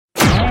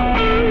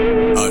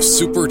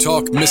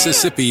SuperTalk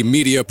Mississippi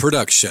media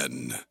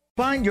production.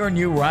 Find your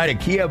new ride at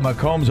Kia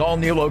Macomb's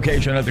all-new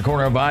location at the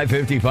corner of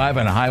I-55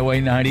 and Highway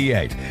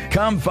 98.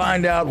 Come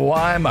find out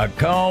why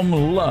Macomb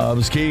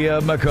loves Kia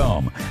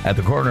Macomb at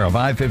the corner of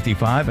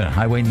I-55 and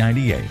Highway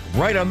 98.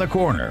 Right on the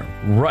corner,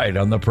 right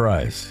on the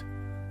price.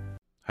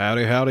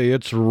 Howdy, howdy,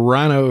 it's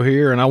Rhino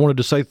here, and I wanted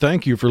to say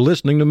thank you for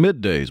listening to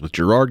Middays with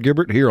Gerard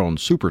Gibert here on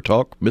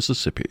SuperTalk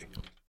Mississippi.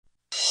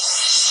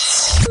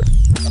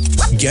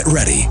 Get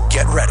ready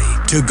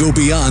to go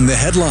beyond the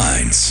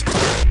headlines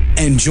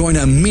and join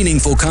a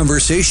meaningful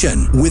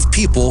conversation with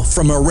people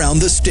from around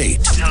the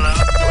state. Hello.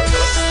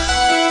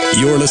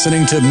 You're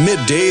listening to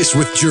Middays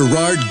with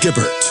Gerard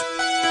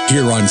Gibert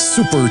here on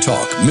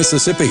SuperTalk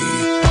Mississippi.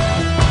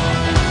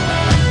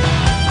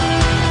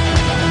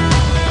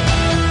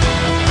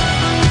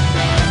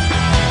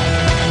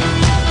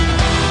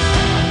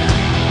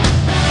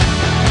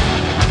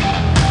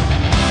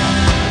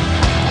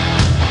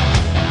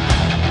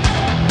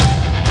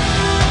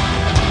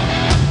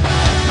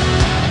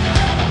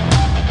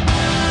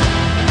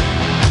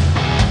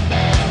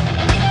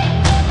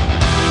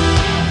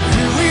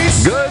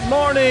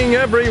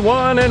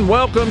 Everyone, and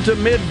welcome to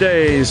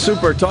Middays,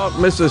 Super Talk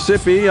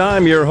Mississippi.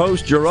 I'm your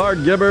host, Gerard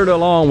Gibert,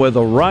 along with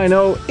a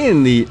Rhino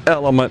in the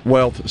Element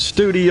Wealth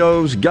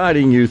Studios,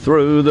 guiding you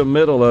through the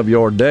middle of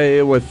your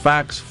day with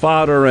facts,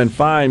 fodder, and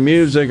fine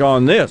music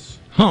on this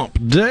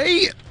Hump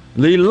Day,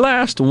 the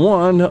last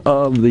one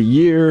of the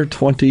year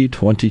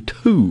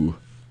 2022.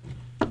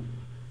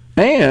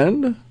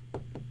 And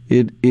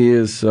it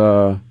is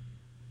my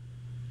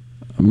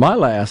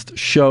last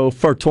show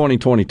for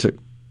 2022.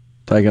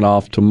 Taking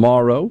off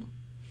tomorrow.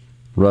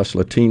 Russ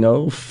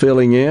Latino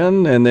filling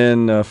in, and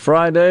then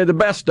Friday, the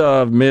best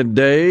of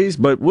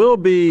Middays. But we'll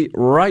be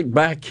right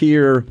back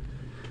here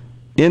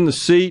in the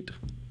seat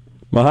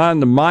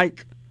behind the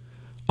mic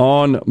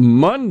on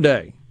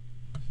Monday,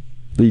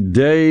 the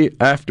day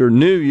after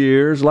New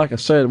Year's. Like I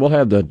said, we'll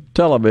have the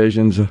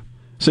televisions,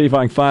 see if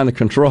I can find the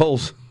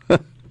controls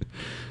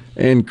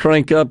and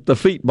crank up the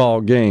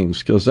feetball games,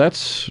 because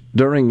that's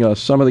during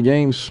some of the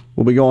games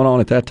will be going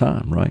on at that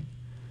time, right?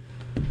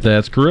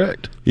 That's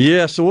correct.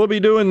 Yeah, so we'll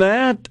be doing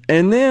that.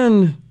 And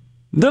then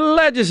the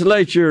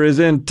legislature is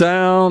in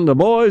town. The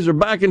boys are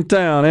back in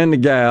town, and the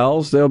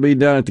gals. They'll be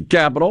down at the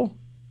Capitol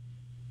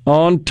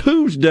on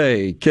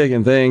Tuesday,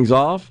 kicking things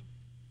off.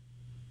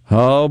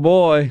 Oh,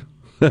 boy.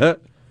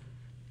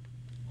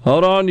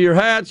 Hold on to your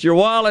hats, your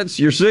wallets,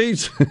 your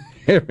seats,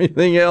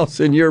 everything else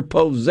in your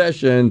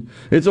possession.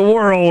 It's a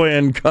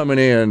whirlwind coming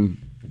in.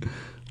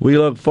 We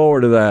look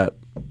forward to that.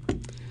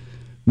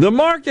 The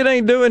market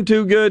ain't doing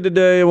too good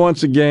today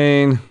once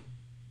again.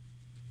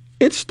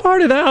 It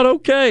started out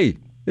okay.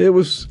 It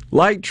was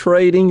light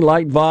trading,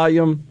 light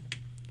volume,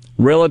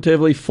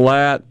 relatively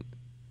flat.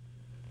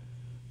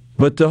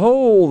 But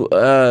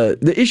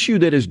the issue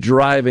that is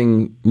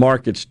driving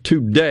markets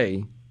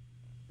today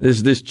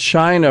is this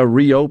China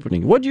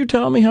reopening. What'd you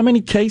tell me? How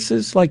many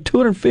cases? Like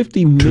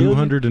 250 million?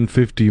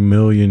 250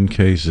 million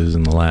cases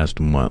in the last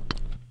month.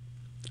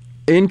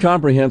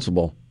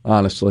 Incomprehensible,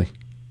 honestly.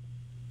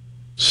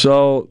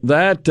 So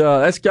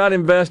that's got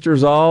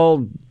investors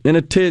all in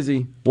a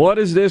tizzy. What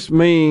does this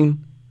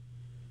mean?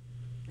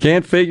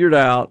 Can't figure it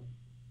out.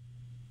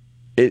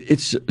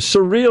 It's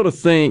surreal to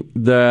think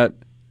that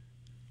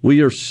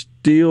we are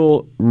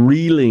still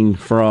reeling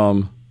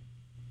from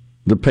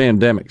the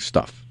pandemic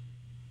stuff.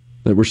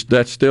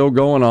 That's still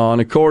going on.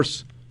 Of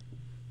course,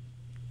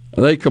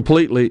 they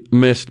completely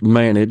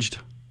mismanaged,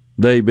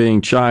 they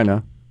being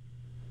China.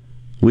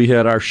 We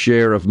had our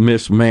share of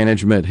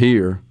mismanagement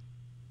here.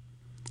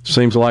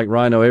 Seems like,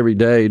 Rhino, every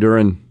day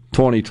during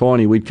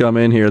 2020 we'd come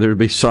in here, there'd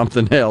be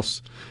something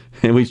else,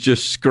 and we'd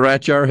just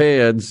scratch our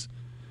heads.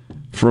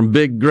 From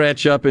Big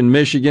Gretch up in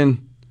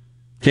Michigan,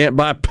 can't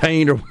buy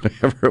paint or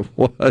whatever it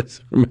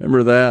was.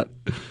 Remember that?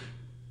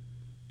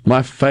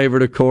 My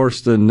favorite, of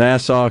course, the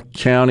Nassau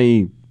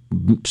County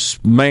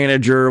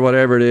manager or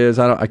whatever it is.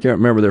 I can't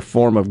remember their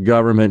form of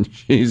government.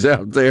 She's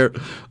out there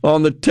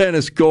on the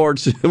tennis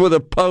courts with a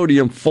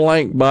podium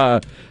flanked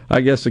by,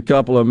 I guess, a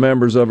couple of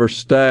members of her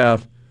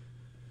staff.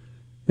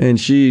 And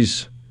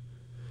she's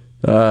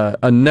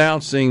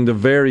announcing the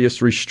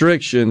various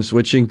restrictions,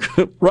 which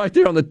include right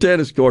there on the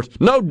tennis courts.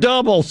 No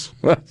doubles.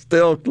 I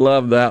still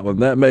love that one.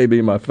 That may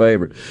be my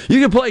favorite.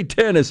 You can play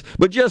tennis,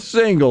 but just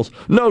singles.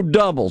 No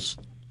doubles.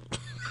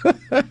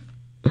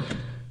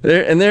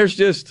 And there's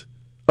just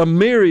a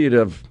myriad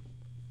of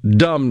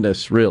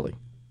dumbness, really,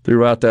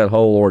 throughout that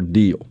whole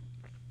ordeal.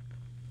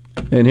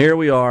 And here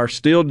we are,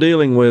 still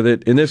dealing with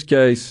it, in this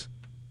case,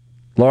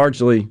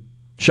 largely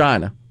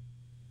China.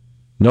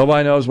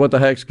 Nobody knows what the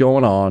heck's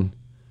going on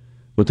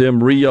with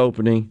them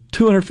reopening.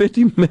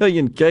 250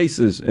 million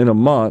cases in a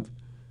month.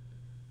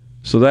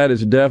 So that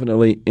is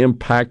definitely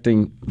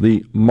impacting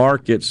the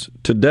markets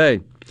today.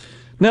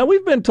 Now,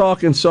 we've been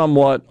talking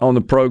somewhat on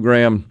the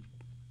program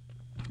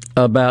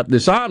about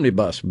this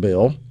omnibus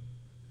bill,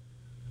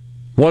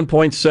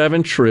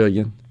 $1.7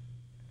 trillion.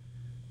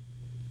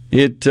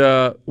 It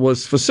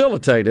was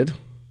facilitated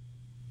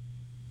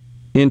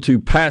into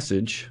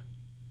passage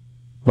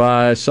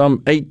by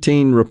some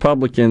 18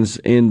 Republicans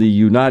in the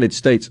United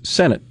States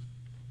Senate,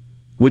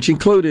 which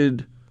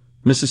included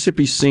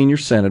Mississippi's senior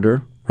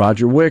senator,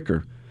 Roger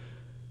Wicker.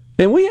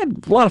 And we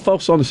had a lot of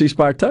folks on the C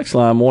Spire text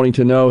line wanting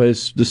to know,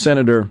 has the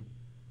senator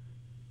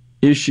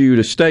issued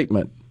a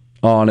statement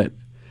on it?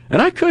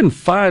 And I couldn't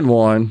find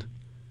one,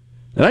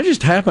 and I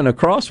just happened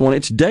across one.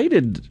 It's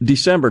dated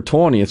December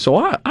 20th, so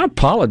I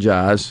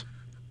apologize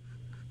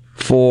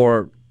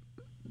for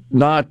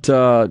not,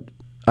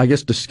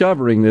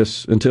 discovering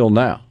this until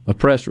now, a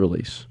press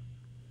release,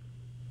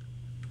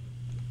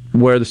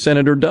 where the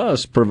senator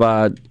does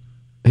provide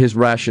his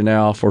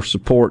rationale for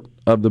support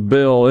of the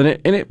bill. And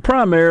it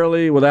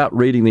primarily, without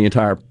reading the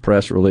entire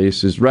press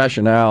release, his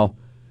rationale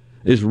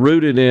is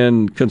rooted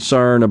in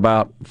concern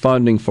about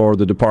funding for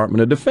the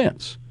Department of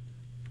Defense.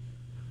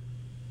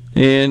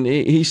 And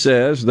he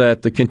says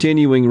that the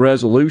continuing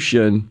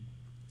resolution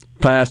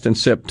passed in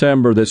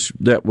September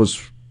that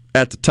was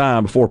at the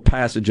time before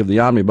passage of the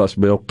omnibus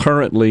bill,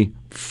 currently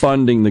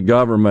funding the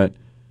government.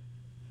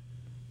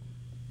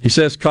 He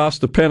says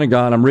cost the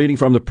Pentagon, I'm reading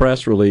from the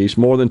press release,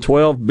 more than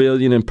 $12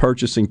 billion in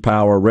purchasing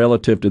power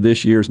relative to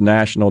this year's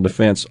National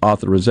Defense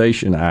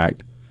Authorization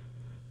Act,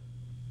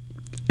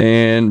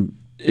 and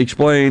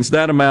explains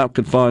that amount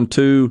could fund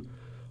 2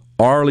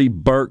 Arleigh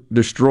Burke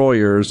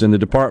destroyers in the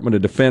Department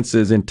of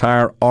Defense's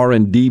entire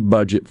R&D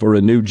budget for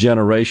a new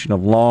generation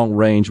of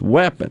long-range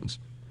weapons.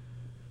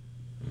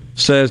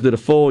 Says that a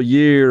full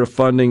year of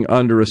funding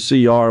under a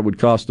CR would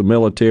cost the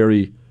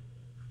military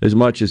as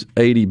much as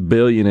 $80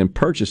 billion in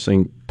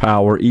purchasing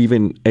power.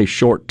 Even a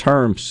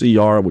short-term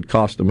CR would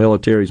cost the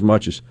military as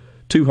much as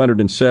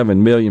 $207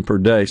 million per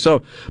day.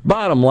 So,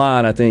 bottom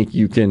line, I think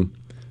you can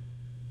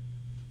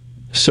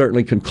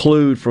certainly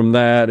conclude from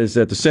that is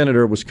that the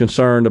senator was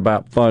concerned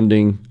about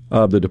funding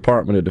of the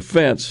Department of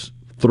Defense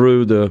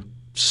through the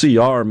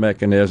CR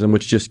mechanism,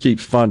 which just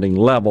keeps funding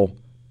level.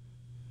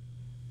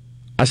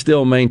 I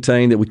still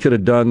maintain that we could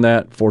have done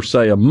that for,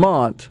 say, a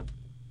month.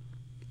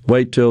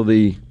 Wait till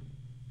the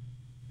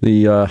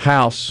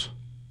House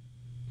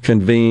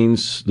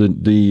convenes,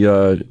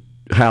 the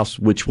House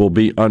which will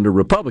be under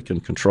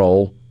Republican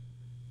control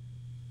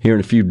here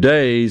in a few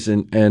days,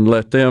 and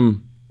let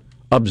them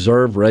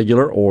observe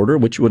regular order,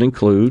 which would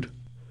include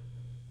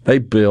a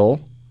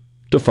bill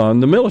to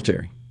fund the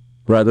military,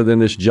 rather than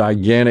this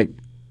gigantic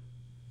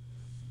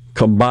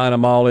combine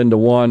them all into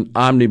one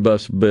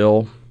omnibus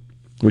bill,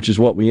 which is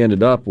what we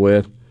ended up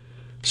with.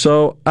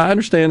 So I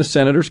understand the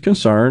senator's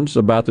concerns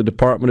about the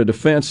Department of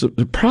Defense.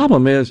 The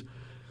problem is,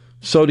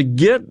 so to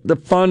get the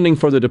funding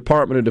for the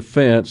Department of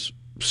Defense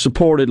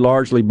supported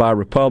largely by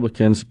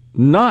Republicans,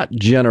 not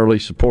generally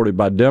supported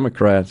by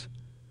Democrats,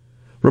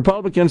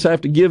 Republicans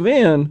have to give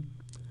in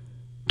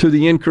to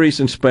the increase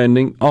in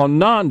spending on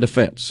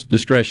non-defense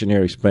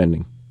discretionary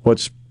spending,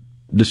 what's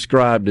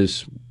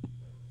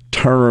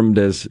termed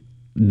as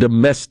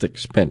domestic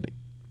spending.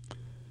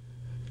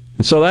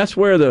 And so that's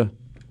where the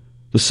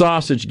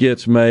sausage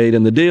gets made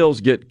and the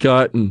deals get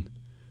cut, and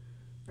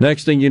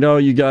next thing you know,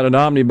 you got an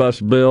omnibus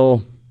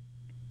bill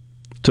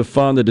to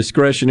fund the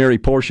discretionary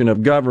portion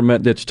of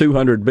government that's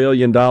 $200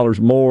 billion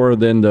more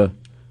than the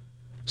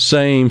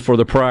same for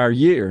the prior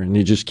year. And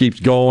it just keeps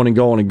going and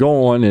going and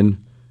going,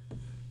 and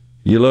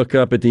you look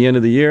up at the end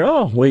of the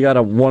year, we got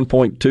a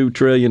 $1.2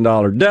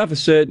 trillion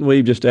deficit, and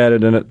we've just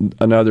added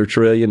another $1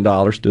 trillion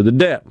to the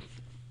debt.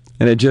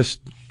 And it just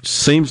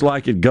seems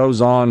like it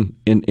goes on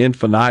in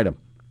infinitum.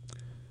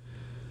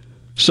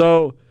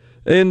 So,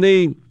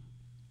 the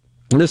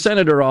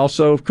senator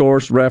also, of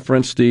course,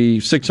 referenced the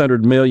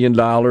 $600 million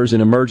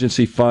in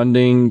emergency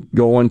funding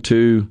going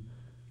to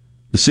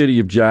the city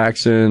of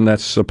Jackson.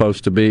 That's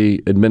supposed to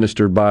be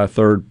administered by a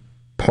third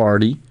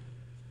party,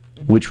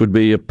 which would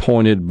be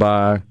appointed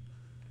by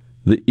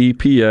the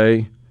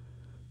EPA.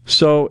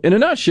 So, in a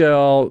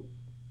nutshell,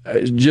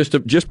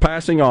 just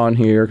passing on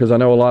here, because I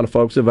know a lot of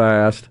folks have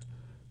asked,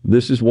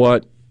 this is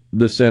what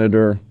the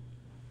senator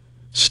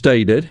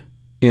stated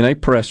in a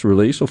press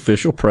release,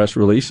 official press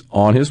release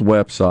on his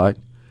website,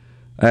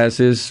 as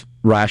his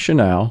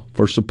rationale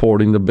for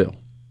supporting the bill.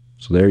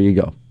 So there you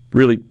go.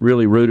 Really,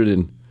 really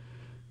rooted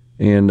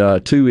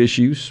in 2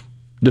 issues: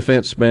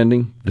 defense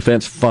spending,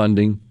 defense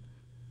funding,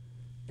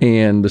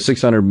 and the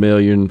 $600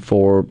 million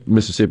for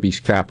Mississippi's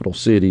capital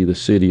city, the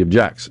city of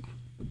Jackson.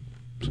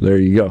 So there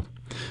you go.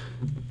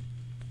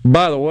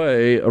 By the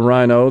way,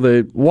 Rhino,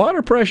 the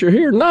water pressure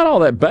here, not all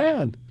that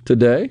bad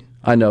today,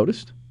 I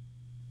noticed.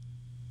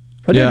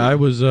 I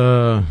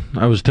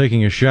was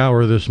taking a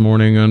shower this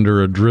morning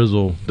under a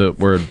drizzle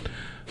where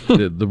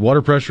the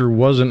water pressure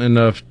wasn't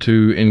enough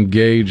to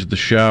engage the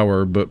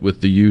shower, but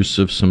with the use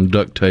of some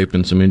duct tape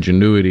and some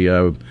ingenuity,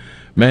 I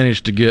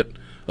managed to get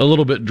a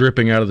little bit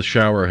dripping out of the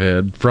shower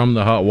head from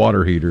the hot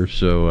water heater.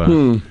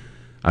 So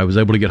I was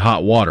able to get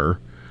hot water,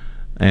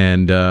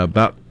 and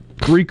about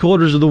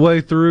 3/4 of the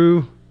way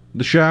through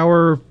the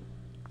shower,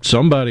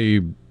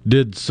 somebody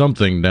did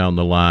something down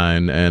the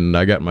line, and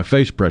I got my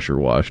face pressure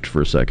washed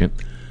for a second,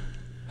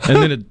 and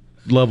then it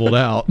leveled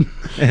out,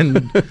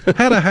 and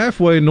had a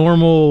halfway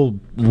normal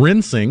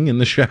rinsing in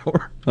the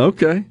shower.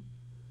 Okay.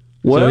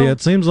 Well, so,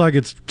 it seems like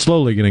it's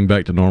slowly getting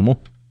back to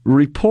normal.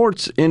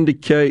 Reports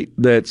indicate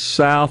that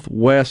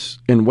southwest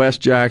in West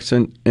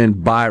Jackson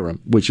and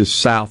Byram, which is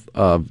south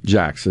of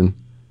Jackson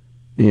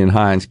in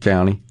Hinds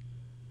County,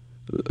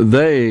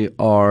 they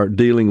are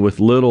dealing with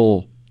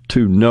little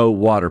to no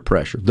water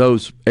pressure.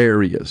 Those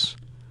areas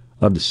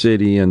of the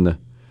city and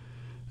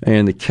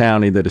the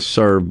county that is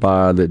served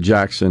by the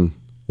Jackson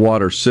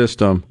water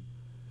system.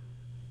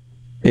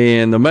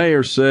 And the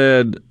mayor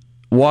said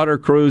water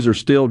crews are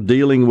still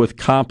dealing with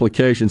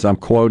complications, I'm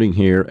quoting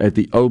here, at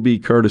the O.B.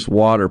 Curtis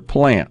Water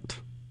Plant.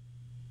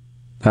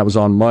 That was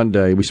on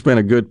Monday. We spent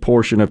a good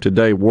portion of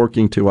today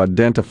working to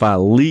identify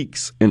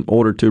leaks in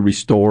order to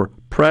restore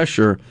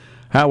pressure.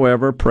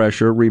 However,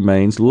 pressure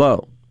remains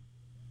low.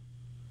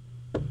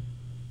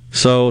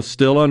 So,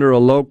 still under a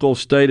local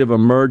state of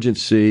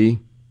emergency.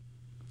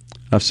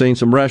 I've seen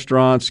some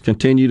restaurants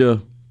continue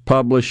to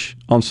publish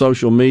on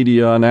social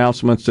media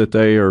announcements that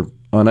they are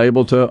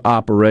unable to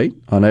operate,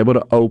 unable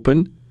to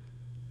open.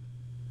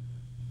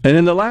 And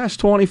in the last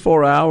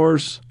 24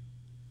 hours,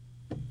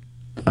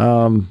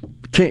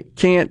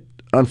 can't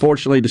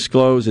unfortunately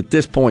disclose at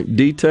this point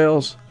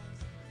details.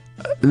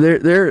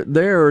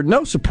 There are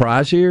no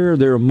surprise here.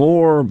 There are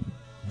more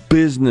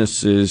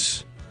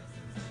businesses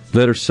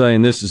that are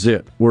saying this is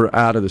it. We're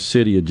out of the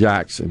city of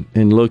Jackson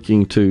and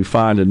looking to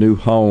find a new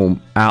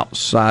home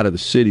outside of the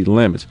city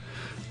limits.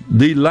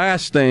 The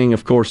last thing,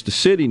 of course, the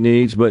city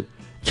needs, but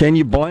can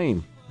you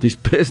blame these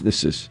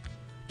businesses?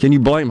 Can you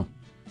blame them?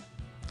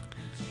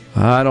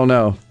 I don't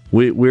know.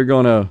 We're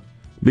going to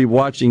be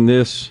watching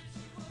this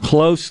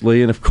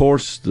closely, and of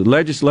course, the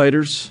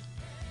legislators,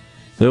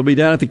 they'll be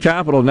down at the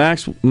Capitol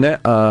next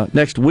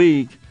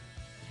week.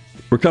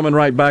 We're coming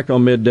right back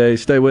on Midday.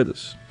 Stay with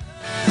us.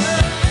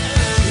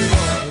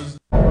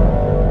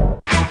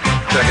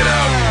 Check it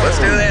out. Let's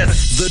do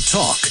this. The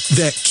talk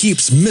that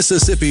keeps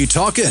Mississippi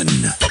talking.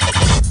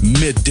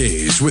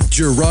 Middays with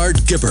Gerard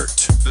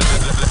Gibert.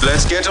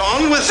 Let's get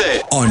on with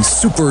it. On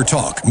Super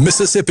Talk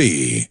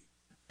Mississippi.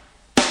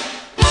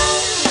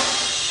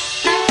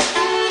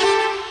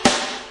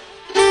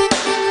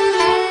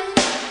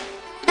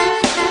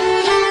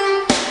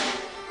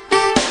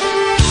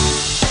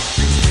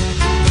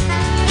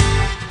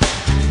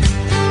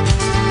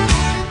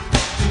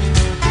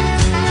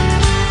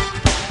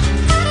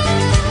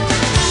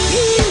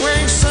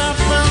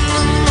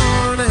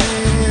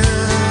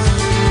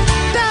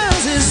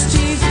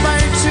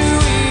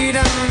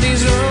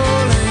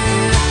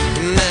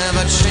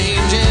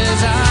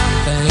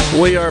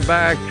 We are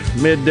back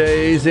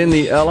middays in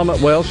the Element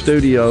Well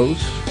studios.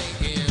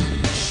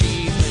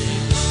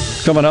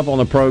 Coming up on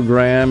the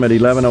program at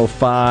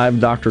 11:05,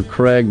 Dr.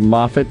 Craig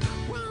Moffett,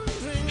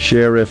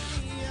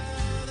 Sheriff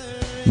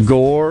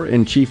Gore,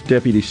 and Chief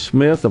Deputy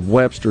Smith of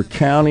Webster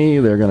County.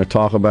 They're going to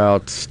talk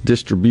about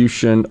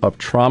distribution of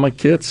trauma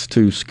kits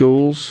to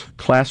schools,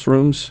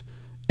 classrooms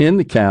in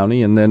the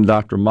county, and then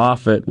Dr.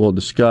 Moffett will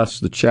discuss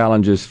the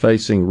challenges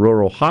facing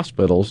rural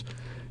hospitals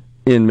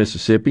in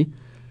Mississippi.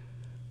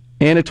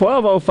 And at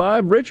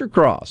 12:05, Richard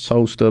Cross,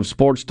 host of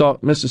Sports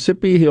Talk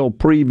Mississippi, he'll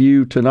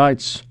preview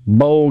tonight's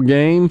bowl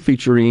game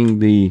featuring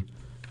the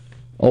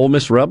Ole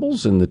Miss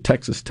Rebels and the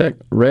Texas Tech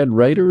Red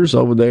Raiders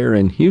over there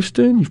in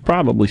Houston. You've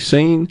probably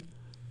seen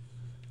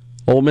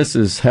Ole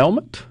Miss's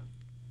helmet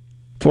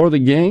for the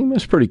game.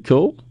 It's pretty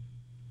cool.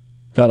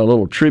 Got a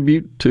little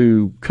tribute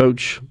to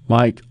Coach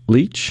Mike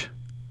Leach,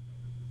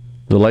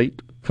 the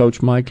late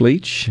Coach Mike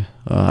Leach.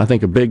 I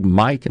think a big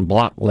Mike in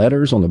block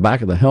letters on the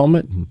back of the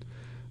helmet, and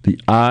the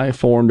eye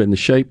formed in the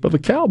shape of a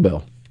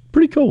cowbell.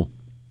 Pretty cool.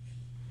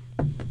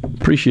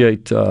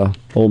 Appreciate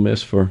Ole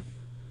Miss for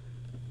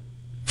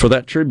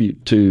that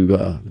tribute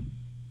to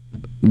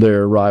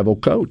their rival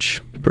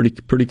coach.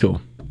 Pretty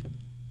cool.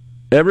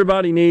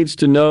 Everybody needs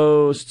to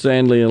know,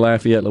 Stanley in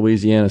Lafayette,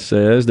 Louisiana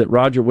says, that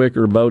Roger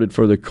Wicker voted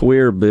for the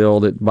queer bill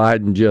that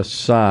Biden just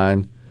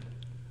signed.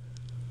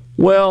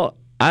 Well,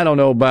 I don't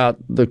know about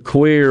the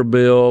queer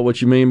bill,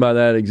 what you mean by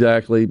that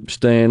exactly,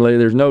 Stanley.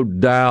 There's no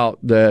doubt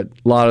that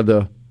a lot of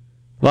the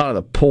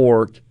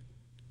pork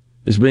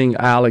is being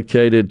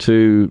allocated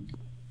to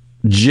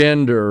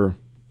gender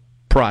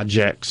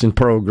projects and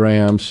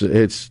programs.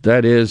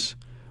 That is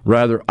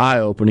rather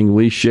eye-opening.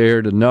 We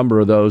shared a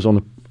number of those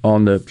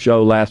on the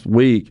show last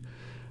week,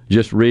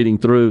 just reading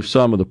through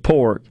some of the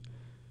pork.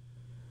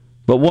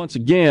 But once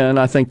again,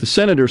 I think the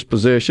senator's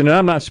position, and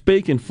I'm not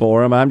speaking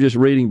for him, I'm just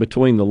reading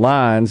between the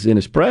lines in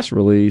his press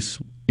release,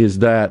 is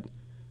that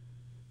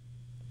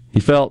he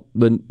felt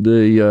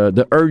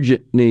the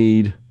urgent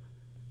need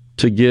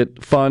to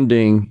get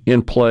funding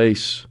in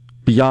place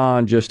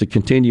beyond just a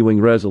continuing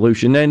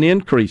resolution and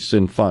increase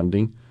in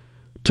funding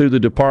to the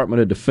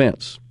Department of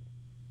Defense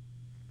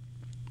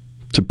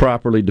to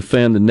properly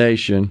defend the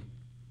nation.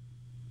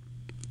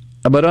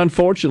 But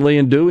unfortunately,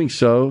 in doing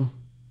so,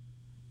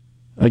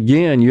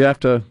 again, you have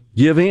to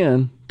give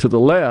in to the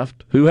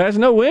left, who has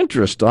no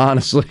interest,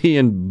 honestly,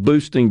 in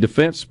boosting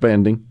defense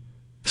spending.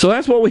 So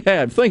that's what we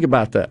have. Think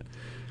about that.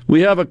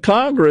 We have a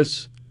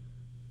Congress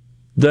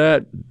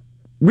that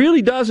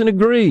really doesn't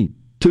agree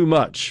too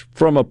much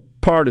from a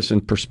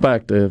bipartisan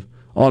perspective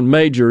on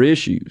major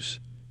issues.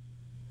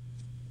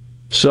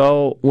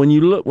 So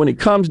when it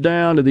comes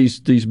down to these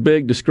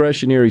big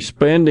discretionary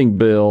spending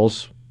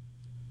bills,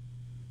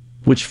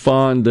 which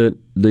fund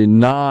the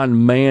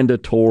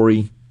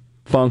non-mandatory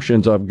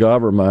functions of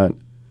government,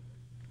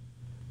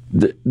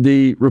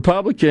 the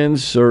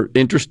Republicans are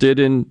interested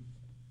in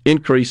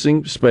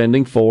increasing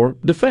spending for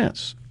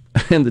defense.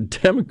 And the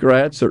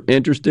Democrats are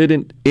interested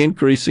in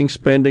increasing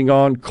spending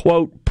on,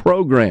 quote,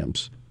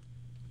 programs,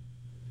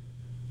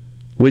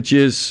 which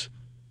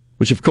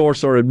of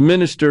course are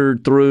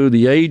administered through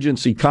the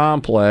agency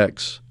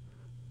complex,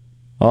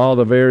 all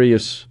the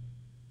various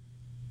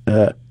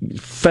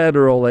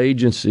federal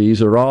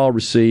agencies are all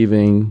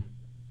receiving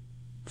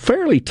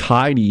fairly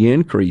tidy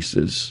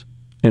increases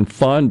in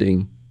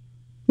funding,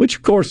 which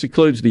of course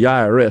includes the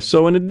IRS.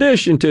 So in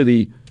addition to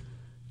the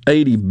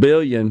 $80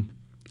 billion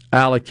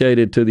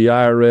allocated to the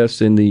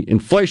IRS in the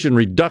Inflation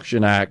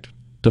Reduction Act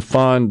to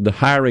fund the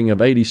hiring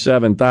of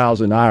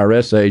 87,000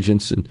 IRS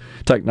agents and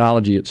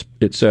technology,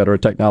 et cetera,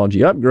 technology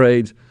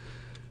upgrades,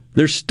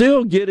 they're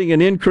still getting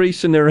an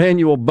increase in their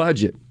annual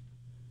budget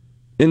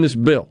in this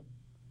bill.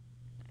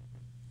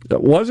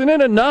 Wasn't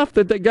it enough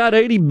that they got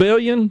 $80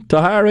 billion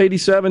to hire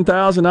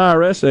 87,000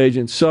 IRS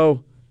agents?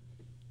 So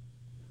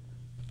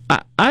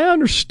I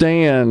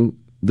understand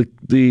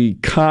the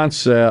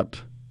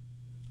concept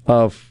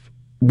of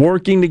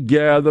working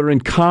together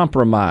and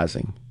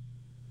compromising.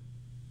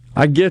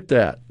 I get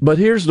that. But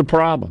here's the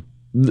problem.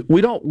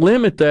 We don't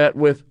limit that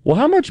with, well,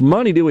 how much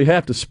money do we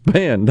have to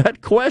spend?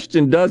 That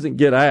question doesn't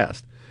get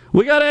asked.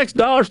 We got X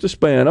dollars to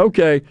spend.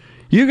 Okay,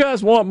 you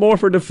guys want more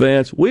for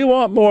defense. We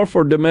want more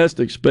for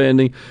domestic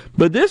spending.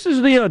 But this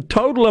is the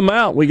total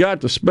amount we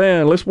got to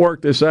spend. Let's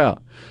work this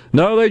out.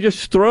 No, they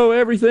just throw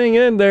everything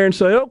in there and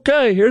say,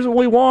 okay, here's what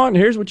we want.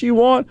 Here's what you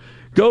want.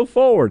 Go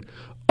forward.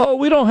 Oh,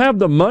 we don't have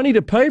the money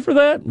to pay for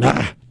that?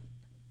 Nah.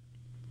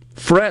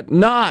 Fret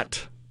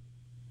not.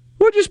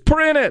 We'll just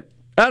print it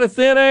out of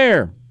thin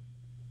air.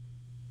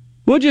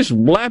 We'll just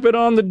lap it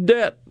on the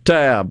debt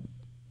tab.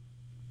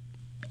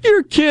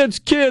 Your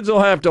kids' will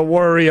have to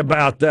worry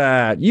about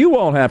that. You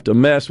won't have to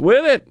mess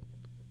with it.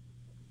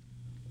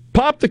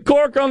 Pop the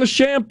cork on the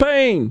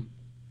champagne.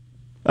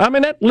 I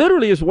mean, that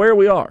literally is where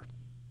we are.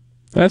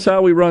 That's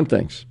how we run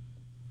things.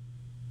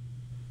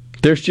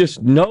 There's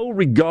just no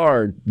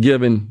regard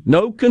given,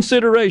 no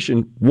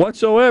consideration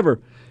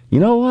whatsoever. You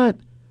know what?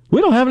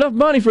 We don't have enough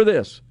money for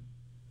this.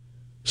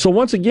 So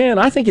once again,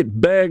 I think it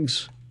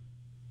begs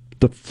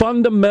the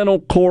fundamental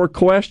core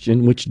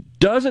question, which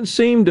doesn't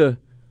seem to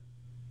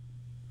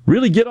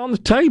really get on the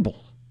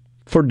table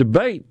for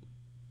debate.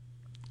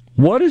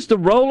 What is the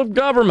role of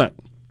government?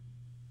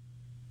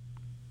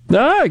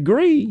 Now, I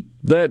agree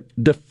that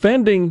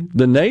defending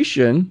the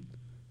nation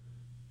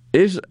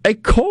is a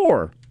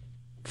core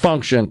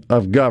function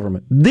of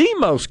government, the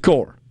most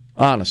core,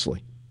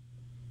 honestly.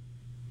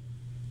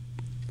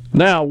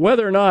 Now,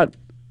 whether or not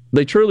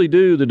they truly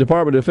do, the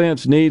Department of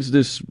Defense needs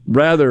this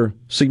rather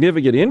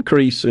significant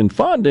increase in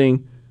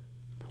funding,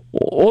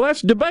 well,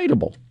 that's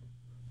debatable.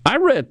 I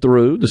read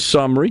through the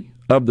summary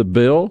of the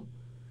bill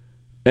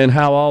and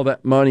how all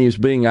that money is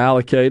being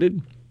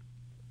allocated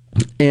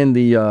in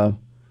the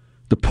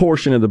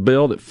portion of the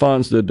bill that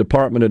funds the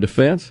Department of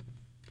Defense.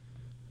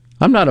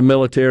 I'm not a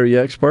military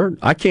expert.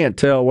 I can't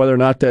tell whether or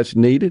not that's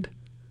needed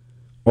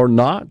or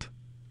not.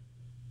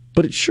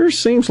 But it sure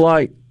seems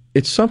like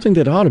it's something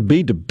that ought to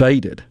be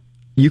debated.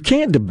 You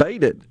can't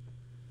debate it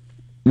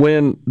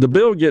when the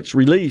bill gets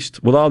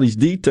released with all these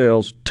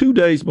details 2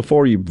 days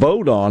before you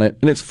vote on it,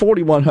 and it's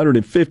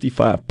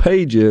 4,155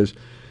 pages,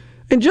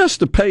 and just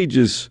the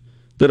pages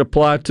that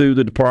apply to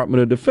the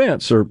Department of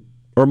Defense are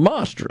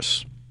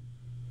monstrous,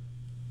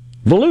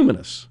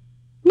 voluminous.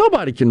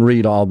 Nobody can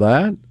read all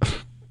that.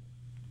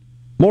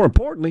 More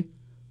importantly,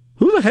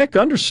 who the heck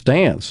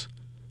understands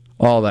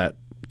all that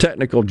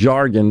technical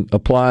jargon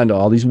applying to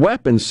all these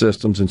weapons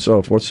systems and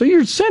so forth? So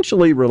you're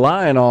essentially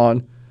relying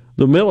on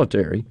the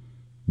military,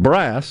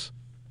 brass,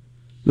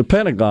 the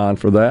Pentagon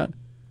for that.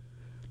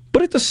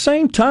 But at the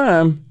same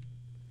time,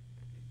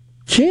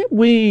 can't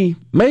we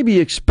maybe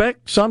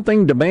expect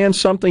something, demand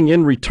something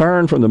in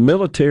return from the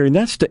military, and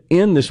that's to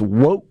end this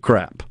woke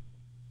crap?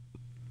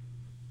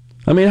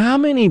 I mean, how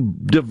many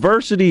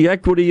diversity,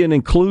 equity, and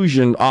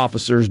inclusion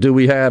officers do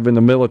we have in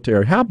the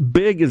military? How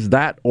big is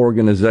that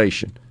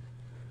organization?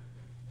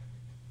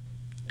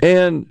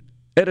 And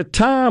at a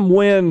time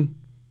when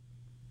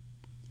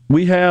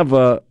we have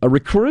a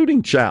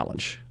recruiting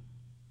challenge,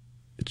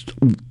 it's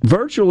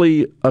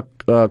virtually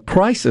a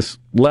crisis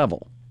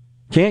level.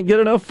 Can't get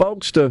enough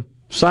folks to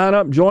sign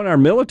up and join our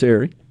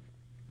military.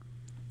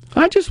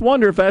 I just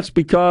wonder if that's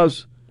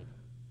because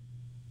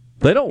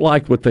they don't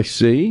like what they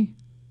see,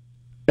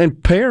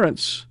 and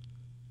parents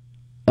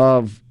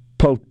of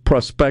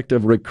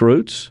prospective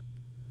recruits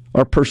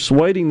are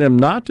persuading them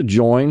not to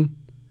join.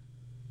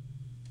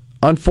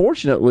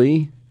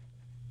 Unfortunately,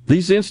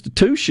 these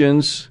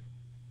institutions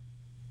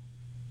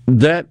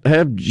that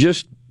have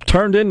just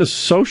turned into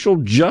social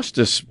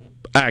justice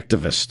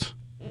activists.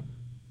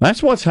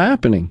 That's what's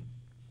happening.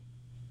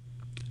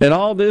 And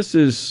all this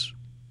is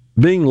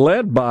being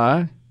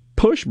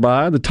pushed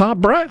by the top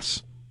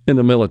brass in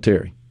the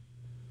military.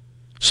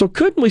 So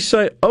couldn't we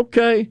say,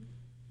 okay,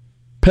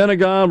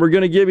 Pentagon, we're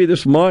going to give you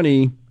this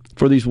money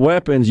for these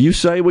weapons you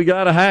say we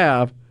got to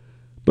have,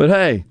 but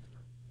hey,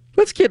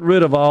 let's get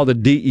rid of all the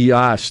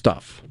DEI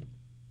stuff.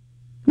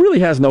 It really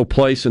has no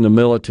place in the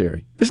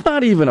military. It's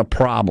not even a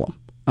problem.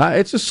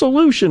 It's a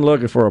solution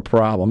looking for a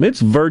problem.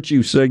 It's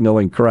virtue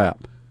signaling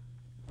crap.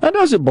 That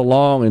doesn't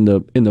belong in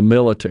the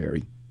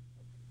military.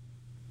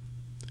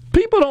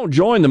 People don't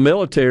join the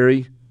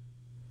military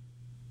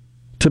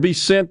to be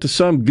sent to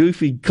some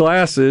goofy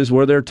classes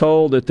where they're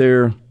told that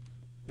they're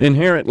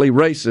inherently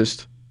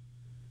racist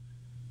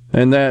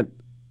and that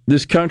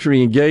this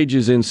country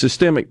engages in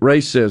systemic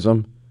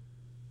racism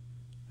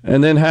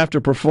and then have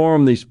to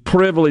perform these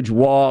privilege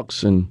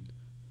walks and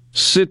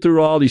sit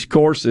through all these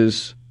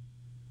courses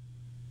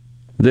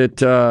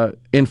that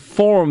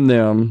inform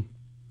them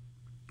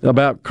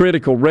about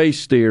critical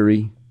race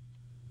theory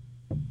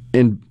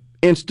and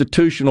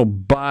institutional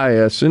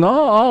bias and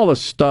all the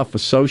stuff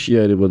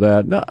associated with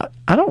that. Now,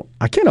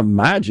 I can't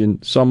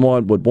imagine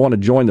someone would want to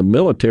join the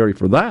military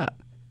for that.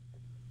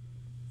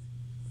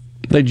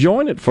 They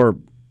join it for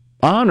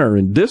honor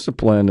and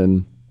discipline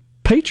and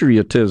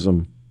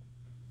patriotism,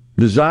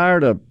 desire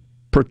to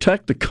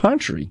protect the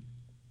country,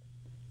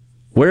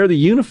 wear the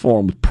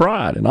uniform with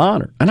pride and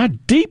honor. And I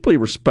deeply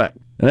respect.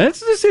 And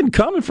this isn't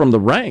coming from the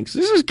ranks.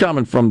 This is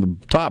coming from the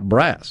top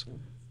brass,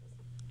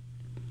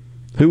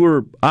 who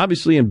are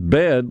obviously in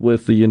bed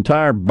with the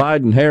entire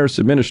Biden-Harris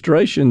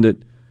administration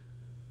that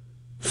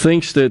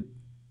thinks that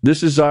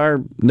this is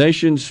our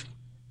nation's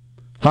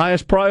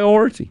highest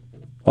priority,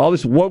 all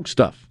this woke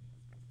stuff.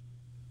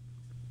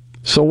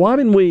 So why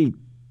didn't we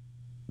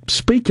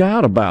speak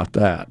out about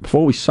that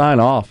before we sign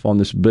off on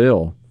this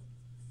bill?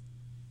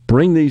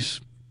 Bring this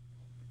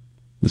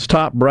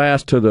top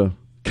brass to the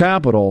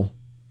Capitol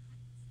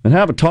and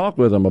have a talk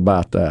with them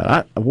about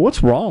that.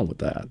 What's wrong with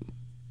that?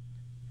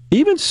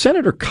 Even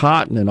Senator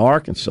Cotton in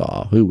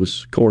Arkansas, who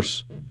was, of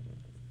course,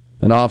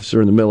 an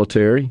officer in the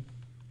military,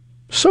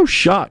 so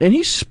shocked. And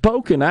he's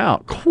spoken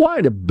out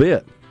quite a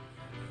bit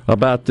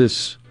about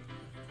this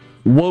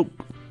woke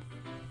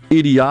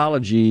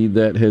ideology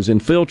that has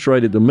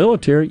infiltrated the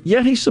military,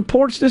 yet he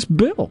supports this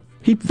bill.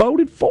 He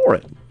voted for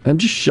it. I'm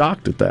just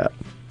shocked at that.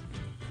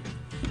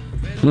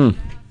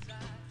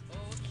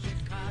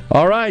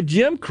 All right,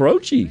 Jim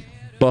Croce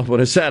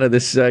bumping us out of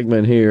this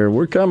segment here.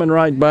 We're coming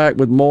right back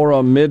with more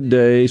on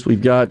Middays.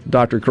 We've got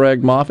Dr.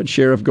 Craig Moffett,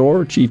 Sheriff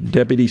Gore, Chief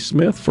Deputy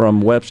Smith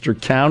from Webster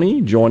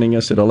County, joining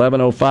us at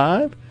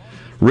 11:05.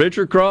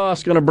 Richard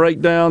Cross going to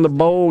break down the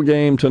bowl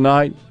game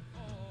tonight.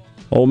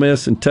 Ole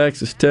Miss and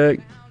Texas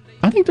Tech.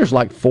 I think there's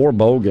like 4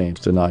 bowl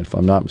games tonight, if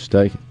I'm not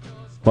mistaken.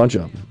 Bunch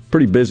of them.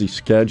 Pretty busy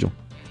schedule.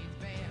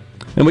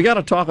 And we got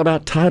to talk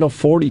about Title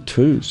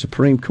 42.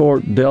 Supreme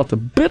Court dealt a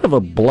bit of a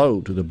blow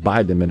to the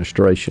Biden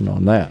administration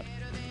on that.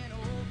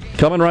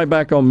 Coming right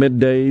back on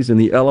Middays in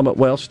the Element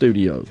Well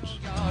Studios.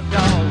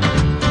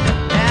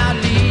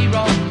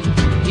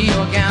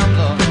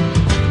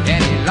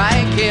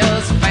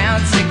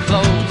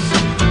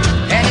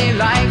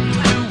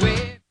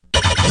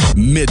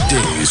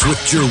 Middays with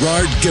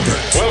Gerard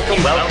Gibert.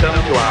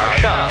 Welcome to our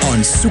shop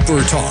on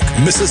Super Talk,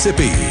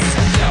 Mississippi.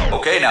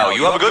 Okay, now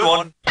you have a good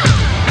one.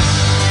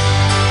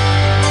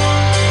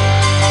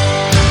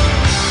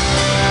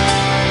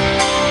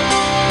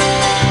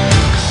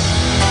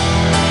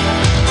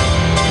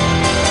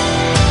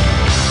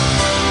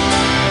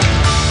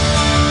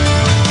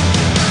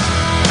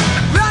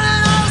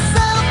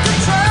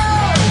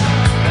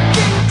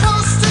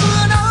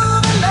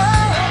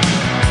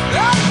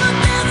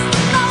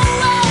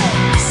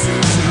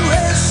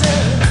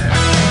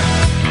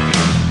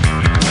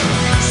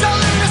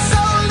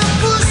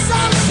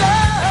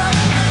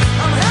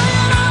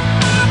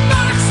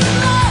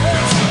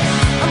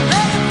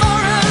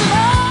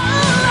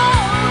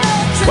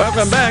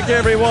 Welcome back,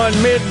 everyone.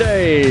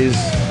 Middays.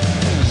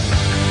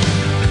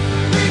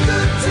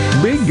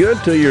 Be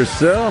good to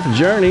yourself,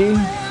 Journey.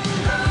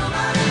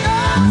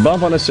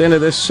 Bumping us into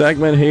this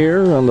segment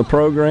here on the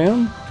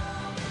program.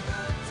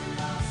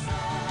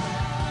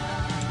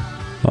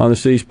 On the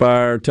C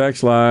Spire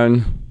text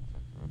line,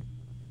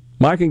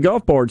 Mike in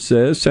Gulfport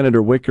says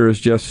Senator Wicker is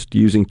just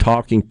using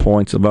talking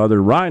points of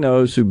other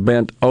rhinos who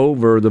bent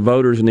over. The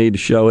voters need to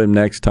show him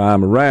next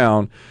time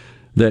around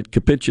that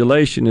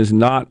capitulation is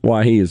not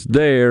why he is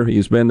there. He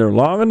has been there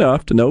long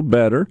enough to know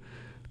better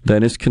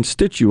than his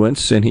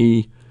constituents,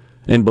 and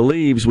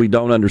believes we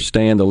don't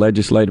understand the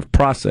legislative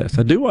process.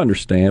 I do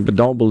understand, but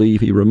don't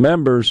believe he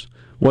remembers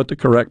what the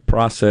correct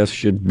process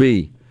should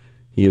be.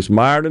 He is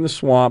mired in the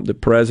swamp that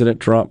President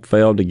Trump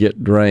failed to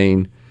get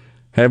drained.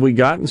 Have we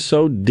gotten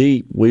so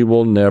deep we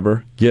will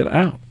never get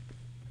out?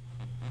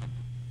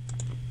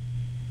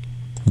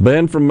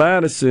 Ben from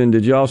Madison,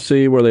 did y'all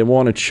see where they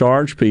want to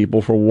charge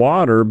people for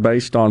water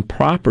based on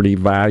property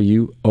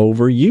value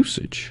over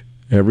usage?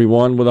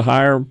 Everyone with a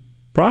higher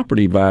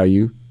property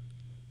value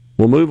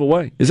will move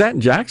away. Is that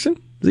in Jackson?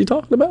 Is he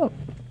talking about?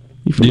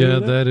 Yeah,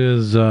 that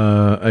is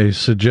a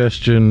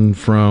suggestion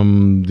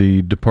from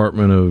the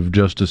Department of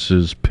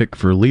Justice's pick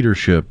for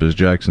leadership as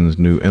Jackson's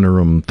new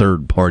interim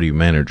third-party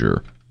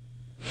manager,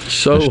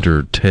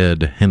 Mr.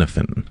 Ted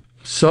Hennepin.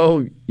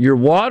 So your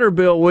water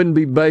bill wouldn't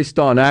be based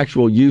on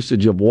actual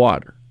usage of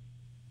water.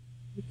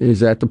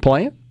 Is that the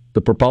plan,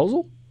 the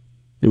proposal?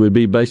 It would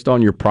be based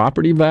on your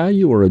property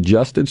value or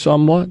adjusted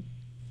somewhat?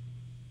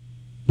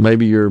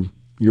 Maybe your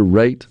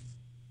rate?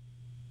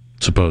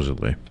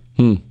 Supposedly.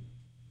 Well,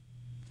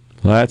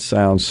 that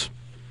sounds...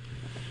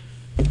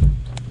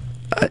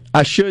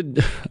 I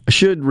should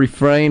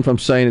refrain from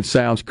saying it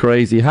sounds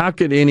crazy. How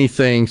could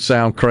anything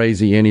sound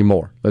crazy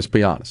anymore? Let's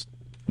be honest.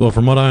 Well,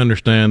 from what I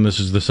understand, this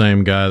is the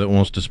same guy that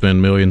wants to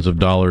spend millions of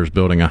dollars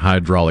building a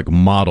hydraulic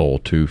model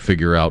to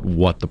figure out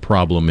what the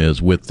problem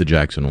is with the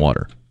Jackson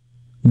water.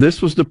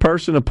 This was the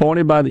person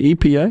appointed by the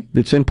EPA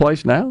that's in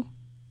place now?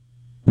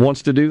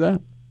 Wants to do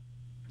that?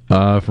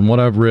 From what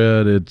I've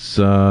read, it's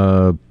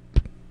a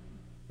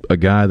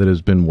guy that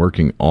has been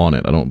working on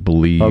it. I don't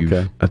believe.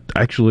 Okay.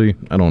 Actually,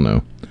 I don't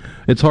know.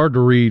 It's hard to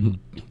read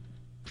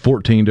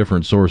 14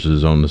 different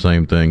sources on the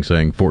same thing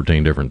saying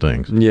 14 different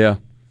things. Yeah.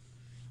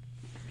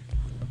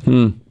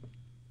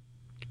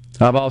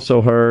 I've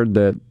also heard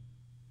that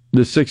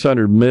the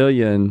 $600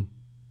 million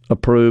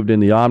approved in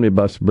the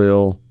omnibus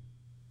bill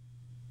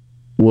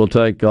will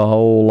take a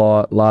whole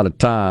lot of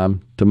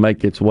time to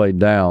make its way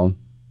down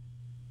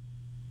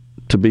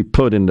to be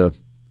put into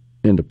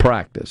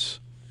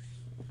practice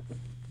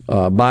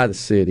by the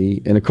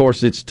city. And, of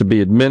course, it's to be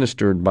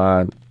administered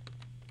by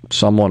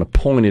someone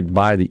appointed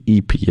by the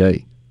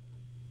EPA.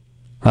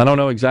 I don't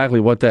know exactly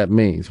what that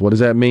means. What does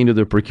that mean to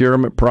the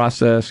procurement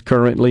process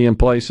currently in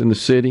place in the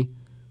city?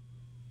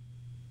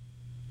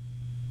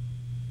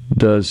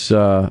 Does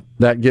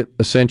that get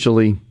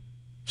essentially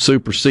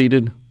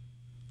superseded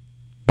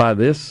by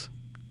this?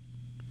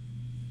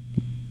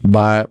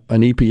 By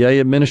an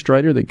EPA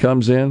administrator that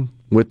comes in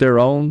with their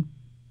own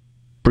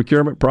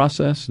procurement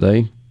process?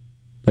 They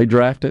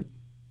draft it?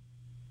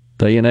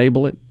 They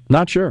enable it?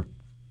 Not sure.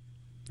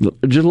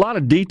 Just a lot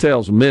of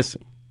details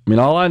missing. I mean,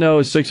 all I know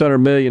is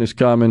 $600 million is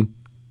coming,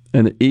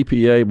 and the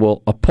EPA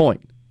will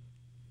appoint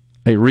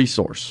a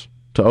resource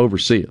to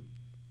oversee it.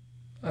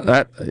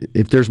 That,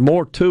 if there's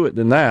more to it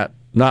than that,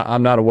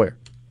 I'm not aware.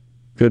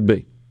 Could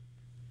be.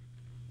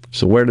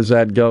 So where does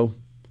that go?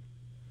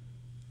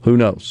 Who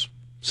knows?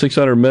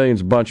 $600 million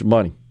is a bunch of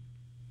money,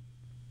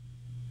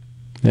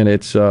 and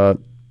it's. I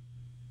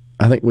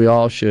think we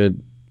all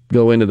should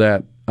go into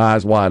that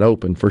eyes wide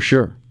open for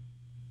sure,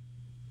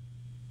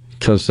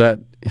 because that.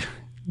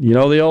 You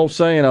know the old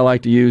saying I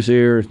like to use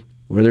here,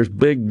 where there's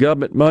big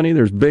government money,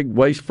 there's big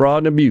waste, fraud,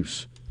 and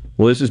abuse.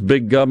 Well, this is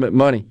big government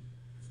money,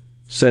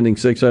 sending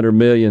 $600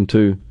 million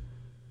to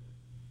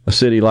a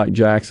city like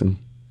Jackson.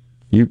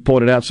 You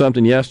pointed out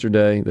something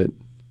yesterday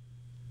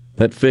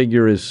that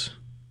figure is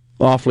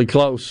awfully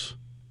close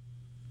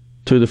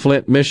to the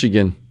Flint,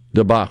 Michigan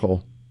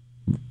debacle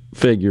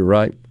figure,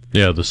 right?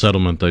 Yeah, the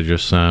settlement they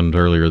just signed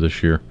earlier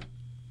this year.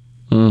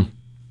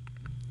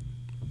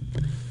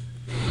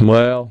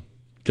 Well,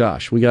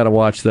 gosh, we got to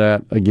watch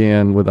that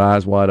again with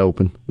eyes wide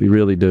open. We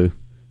really do.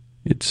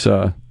 It's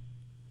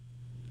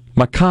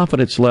my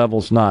confidence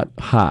level's not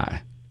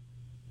high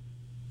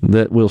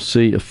that we'll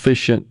see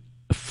efficient,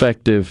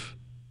 effective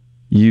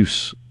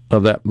use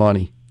of that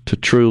money to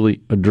truly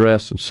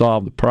address and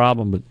solve the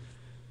problem. But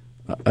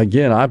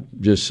again, I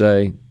just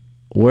say,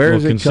 where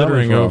is it coming from?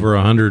 Considering over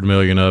 $100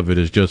 million of it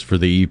is just for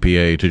the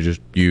EPA to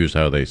just use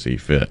how they see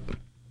fit.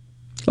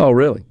 Oh,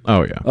 really?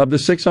 Oh, yeah. Of the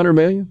 $600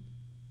 million?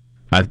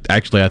 I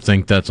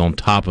think that's on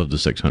top of the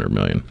 $600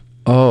 million.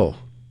 Oh,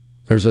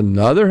 there's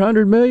another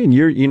 $100 million.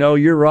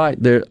 You're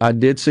right. There, I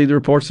did see the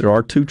reports. There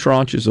are two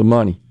tranches of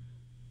money.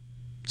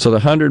 So the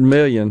 $100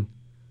 million,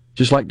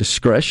 just like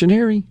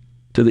discretionary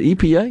to the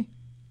EPA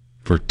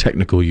for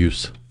technical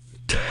use.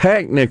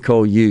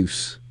 Technical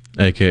use,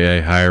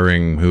 AKA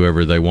hiring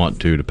whoever they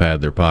want to pad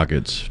their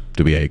pockets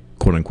to be a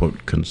quote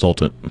unquote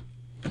consultant.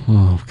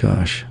 Oh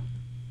gosh.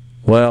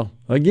 Well,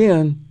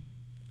 again,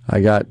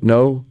 I got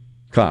no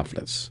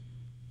confidence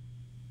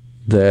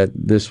that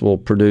this will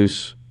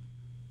produce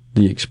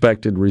the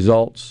expected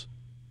results.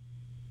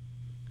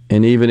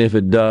 And even if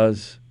it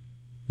does,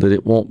 that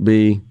it won't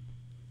be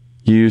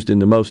used in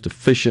the most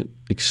efficient,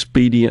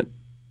 expedient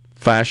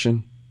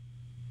fashion,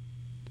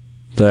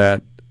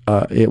 that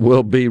it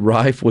will be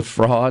rife with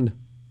fraud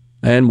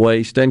and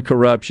waste and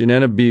corruption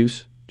and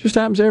abuse. Just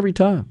happens every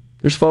time.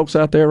 There's folks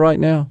out there right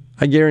now,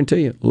 I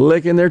guarantee you,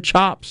 licking their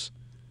chops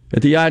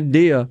at the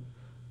idea of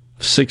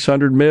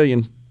 $600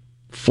 million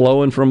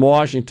flowing from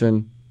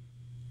Washington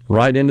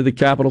right into the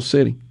capital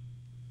city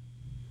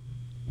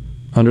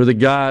under the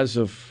guise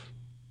of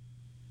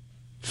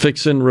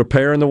fixing,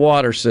 repairing the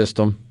water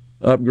system,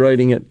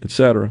 upgrading it,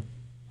 etc.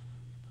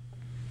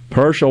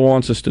 Herschel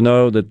wants us to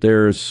know that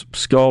there's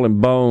skull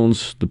and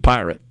bones, the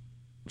pirate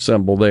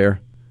symbol there,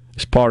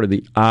 is part of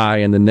the I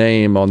and the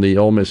name on the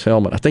Ole Miss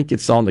helmet. I think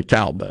it's on the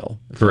cowbell,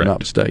 if Correct. I'm not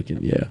mistaken,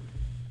 yeah.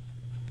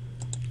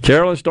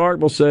 Carolyn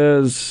Starkville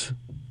says,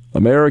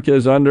 America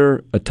is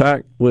under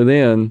attack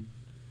within.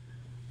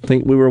 I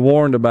think we were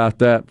warned about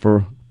that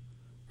from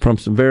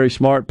some very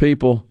smart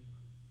people,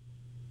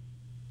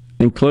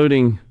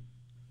 including,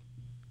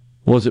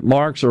 was it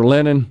Marx or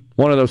Lenin?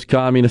 One of those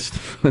communists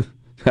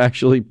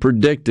actually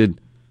predicted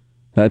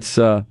that's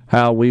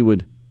how we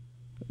would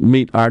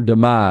meet our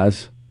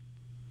demise.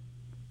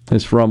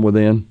 It's from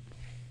within.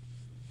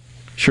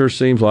 Sure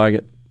seems like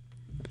it.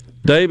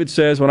 David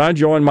says, when I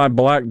joined, my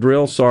black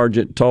drill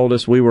sergeant told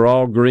us we were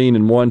all green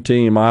in one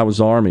team. I was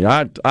Army.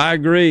 I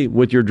agree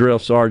with your drill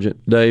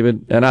sergeant,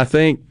 David, and I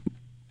think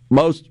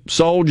most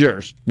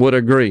soldiers would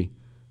agree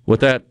with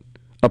that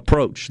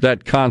approach,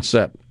 that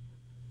concept,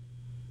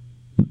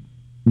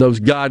 those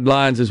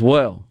guidelines as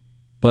well.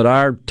 But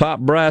our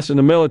top brass in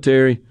the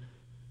military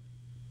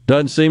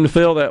doesn't seem to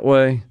feel that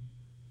way.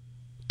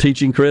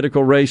 Teaching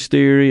critical race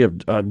theory,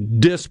 a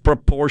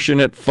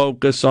disproportionate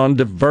focus on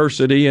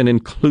diversity and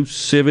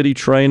inclusivity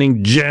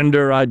training,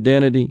 gender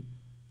identity,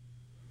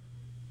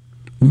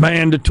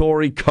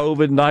 mandatory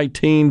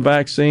COVID-19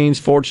 vaccines.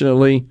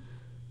 Fortunately,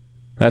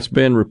 that's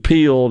been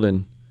repealed,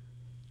 and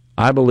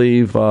I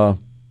believe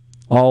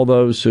all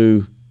those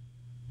who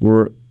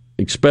were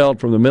expelled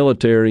from the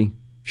military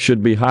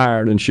should be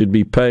hired and should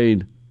be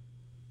paid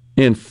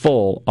in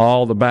full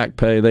all the back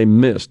pay they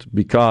missed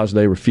because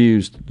they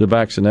refused the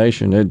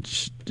vaccination.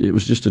 It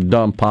was just a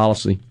dumb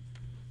policy.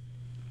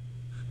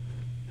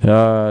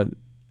 There's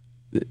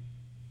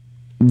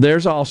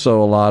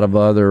also a lot of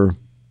other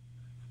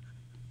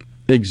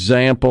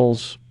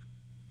examples.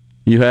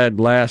 You had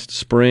last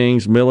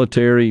spring's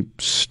military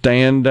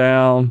stand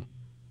down,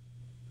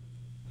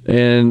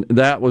 and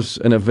that was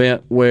an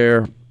event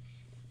where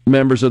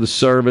members of the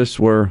service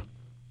were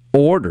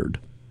ordered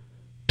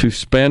to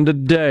spend a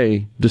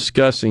day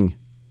discussing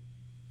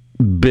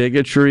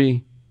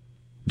bigotry,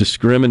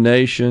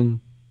 discrimination,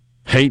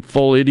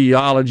 hateful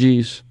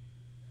ideologies.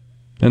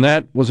 And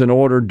that was an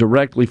order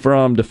directly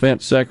from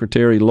Defense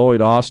Secretary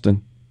Lloyd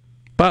Austin.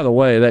 By the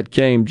way, that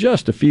came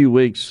just a few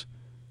weeks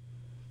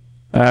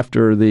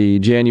after the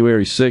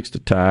January 6th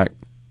attack.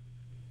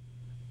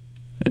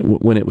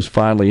 When it was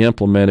finally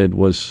implemented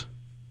was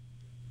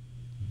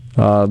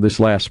this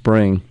last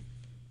spring.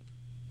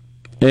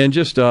 And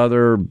just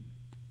other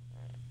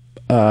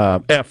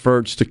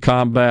efforts to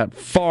combat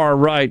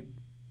far-right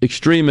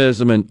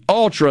extremism and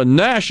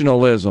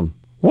ultra-nationalism.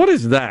 What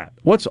is that?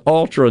 What's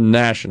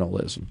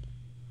ultra-nationalism?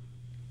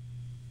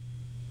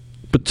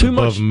 But too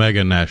above much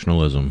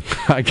mega-nationalism.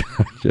 I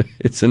got you.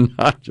 It's a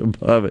notch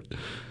above it.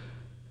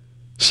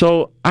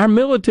 So our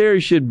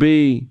military should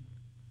be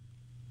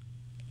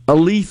a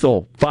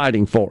lethal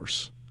fighting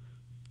force,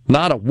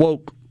 not a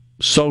woke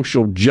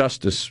social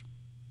justice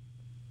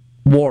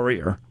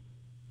warrior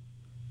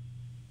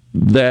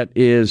that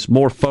is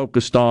more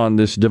focused on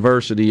this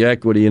diversity,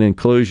 equity, and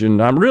inclusion.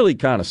 I'm really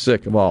kind of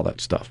sick of all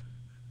that stuff.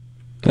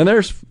 And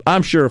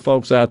I'm sure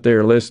folks out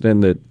there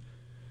listening that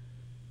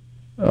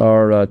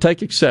are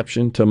take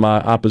exception to my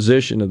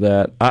opposition to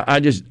that. I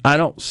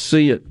don't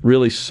see it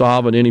really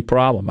solving any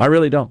problem. I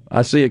really don't.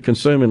 I see it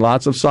consuming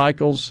lots of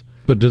cycles.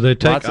 But do they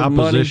take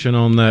opposition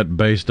on that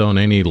based on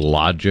any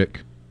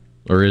logic,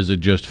 or is it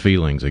just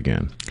feelings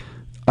again?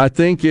 I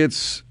think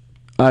it's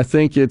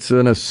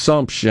an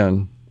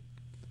assumption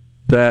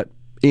that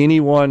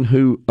anyone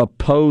who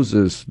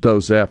opposes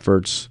those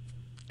efforts,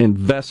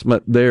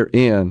 investment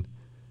therein,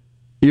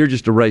 you're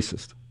just a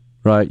racist,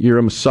 right? You're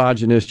a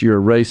misogynist, you're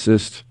a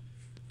racist.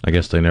 I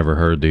guess they never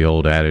heard the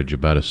old adage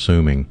about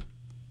assuming.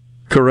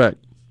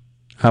 Correct.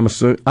 I'm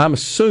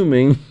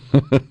assuming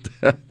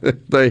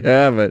that they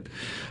have it.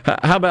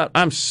 How about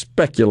I'm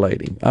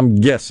speculating? I'm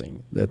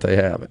guessing that they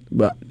have it.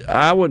 But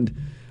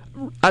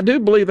I do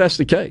believe that's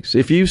the case.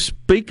 If you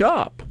speak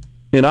up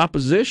in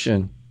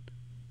opposition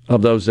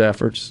of those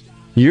efforts,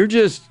 you're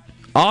just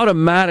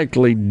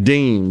automatically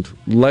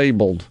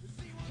labeled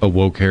a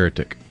woke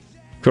heretic.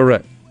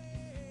 Correct.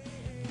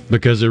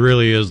 Because it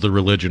really is the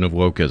religion of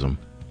wokeism.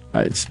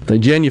 They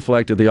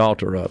genuflect at the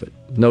altar of it,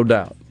 no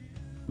doubt,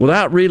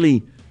 without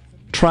really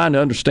trying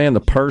to understand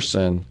the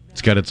person.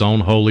 It's got its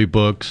own holy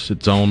books,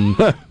 its own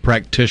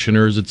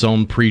practitioners, its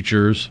own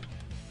preachers,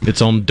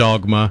 its own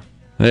dogma,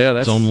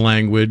 its own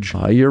language.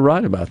 You're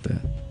right about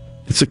that.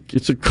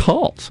 It's a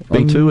cult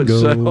unto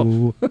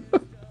itself.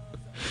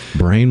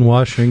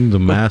 Brainwashing the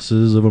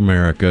masses of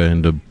America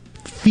into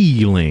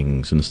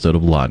feelings instead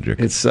of logic.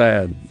 It's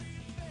sad.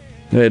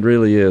 It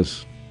really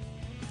is.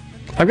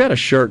 I've got a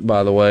shirt,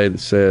 by the way, that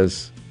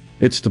says,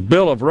 it's the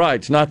Bill of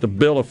Rights, not the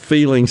Bill of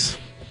Feelings.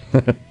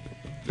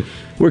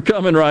 We're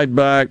coming right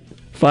back.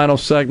 Final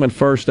segment,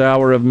 first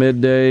hour of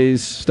Middays.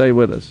 Stay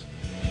with us.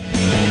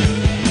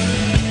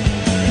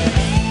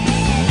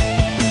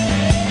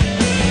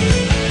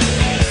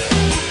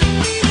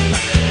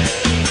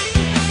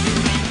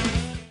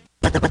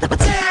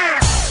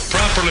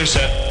 Properly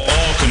set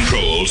all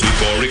controls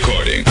before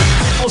recording.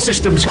 All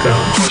systems go.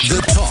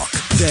 The talk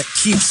that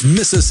keeps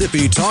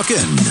Mississippi talking.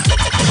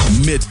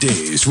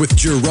 Middays with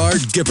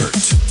Gerard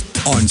Gibert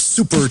on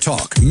Super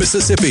Talk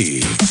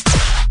Mississippi.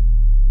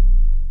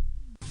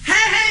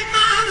 Hey,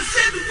 mama,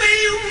 said the way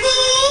you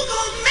move.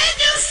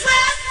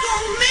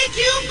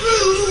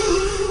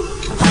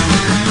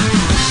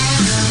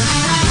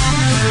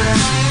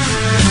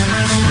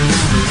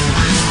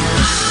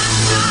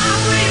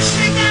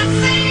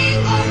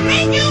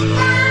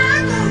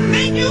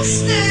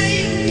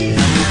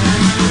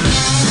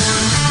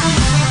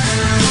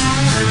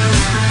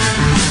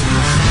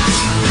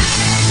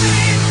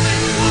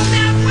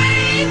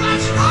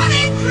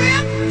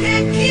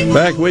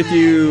 Back with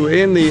you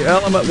in the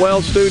Element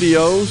Wealth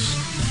Studios.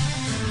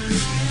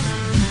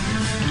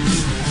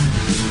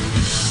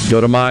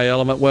 Go to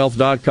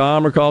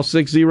myelementwealth.com or call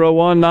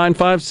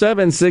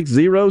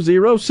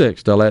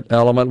 601-957-6006 to let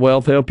Element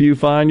Wealth help you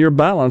find your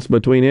balance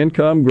between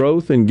income,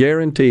 growth, and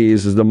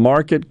guarantees as the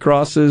market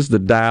crosses the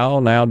Dow,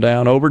 now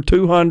down over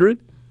 200.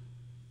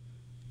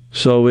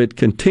 So it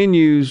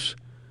continues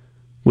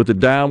with a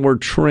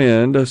downward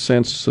trend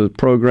since the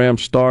program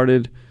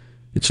started.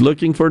 It's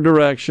looking for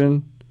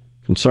direction,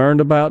 concerned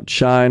about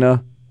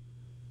China.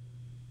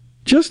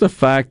 Just the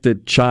fact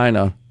that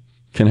China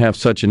can have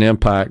such an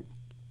impact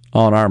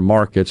on our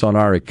markets, on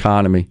our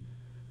economy,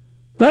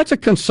 that's a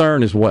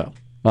concern as well,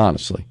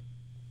 honestly.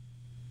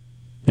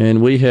 And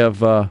we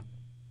have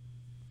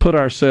put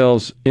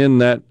ourselves in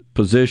that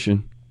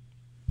position.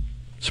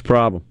 It's a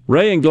problem.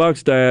 Ray in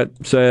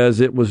Gluckstadt says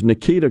it was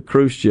Nikita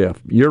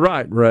Khrushchev. You're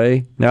right,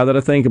 Ray. Now that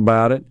I think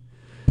about it,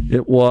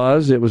 it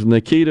was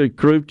Nikita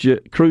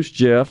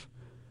Khrushchev,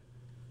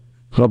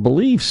 who I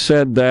believe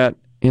said that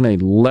in a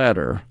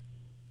letter.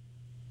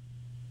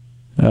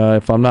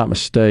 If I'm not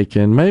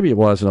mistaken, maybe it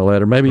wasn't a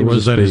letter. Maybe it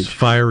was that his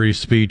fiery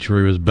speech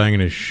where he was banging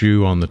his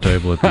shoe on the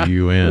table at the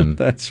UN.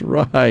 That's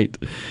right.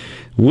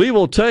 We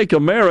will take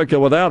America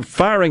without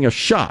firing a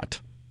shot.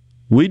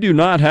 We do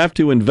not have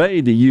to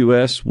invade the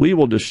U.S. We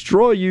will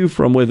destroy you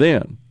from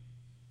within.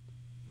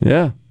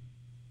 Yeah.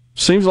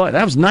 Seems like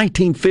that was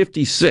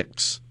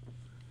 1956.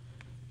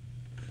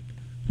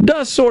 It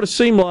does sort of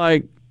seem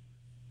like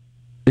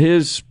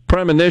his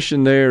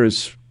premonition there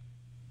is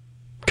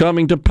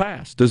coming to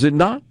pass, does it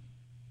not?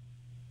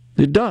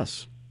 It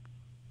does.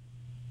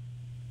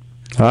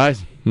 All right.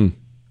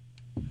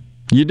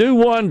 You do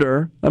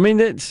wonder. I mean,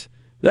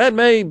 that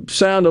may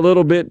sound a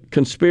little bit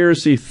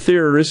conspiracy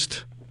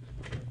theorist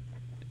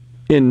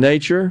in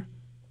nature,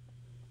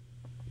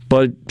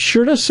 but it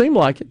sure does seem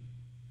like it.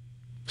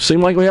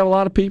 Seem like we have a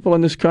lot of people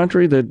in this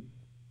country that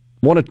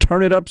want to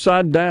turn it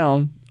upside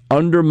down,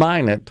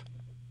 undermine it,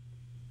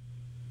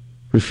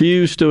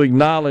 refuse to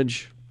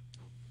acknowledge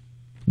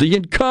the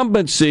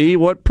incumbency,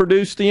 what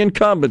produced the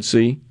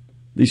incumbency,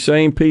 these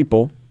same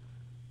people,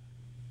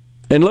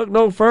 and look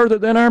no further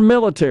than our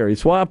military.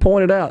 It's why I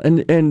pointed out.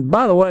 And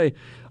by the way,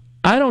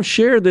 I don't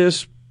share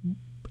this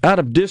out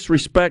of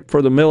disrespect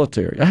for the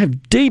military. I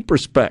have deep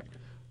respect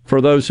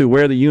for those who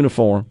wear the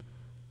uniform,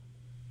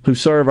 who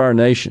serve our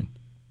nation.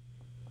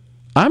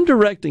 I'm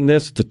directing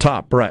this at the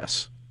top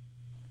brass,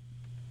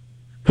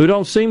 who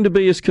don't seem to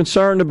be as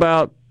concerned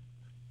about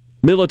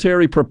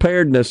military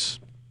preparedness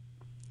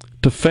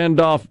to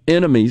fend off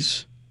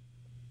enemies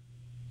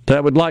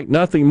that would like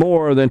nothing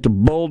more than to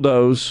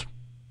bulldoze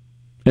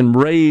and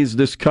raise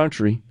this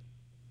country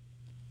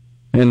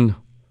and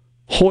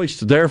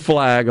hoist their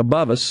flag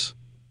above us.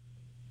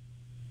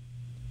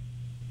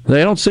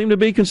 They don't seem to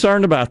be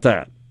concerned about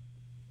that.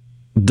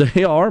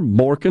 They are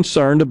more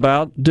concerned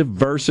about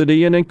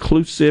diversity and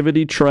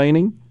inclusivity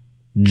training,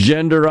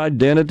 gender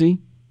identity,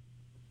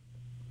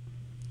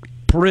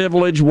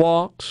 privilege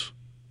walks,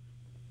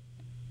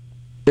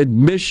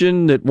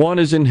 admission that one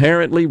is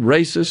inherently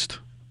racist,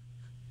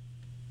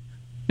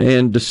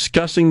 and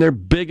discussing their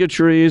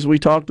bigotry, as we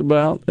talked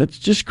about. It's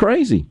just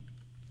crazy.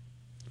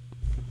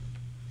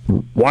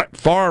 What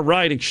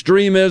far-right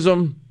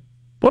extremism?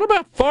 What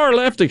about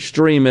far-left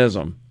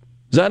extremism?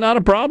 Is that not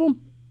a problem?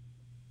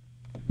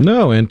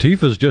 No,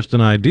 Antifa's just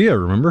an idea,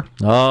 remember?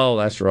 Oh,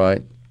 that's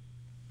right.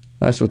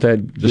 That's what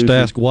that... Just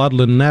ask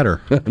Wadlin Natter.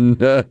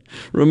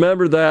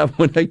 Remember that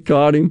when they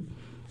caught him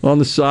on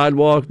the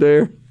sidewalk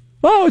there?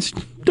 Oh, it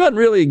doesn't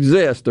really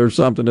exist, or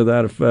something to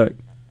that effect.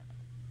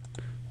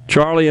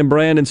 Charlie and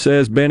Brandon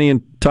says Benny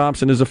and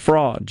Thompson is a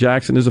fraud.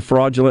 Jackson is a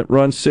fraudulent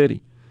run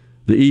city.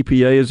 The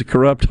EPA is a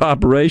corrupt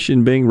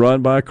operation being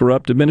run by a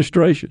corrupt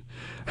administration.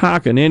 How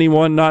can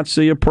anyone not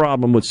see a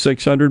problem with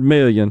 $600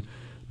 million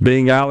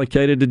being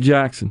allocated to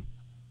Jackson?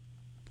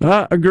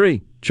 I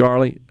agree,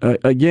 Charlie.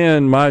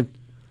 Again, my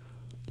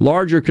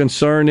larger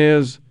concern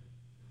is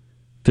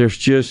there's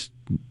just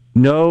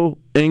no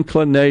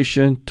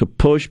inclination to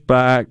push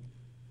back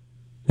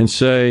and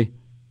say,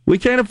 we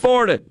can't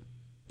afford it.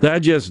 That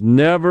just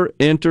never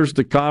enters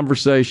the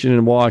conversation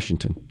in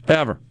Washington,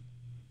 ever.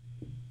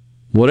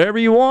 Whatever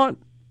you want,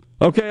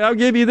 okay, I'll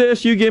give you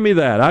this, you give me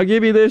that. I'll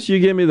give you this, you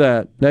give me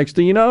that. Next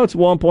thing you know, it's a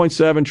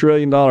 $1.7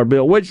 trillion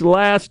bill, which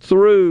lasts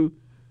through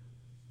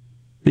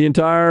the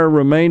entire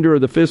remainder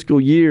of the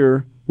fiscal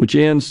year, which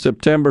ends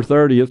September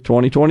 30th,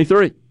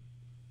 2023.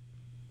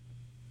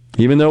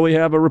 Even though we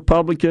have a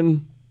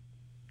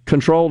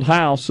Republican-controlled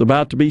House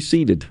about to be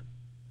seated.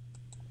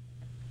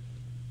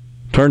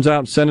 Turns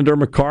out Senator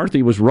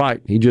McCarthy was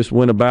right. He just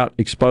went about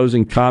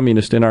exposing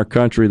communists in our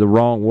country the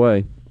wrong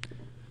way.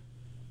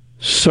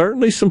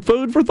 Certainly some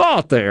food for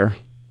thought there.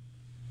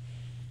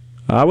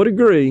 I would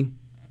agree.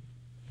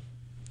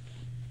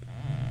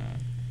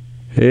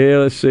 Hey,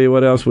 let's see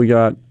what else we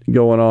got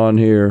going on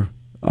here.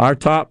 Our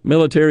top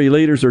military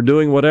leaders are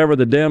doing whatever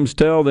the Dems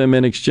tell them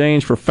in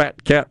exchange for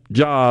fat cap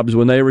jobs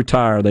when they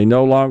retire. They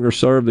no longer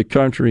serve the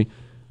country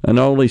and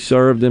only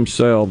serve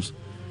themselves.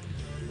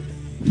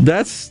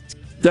 That's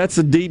that's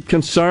a deep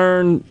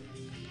concern.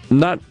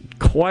 Not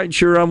quite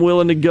sure I'm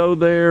willing to go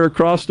there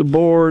across the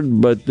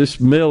board, but this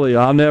Milley,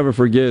 I'll never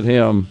forget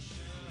him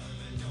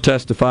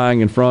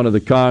testifying in front of the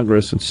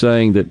Congress and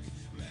saying that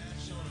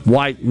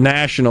white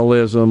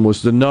nationalism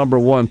was the number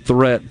one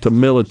threat to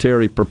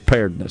military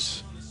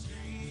preparedness.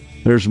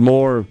 There's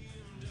more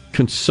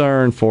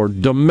concern for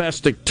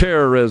domestic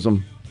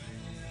terrorism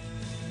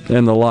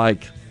and the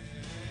like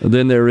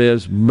than there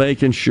is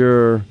making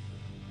sure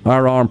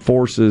our armed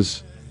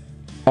forces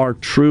are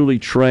truly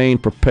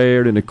trained,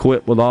 prepared, and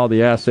equipped with all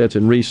the assets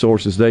and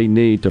resources they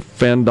need to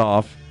fend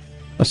off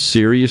a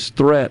serious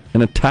threat,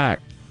 an attack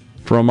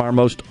from our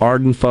most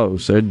ardent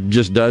foes. It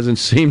just doesn't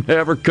seem to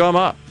ever come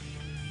up.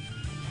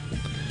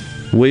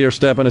 We are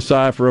stepping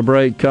aside for a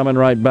break, coming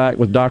right back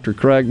with Dr.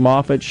 Craig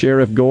Moffett,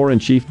 Sheriff Gore,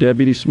 and Chief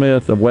Deputy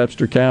Smith of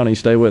Webster County.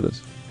 Stay with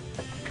us.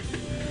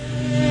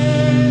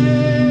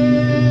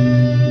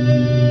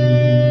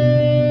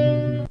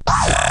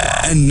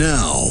 And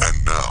now,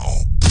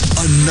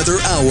 another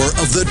hour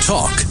of the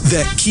talk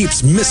that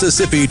keeps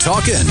Mississippi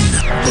talking.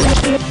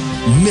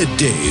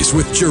 Middays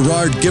with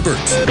Gerard Gibert.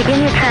 Begin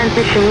your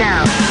transition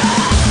now.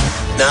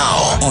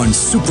 Now on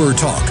Super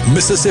Talk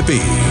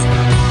Mississippi.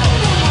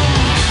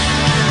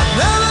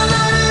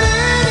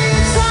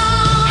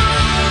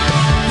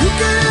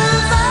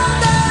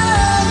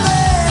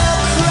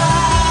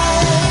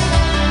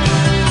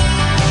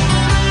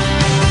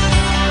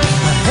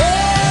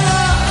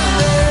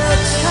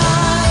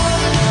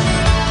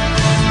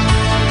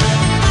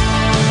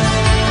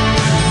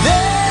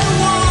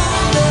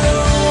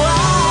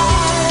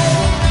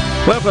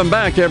 Welcome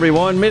back,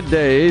 everyone.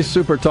 Middays,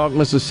 Super Talk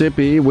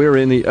Mississippi. We're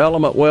in the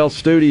Element Wealth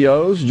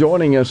Studios.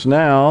 Joining us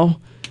now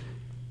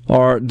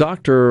are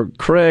Dr.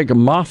 Craig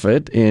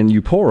Moffett in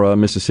Eupora,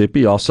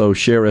 Mississippi, also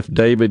Sheriff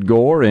David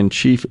Gore and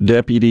Chief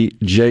Deputy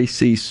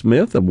J.C.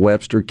 Smith of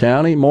Webster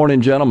County.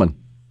 Morning, gentlemen.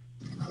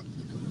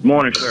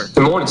 Morning, sir.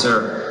 Good morning,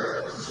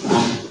 sir.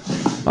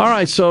 All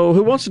right, so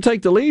who wants to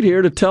take the lead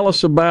here to tell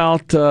us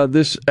about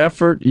this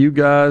effort you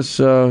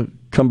guys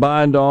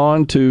combined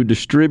on to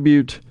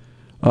distribute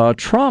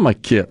trauma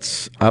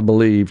kits, I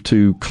believe,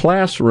 to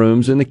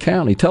classrooms in the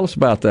county? Tell us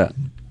about that.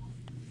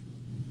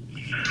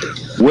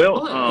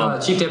 Well,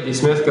 Chief Deputy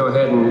Smith, go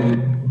ahead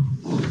and...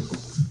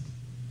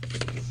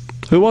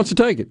 Who wants to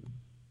take it?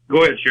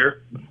 Go ahead, Sheriff.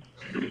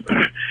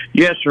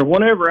 Yes, sir.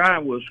 Whenever I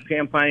was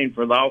campaigning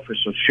for the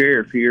office of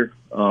sheriff here,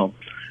 I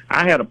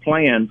had a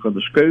plan for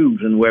the schools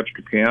in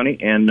Webster County,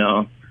 and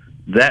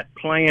that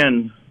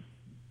plan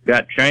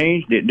got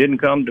changed. It didn't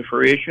come to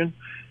fruition,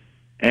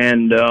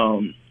 and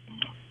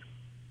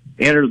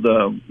entered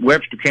the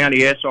Webster County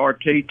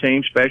SRT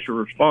team, Special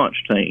Response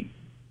Team.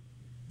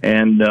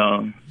 And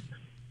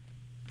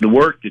the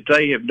work that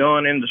they have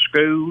done in the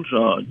schools,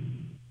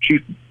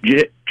 Chief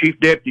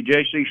Deputy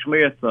J.C.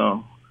 Smith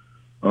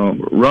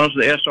runs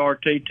the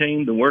SRT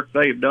team. The work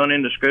they have done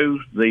in the schools,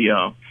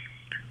 the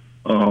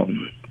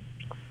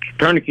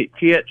tourniquet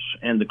kits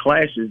and the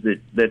classes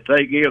that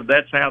they give,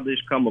 that's how this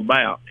come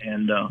about.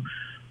 And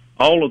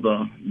all of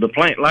the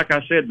plan, like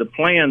I said, the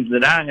plans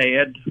that I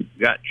had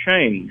got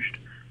changed.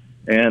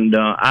 And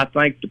I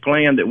think the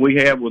plan that we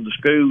have with the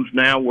schools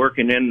now,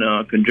 working in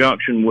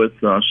conjunction with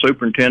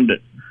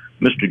Superintendent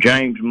Mr.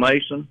 James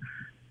Mason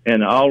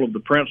and all of the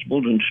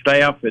principals and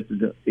staff at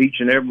each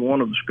and every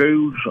one of the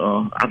schools,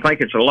 I think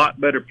it's a lot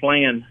better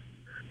plan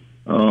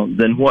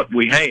than what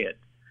we had.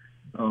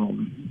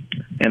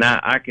 And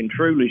I can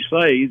truly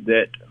say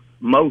that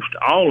most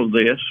all of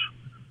this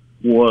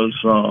was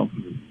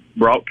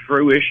brought to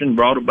fruition,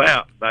 brought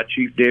about by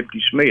Chief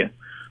Deputy Smith.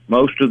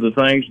 Most of the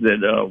things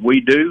that we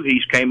do,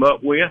 he's came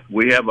up with.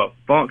 We have a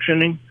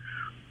functioning,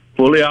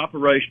 fully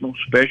operational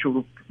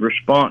special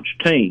response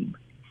team.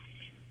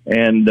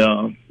 And,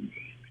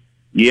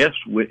 yes,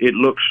 it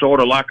looks sort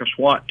of like a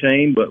SWAT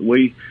team, but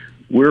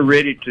we're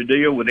ready to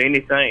deal with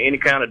anything, any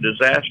kind of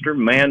disaster,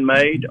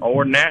 man-made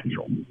or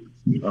natural,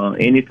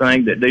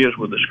 anything that deals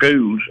with the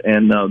schools.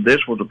 And this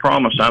was a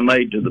promise I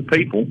made to the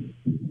people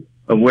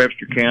of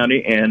Webster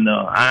County, and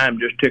I am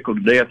just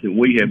tickled to death that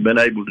we have been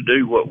able to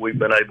do what we've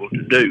been able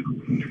to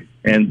do.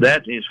 And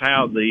that is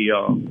how the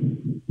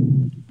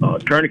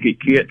tourniquet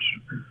kits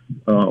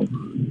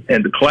and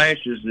the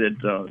classes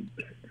that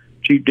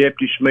Chief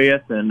Deputy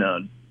Smith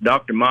and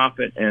Dr.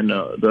 Moffett and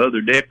the other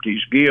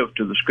deputies give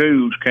to the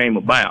schools came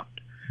about.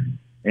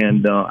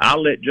 And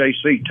I'll let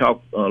J.C.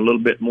 talk a little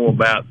bit more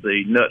about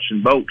the nuts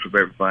and bolts of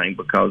everything,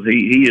 because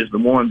he is the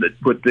one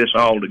that put this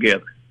all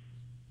together.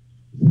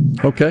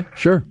 Okay,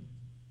 sure.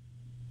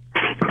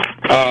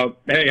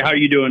 Hey, how are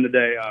you doing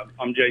today?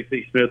 I'm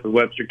J.C. Smith of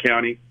Webster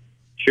County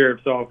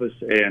Sheriff's Office,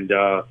 and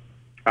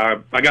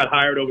I got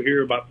hired over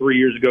here about 3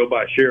 years ago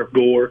by Sheriff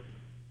Gore,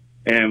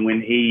 and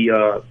when he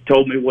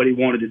told me what he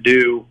wanted to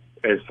do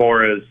as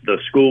far as the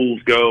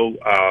schools go,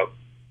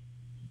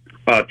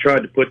 I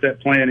tried to put that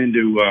plan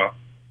into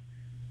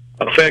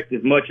effect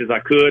as much as I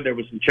could. There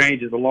were some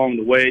changes along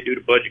the way due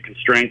to budget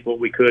constraints, what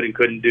we could and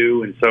couldn't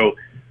do, and so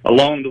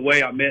along the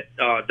way, I met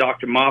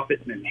Dr.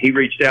 Moffett, and he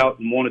reached out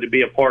and wanted to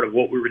be a part of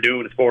what we were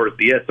doing as far as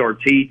the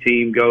SRT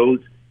team goes.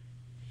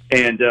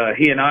 And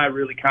he and I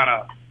really kind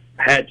of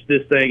hatched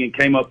this thing and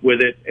came up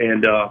with it.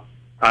 And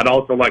I'd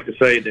also like to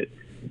say that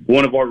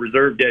one of our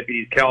reserve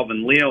deputies,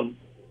 Calvin Lim,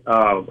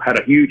 had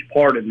a huge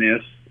part in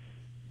this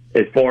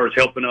as far as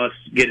helping us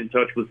get in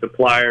touch with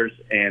suppliers,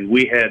 and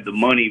we had the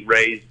money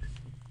raised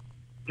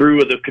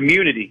through the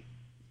community.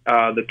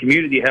 The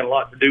community had a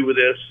lot to do with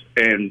this,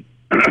 and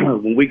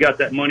when we got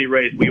that money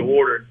raised,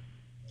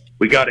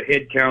 we got a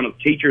head count of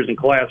teachers and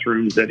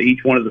classrooms at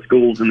each one of the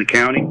schools in the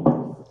county.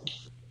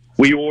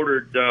 We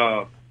ordered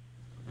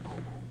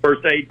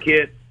first aid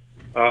kit,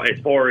 as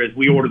far as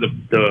we ordered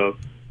the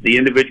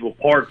individual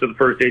parts of the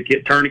first aid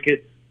kit: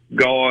 tourniquets,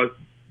 gauze,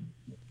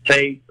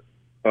 tape,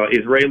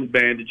 Israeli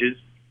bandages,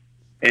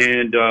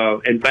 and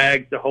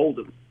bags to hold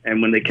them.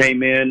 And when they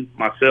came in,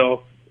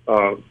 myself,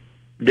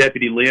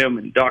 Deputy Lim,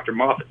 and Dr.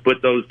 Moffett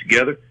put those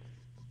together.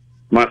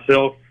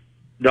 Myself,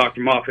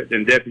 Dr. Moffett,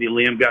 and Deputy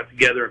Lim got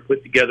together and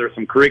put together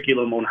some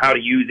curriculum on how to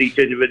use each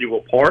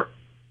individual part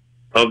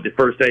of the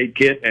first aid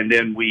kit. And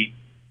then we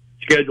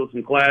scheduled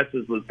some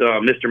classes with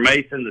Mr.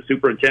 Mason, the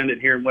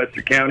superintendent here in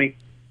Webster County.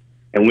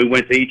 And we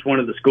went to each one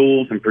of the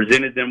schools and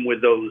presented them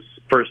with those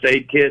first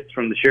aid kits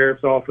from the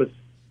sheriff's office.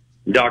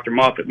 Dr.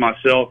 Moffett,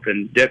 myself,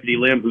 and Deputy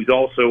Lim, who's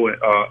also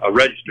a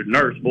registered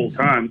nurse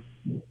full-time,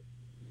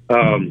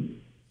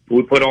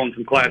 we put on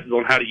some classes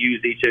on how to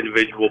use each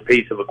individual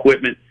piece of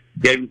equipment,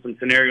 gave them some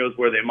scenarios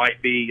where they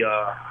might be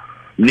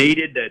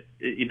needed, that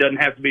it doesn't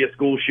have to be a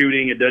school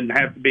shooting, it doesn't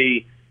have to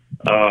be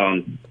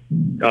a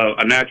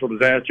natural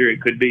disaster,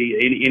 it could be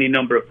any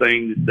number of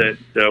things that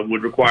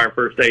would require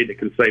first aid that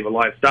can save a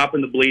life.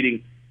 Stopping the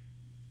bleeding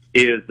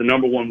is the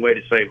number one way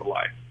to save a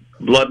life.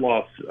 Blood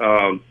loss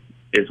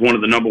is one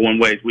of the number one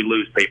ways we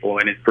lose people,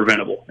 and it's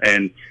preventable.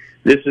 And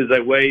this is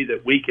a way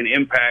that we can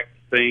impact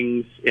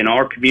things in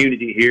our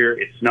community here.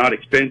 It's not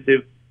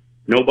expensive.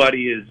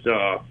 Nobody is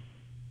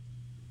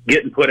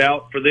getting put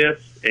out for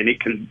this, and it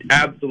can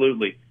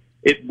absolutely,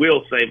 it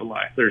will save a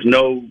life. There's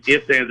no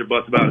ifs, ands, or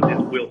buts about it.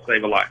 It will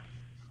save a life.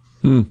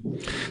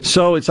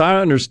 So it's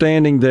our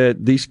understanding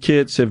that these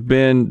kits have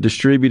been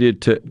distributed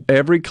to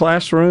every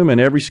classroom and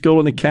every school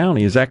in the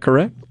county. Is that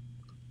correct?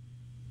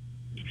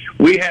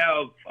 We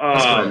have,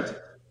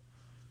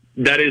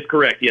 that is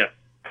correct, yes.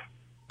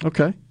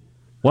 Okay.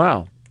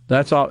 Wow.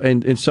 That's all.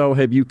 And so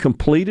have you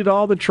completed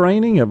all the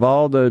training? Have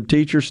all the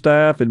teacher,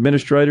 staff,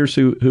 administrators,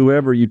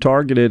 whoever you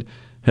targeted,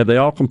 have they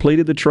all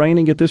completed the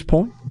training at this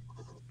point?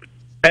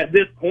 At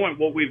this point,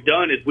 what we've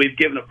done is we've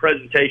given a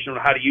presentation on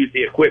how to use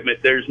the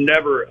equipment. There's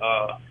never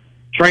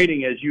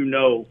training, as you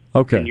know,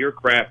 in your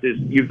craft, is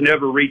you're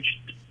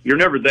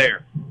never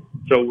there.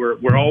 So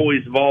we're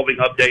always evolving,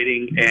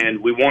 updating,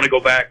 and we want to go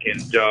back and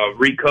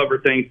recover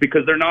things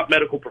because they're not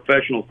medical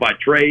professionals by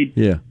trade.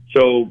 Yeah.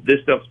 So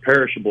this stuff's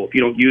perishable. If you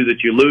don't use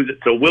it, you lose it.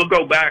 So we'll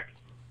go back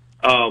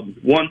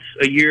once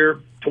a year,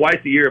 twice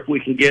a year if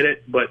we can get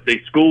it. But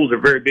the schools are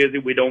very busy.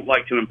 We don't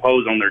like to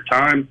impose on their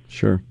time.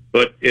 Sure.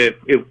 But if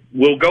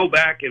we'll go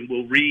back and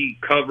we'll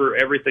recover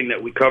everything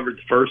that we covered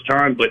the first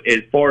time. But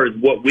as far as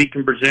what we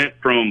can present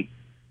from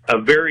a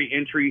very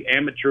entry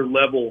amateur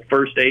level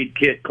first aid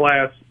kit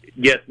class,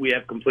 yes, we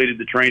have completed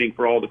the training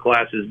for all the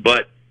classes,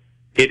 but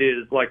it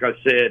is, like I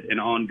said, an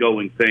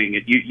ongoing thing.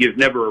 You've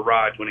never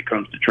arrived when it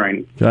comes to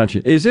training.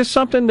 Gotcha. Is this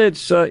something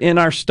that's in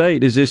our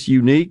state? Is this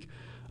unique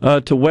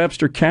to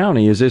Webster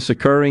County? Is this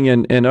occurring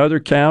in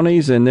other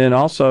counties? And then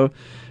also,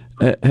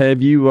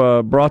 have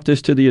you brought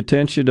this to the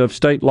attention of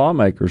state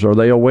lawmakers? Are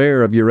they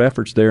aware of your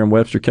efforts there in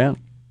Webster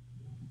County?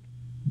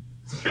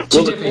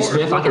 Chief Deputy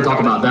Smith, I can talk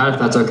about that if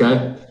that's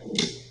okay.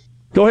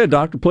 Go ahead,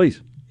 Doctor,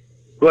 please.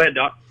 Go ahead,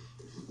 Doc.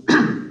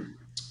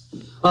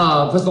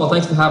 First of all,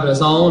 thanks for having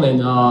us on,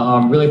 and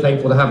I'm really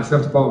thankful to have a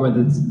sheriff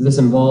department that's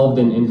involved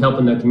in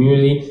helping the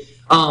community.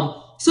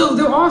 So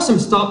there are some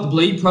Stop the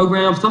Bleed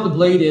programs. Stop the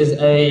Bleed is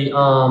a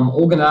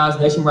organized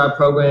nationwide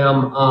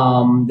program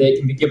that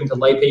can be given to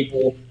lay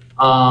people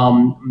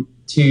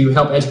to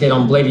help educate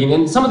on bleeding,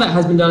 and some of that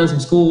has been done in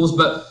some schools.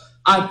 But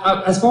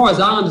as far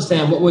as I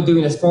understand, what we're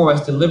doing as far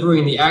as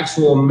delivering the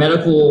actual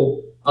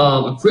medical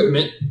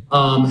equipment,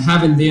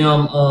 having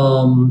them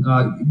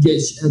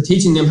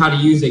teaching them how to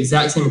use the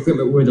exact same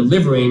equipment we're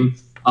delivering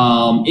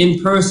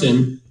in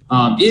person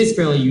is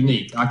fairly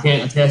unique. I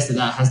can't attest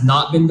that has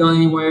not been done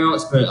anywhere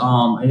else, but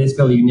it is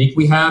fairly unique.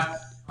 We have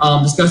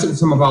discussed it with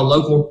some of our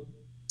local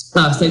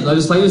state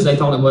legislators. They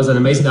thought it was an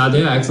amazing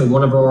idea. Actually,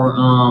 one of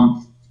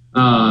our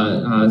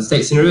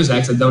state senators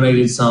actually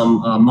donated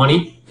some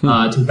money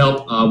to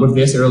help with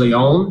this early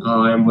on,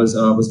 and was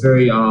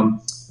very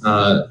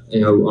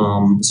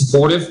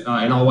supportive,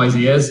 and always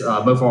is.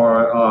 Both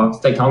our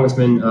state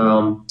congressman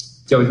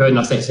Joey Hood and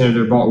our state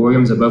senator Bart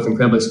Williams are both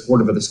incredibly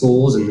supportive of the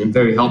schools and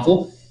very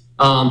helpful.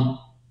 As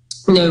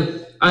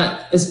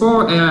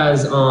far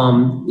as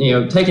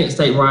taking it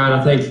statewide,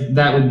 I think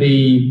that would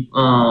be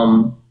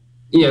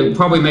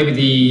probably maybe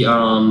the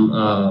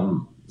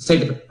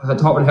state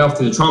Department of Health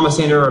through the trauma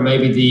center, or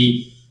maybe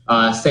the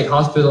state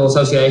hospital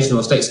association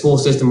or state school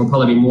system will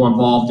probably be more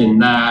involved in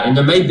that. And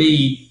there may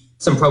be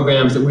some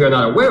programs that we are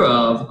not aware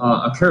of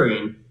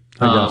occurring.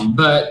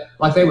 But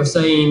like they were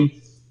saying,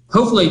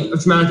 hopefully a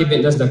traumatic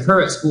event doesn't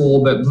occur at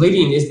school, but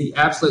bleeding is the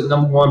absolute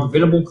number one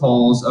preventable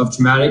cause of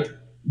traumatic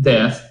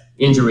death,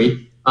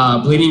 injury.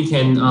 Bleeding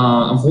can,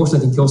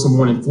 unfortunately, kill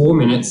someone in 4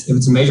 minutes if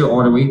it's a major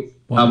artery.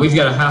 Wow. We've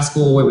got a high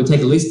school where it would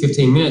take at least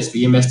 15 minutes for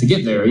EMS to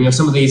get there.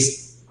 Some of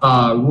these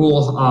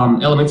rural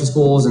elementary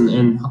schools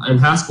and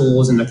high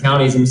schools in the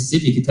counties in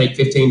Mississippi could take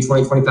 15,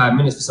 20, 25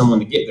 minutes for someone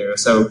to get there.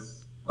 So,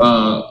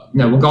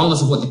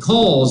 regardless of what the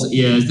cause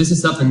is, this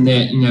is something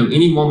that,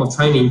 any form of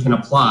training can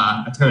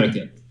apply a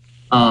tourniquet.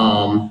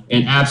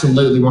 And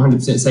absolutely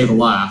 100% save a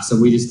life. So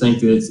we just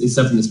think that it's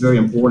something that's very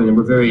important, and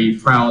we're very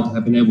proud to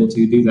have been able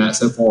to do that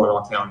so far in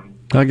our county.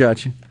 I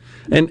got you.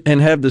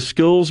 And have the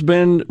schools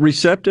been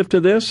receptive to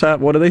this?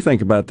 What do they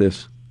think about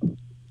this?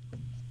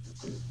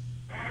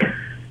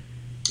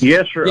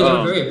 Yes, sir. Yeah,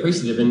 they're very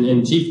appreciative,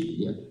 and Chief.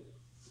 Yeah.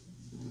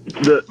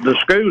 The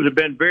schools have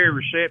been very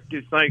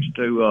receptive, thanks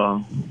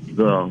to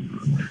the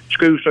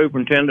school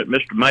superintendent,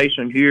 Mr.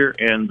 Mason here,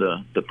 and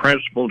the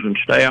principals and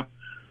staff.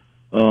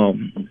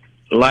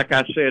 Like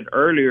I said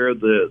earlier,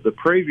 the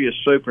previous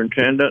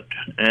superintendent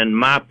and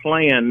my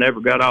plan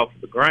never got off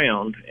the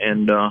ground,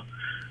 and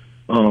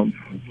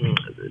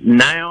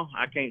now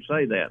I can't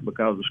say that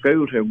because the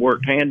schools have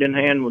worked hand in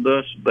hand with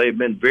us. They've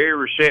been very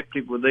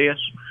receptive with this,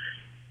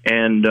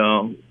 and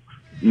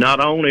not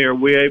only are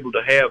we able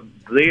to have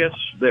this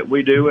that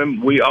we do,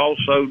 and we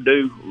also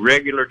do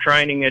regular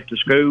training at the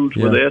schools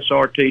with the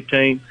SRT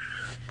team.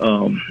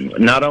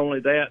 Not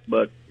only that,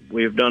 but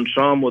we've done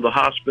some with the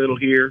hospital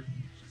here.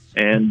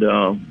 And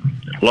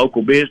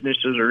local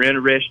businesses are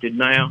interested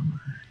now.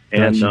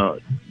 And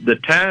the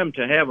time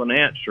to have an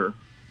answer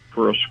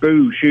for a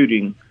school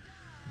shooting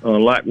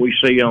like we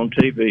see on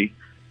TV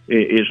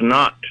is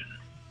not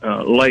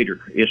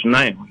later. It's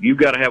now. You've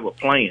got to have a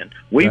plan.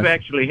 We've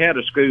actually had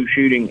a school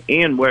shooting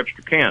in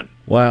Webster County.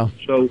 Wow.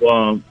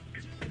 So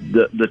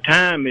the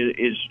time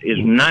is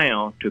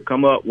now to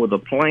come up with a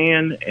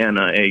plan and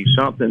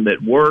something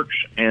that works,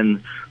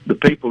 and the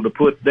people to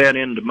put that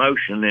into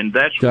motion, and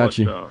that's what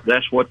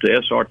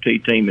the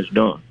SRT team has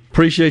done.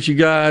 Appreciate you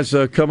guys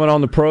coming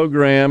on the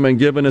program and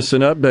giving us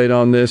an update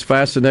on this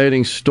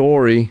fascinating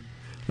story.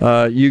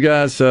 You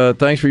guys,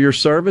 thanks for your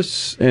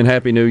service, and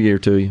Happy New Year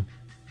to you.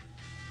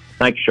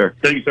 Thank you, sir.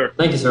 Thank you, sir.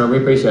 Thank you, sir. We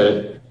appreciate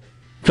it.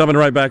 Coming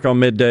right back on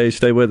Middays.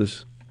 Stay with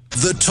us.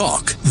 The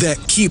talk that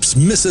keeps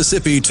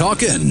Mississippi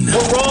talking.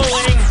 We're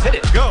rolling. Hit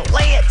it. Go.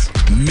 Play it.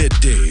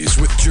 Middays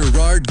with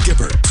Gerard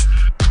Gibert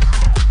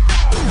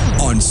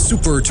on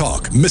Super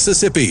Talk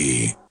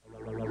Mississippi.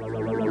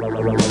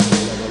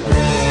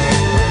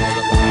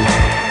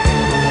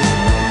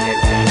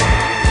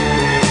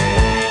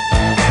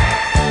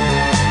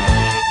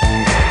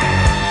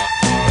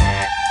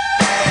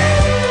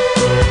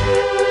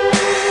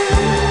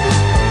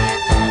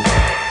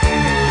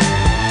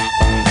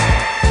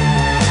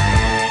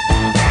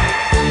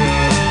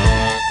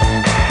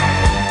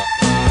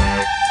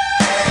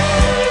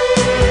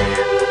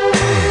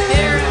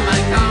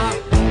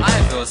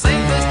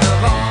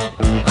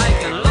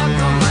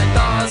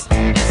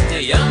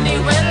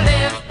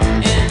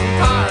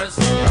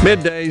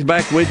 Middays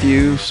back with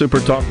you, Super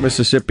Talk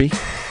Mississippi.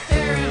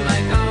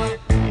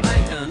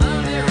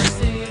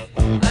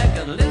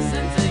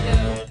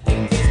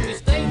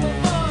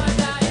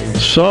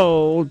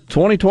 So,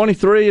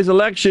 2023 is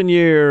election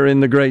year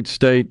in the great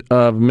state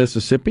of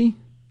Mississippi.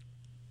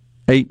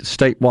 8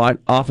 statewide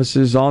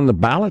offices on the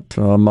ballot,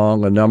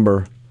 among a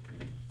number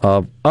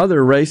of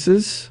other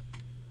races.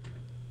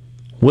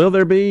 Will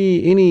there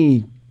be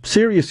any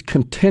serious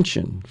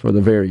contention for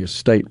the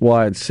various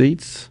statewide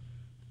seats?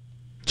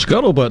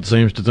 Scuttlebutt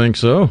seems to think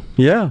so.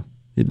 Yeah,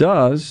 it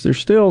does. There's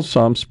still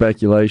some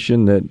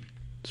speculation that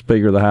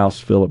Speaker of the House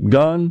Philip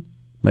Gunn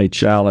may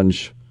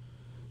challenge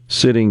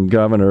sitting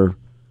Governor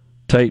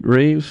Tate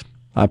Reeves.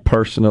 I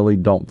personally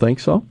don't think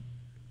so.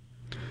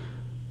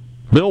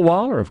 Bill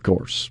Waller, of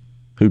course,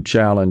 who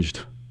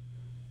challenged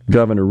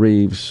Governor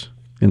Reeves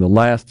in the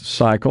last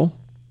cycle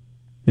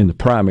in the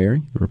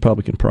primary, the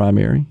Republican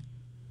primary.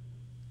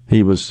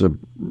 He was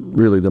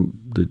really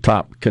the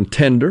top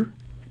contender.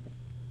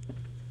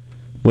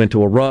 Went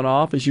to a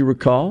runoff, as you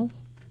recall.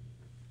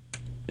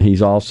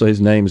 His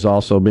name is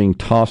also being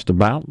tossed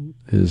about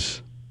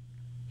as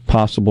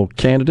possible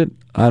candidate.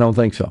 I don't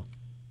think so.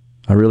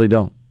 I really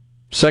don't.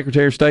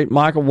 Secretary of State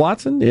Michael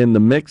Watson in the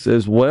mix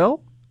as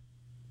well.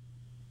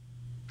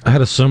 I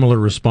had a similar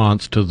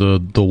response to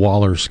the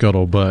Waller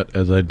scuttlebutt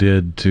as I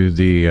did to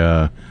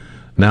the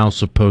now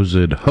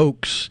supposed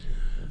hoax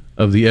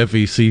of the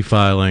FEC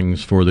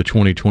filings for the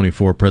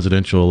 2024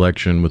 presidential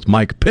election with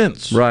Mike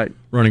Pence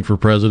running for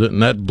president,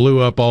 and that blew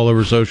up all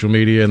over social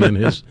media, and then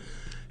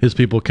his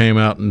people came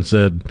out and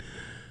said,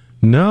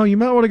 no, you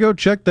might want to go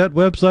check that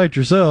website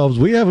yourselves.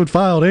 We haven't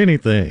filed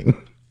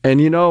anything.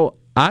 And,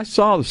 I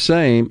saw the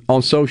same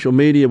on social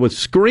media with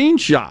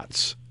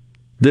screenshots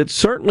that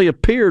certainly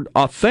appeared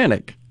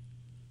authentic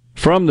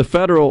from the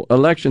Federal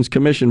Elections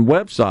Commission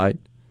website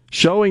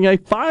showing a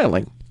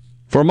filing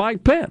for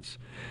Mike Pence.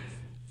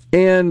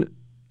 And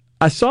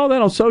I saw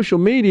that on social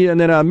media, and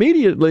then I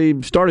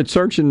immediately started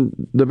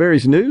searching the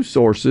various news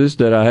sources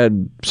that I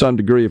had some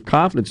degree of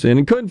confidence in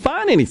and couldn't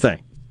find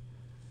anything.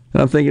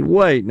 And I'm thinking,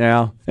 wait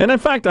now. And in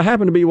fact, I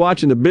happened to be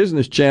watching the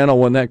Business Channel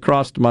when that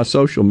crossed my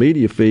social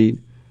media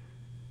feed.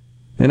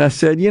 And I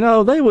said,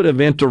 they would have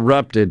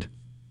interrupted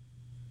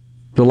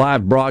the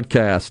live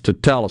broadcast to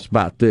tell us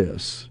about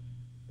this.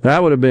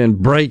 That would have been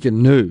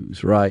breaking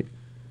news, right?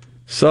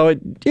 So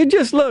it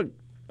just looked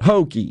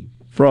hokey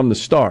from the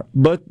start.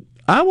 But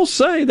I will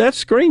say that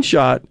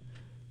screenshot,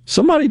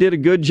 somebody did a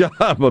good job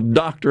of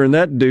doctoring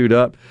that dude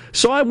up.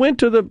 So I went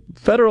to the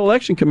Federal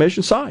Election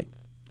Commission site,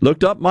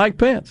 looked up Mike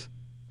Pence.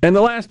 And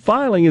the last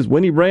filing is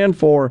when he ran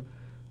for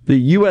the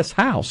U.S.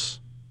 House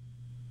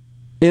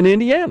in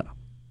Indiana.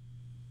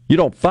 You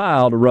don't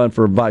file to run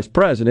for vice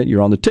president.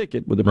 You're on the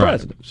ticket with the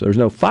president. So there's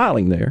no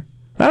filing there.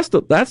 That's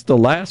the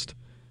last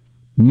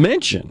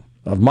mention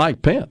of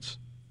Mike Pence.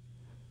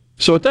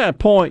 So at that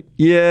point,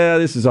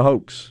 this is a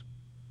hoax.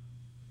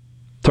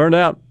 Turned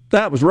out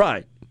that was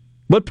right.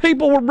 But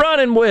people were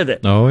running with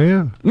it. Oh,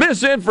 yeah.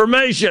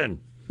 Misinformation.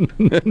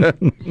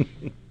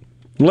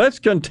 Let's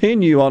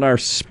continue on our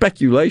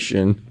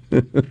speculation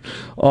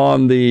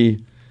on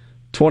the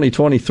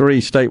 2023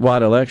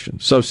 statewide election.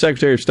 So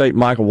Secretary of State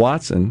Michael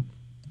Watson,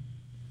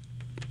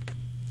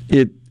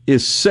 it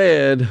is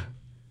said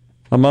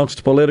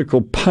amongst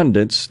political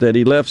pundits that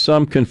he left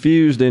some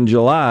confused in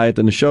July at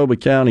the Neshoba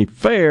County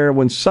Fair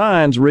when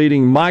signs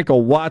reading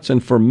Michael Watson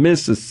for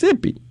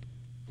Mississippi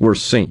were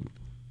seen.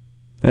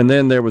 And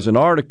then there was an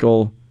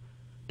article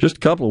just a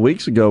couple of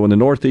weeks ago in the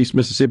Northeast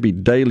Mississippi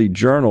Daily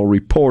Journal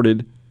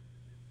reported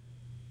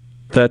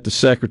that the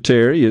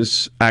secretary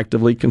is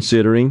actively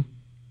considering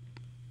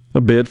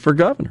a bid for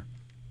governor.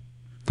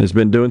 Has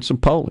been doing some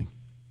polling.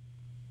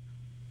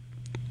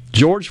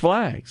 George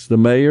Flaggs, the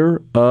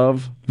mayor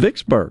of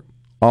Vicksburg,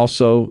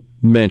 also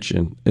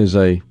mentioned as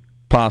a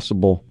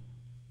possible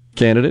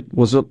candidate,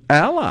 was an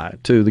ally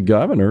to the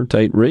governor,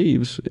 Tate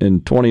Reeves,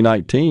 in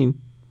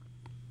 2019.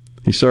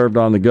 He served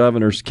on the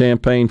governor's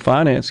campaign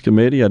finance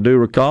committee. I do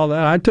recall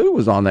that. I, too,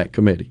 was on that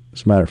committee,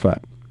 as a matter of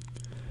fact.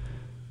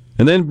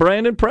 And then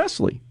Brandon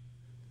Presley,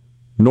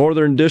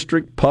 Northern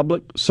District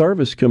Public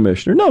Service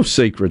Commissioner. No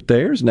secret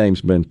there. His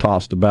name's been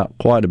tossed about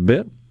quite a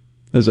bit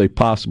as a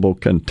possible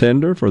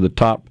contender for the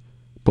top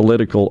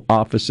political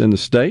office in the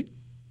state.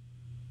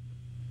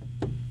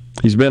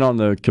 He's been on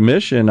the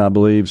commission, I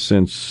believe,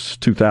 since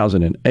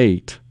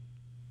 2008.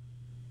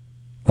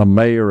 A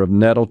mayor of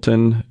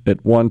Nettleton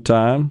at one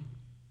time.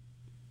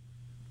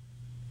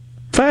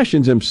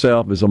 Fashions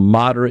himself as a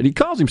moderate. He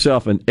calls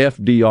himself an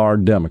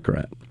FDR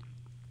Democrat.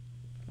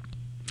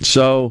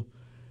 So,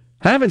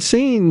 haven't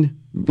seen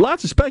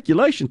lots of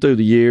speculation through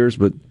the years,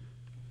 but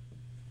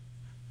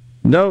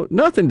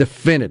nothing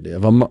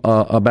definitive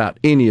about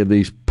any of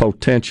these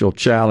potential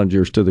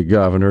challengers to the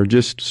governor.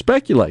 Just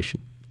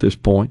speculation at this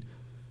point.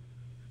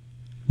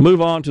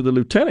 Move on to the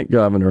lieutenant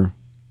governor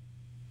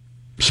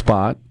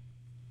spot.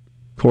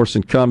 Of course,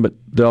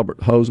 incumbent Delbert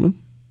Hosemann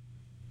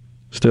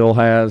still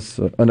has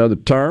another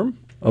term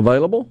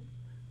available.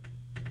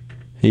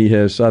 He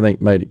has, I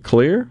think, made it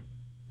clear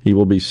he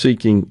will be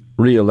seeking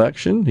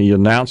re-election. He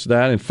announced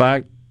that, in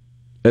fact,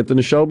 at the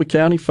Neshoba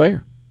County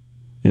Fair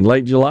in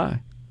late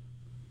July.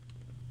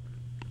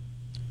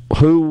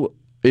 Who,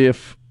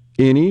 if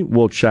any,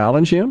 will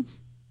challenge him?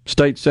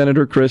 State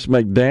Senator Chris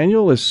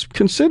McDaniel is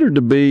considered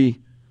to be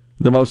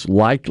the most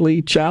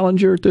likely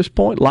challenger at this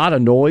point. A lot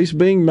of noise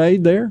being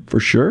made there, for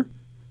sure.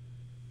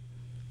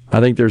 I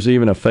think there's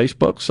even a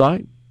Facebook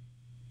site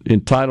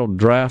entitled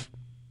Draft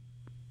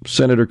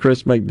Senator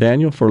Chris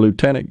McDaniel for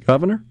Lieutenant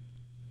Governor.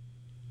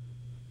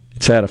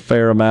 It's had a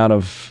fair amount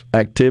of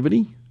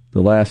activity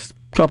the last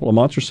couple of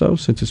months or so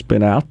since it's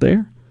been out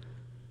there.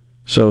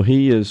 So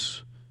he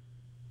is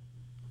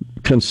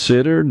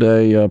considered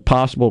a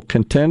possible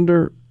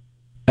contender,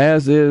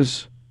 as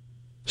is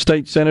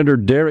State Senator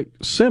Derek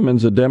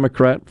Simmons, a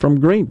Democrat from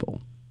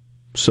Greenville.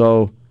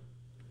 So,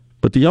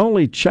 but the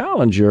only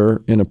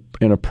challenger in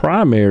a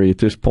primary at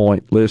this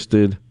point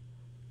listed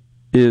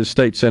is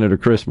State Senator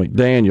Chris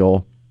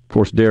McDaniel. Of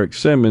course, Derek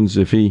Simmons,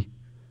 if he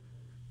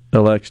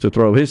elects to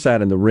throw his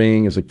hat in the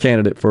ring as a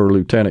candidate for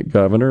lieutenant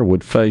governor,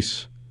 would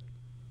face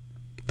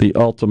the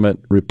ultimate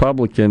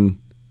Republican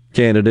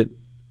candidate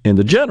in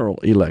the general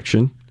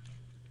election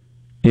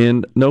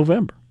in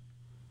November.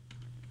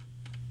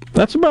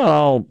 That's about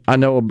all I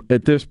know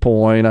at this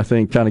point. I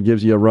think kind of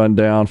gives you a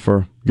rundown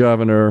for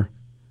governor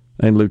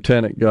and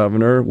lieutenant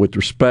governor. With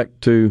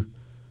respect to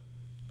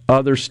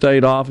other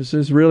state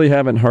offices, really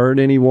haven't heard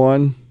any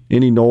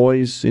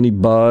noise, any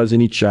buzz,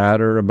 any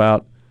chatter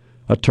about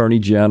attorney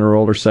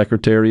general or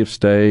secretary of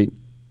state,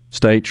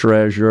 state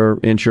treasurer,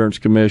 insurance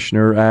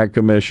commissioner, ag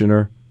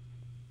commissioner.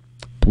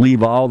 I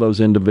believe all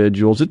those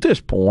individuals at this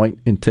point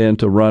intend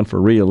to run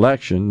for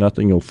re-election,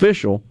 nothing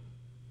official.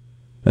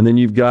 And then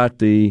you've got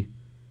the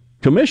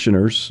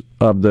commissioners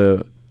of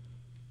the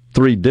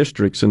three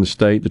districts in the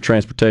state, the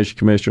Transportation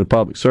Commissioner, the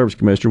Public Service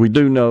Commissioner. We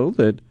do know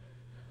that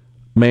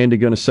Mandy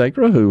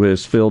Gunasekra, who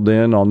has filled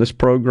in on this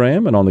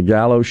program and on the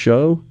Gallo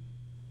Show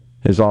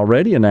has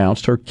already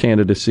announced her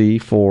candidacy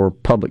for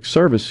Public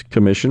Service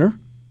Commissioner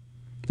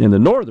in the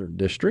Northern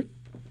District.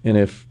 And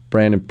if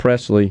Brandon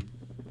Presley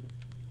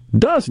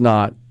does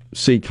not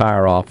seek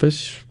higher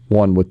office,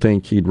 one would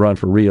think he'd run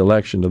for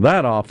re-election to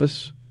that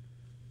office.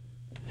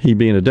 He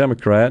being a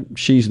Democrat,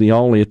 she's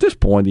at this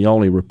point, the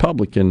only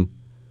Republican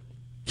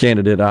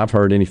candidate I've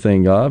heard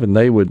anything of, and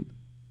they would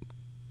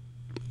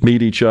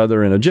meet each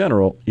other in a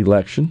general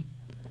election.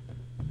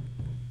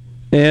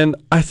 And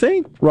I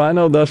think,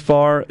 Rhino, thus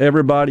far,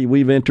 everybody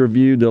we've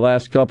interviewed the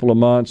last couple of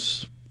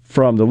months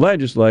from the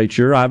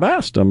legislature, I've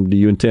asked them, do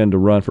you intend to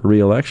run for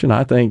re-election?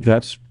 I think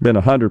that's been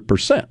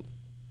 100%.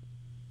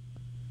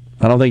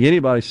 I don't think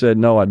anybody said,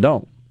 no, I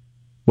don't.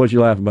 What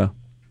you laughing about?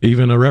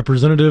 Even a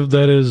representative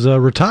that is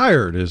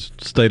retired has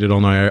stated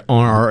on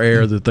our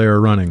air that they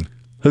are running.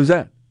 Who's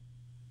that?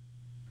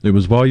 It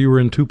was while you were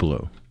in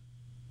Tupelo.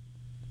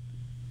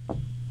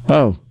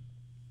 Oh,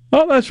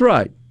 that's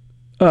right.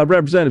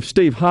 Representative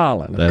Steve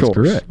Holland, of course. That's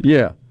correct.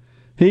 Yeah.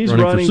 He's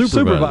running for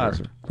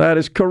supervisor. That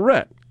is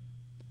correct.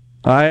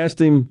 I asked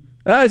him,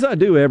 as I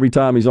do every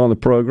time he's on the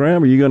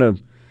program, are you going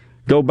to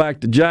go back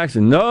to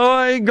Jackson? No,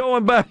 I ain't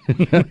going back.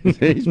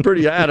 He's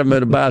pretty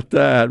adamant about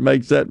that.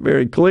 Makes that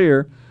very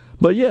clear.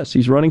 But yes,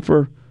 he's running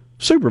for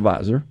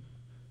supervisor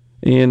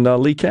in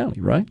Lee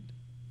County, right?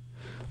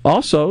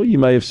 Also, you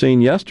may have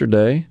seen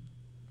yesterday,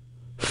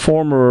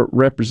 former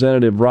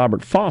Representative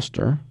Robert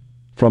Foster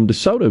from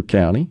DeSoto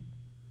County,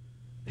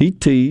 he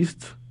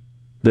teased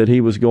that he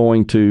was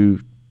going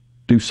to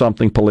do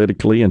something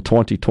politically in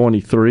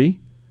 2023.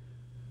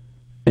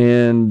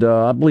 And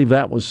I believe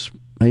that was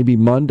maybe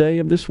Monday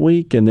of this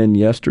week. And then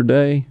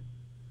yesterday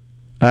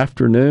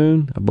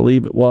afternoon, I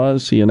believe it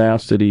was, he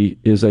announced that he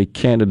is a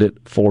candidate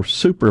for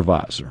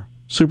supervisor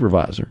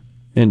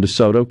in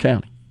DeSoto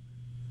County.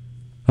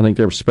 I think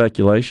there was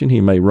speculation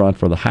he may run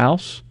for the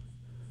House,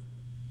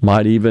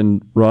 might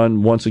even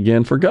run once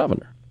again for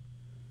governor.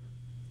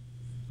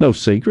 No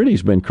secret,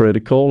 he's been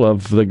critical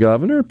of the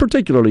governor,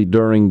 particularly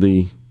during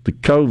the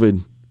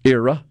COVID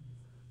era,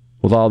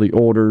 with all the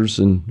orders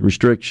and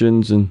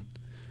restrictions and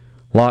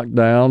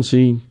lockdowns.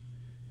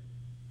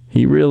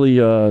 He really,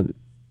 I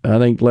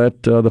think,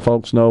 let the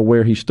folks know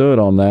where he stood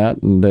on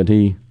that, and that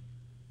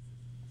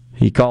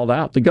he called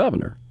out the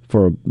governor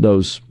for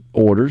those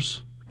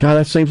orders. God,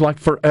 that seems like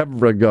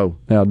forever ago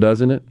now,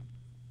 doesn't it?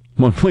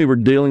 When we were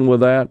dealing with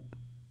that.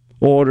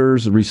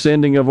 Orders,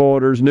 rescinding of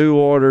orders, new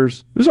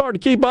orders. It was hard to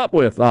keep up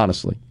with,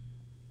 honestly.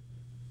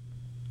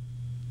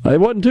 It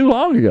wasn't too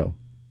long ago,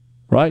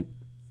 right?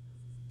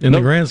 In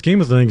the grand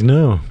scheme of things,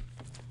 no.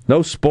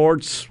 No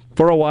sports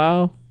for a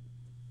while.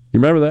 You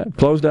remember that?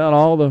 Closed down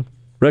all the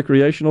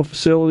recreational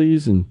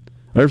facilities, and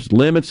there's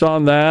limits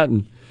on that,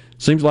 and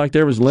it seems like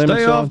there was limits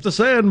Stay off the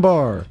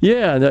sandbar.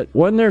 Yeah,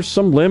 wasn't there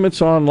some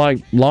limits on,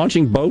 like,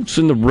 launching boats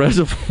in the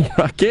reservoir?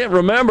 I can't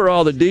remember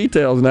all the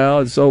details now.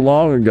 It's so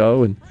long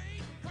ago, and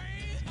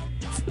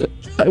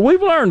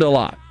we've learned a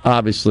lot,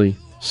 obviously,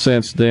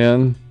 since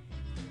then.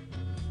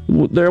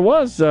 There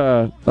was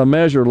a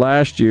measure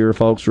last year,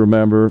 folks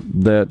remember,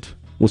 that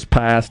was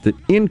passed that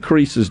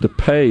increases the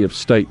pay of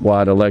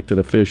statewide elected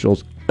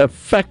officials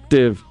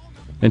effective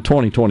in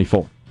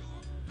 2024.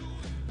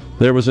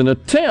 There was an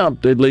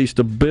attempt, at least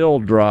a bill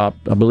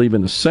dropped, I believe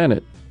in the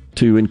Senate,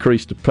 to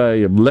increase the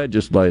pay of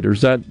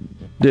legislators. That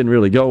didn't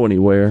really go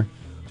anywhere.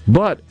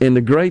 But in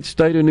the great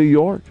state of New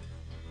York,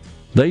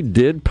 they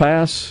did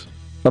pass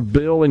a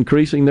bill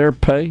increasing their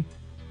pay.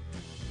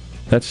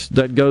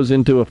 That goes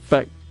into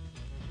effect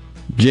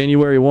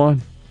January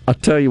 1. I'll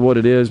tell you what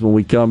it is when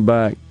we come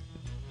back.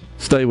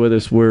 Stay with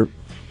us. We're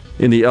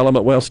in the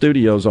Element Well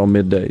studios on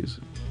Middays.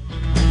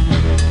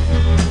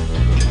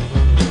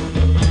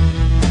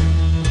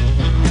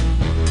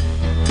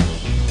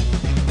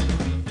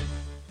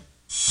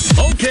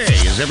 Okay,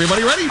 is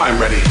everybody ready?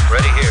 I'm ready.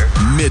 Ready here.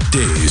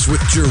 Middays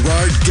with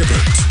Gerard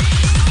Gibert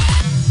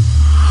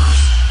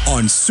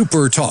on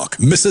Super Talk,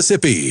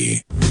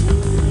 Mississippi.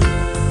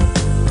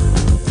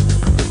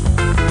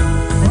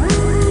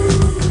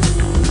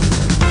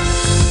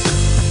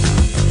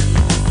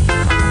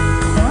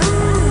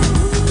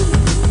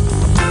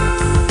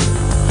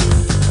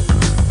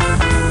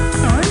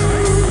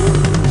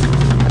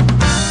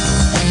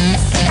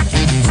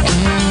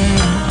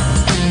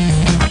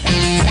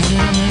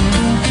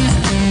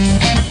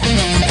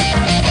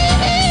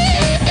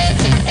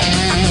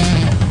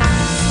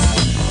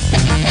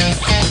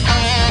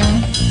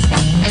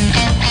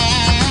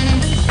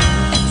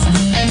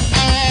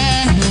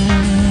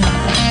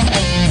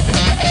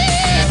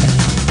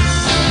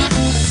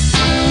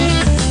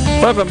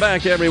 Welcome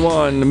back,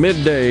 everyone.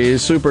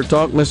 Middays, Super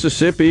Talk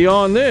Mississippi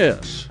on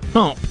this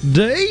hump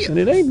day. And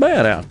it ain't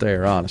bad out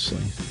there, honestly.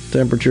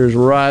 Temperature's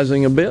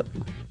rising a bit.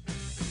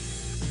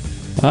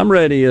 I'm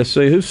ready to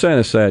see who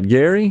sent us that.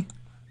 Gary?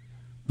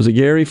 Was it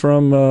Gary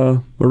from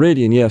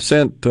Meridian? Yeah,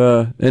 sent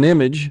an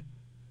image.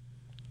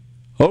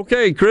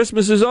 Okay,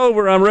 Christmas is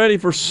over. I'm ready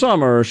for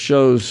summer.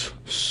 Shows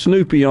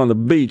Snoopy on the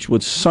beach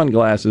with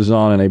sunglasses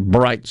on and a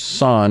bright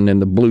sun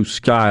and the blue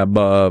sky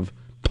above.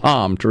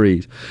 Palm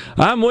trees.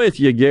 I'm with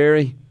you,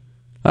 Gary.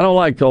 I don't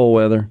like cold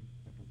weather.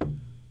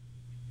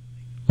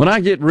 When I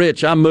get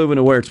rich, I'm moving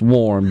to where it's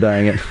warm,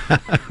 dang it.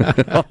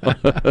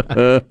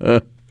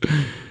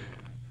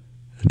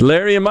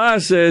 Larry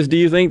Amaya says, do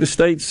you think the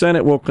state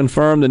Senate will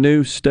confirm the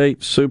new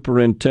state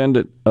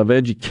superintendent of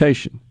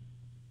education?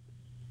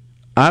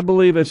 I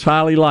believe it's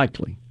highly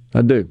likely.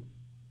 I do.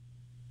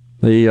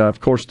 Of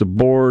course, the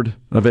Board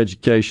of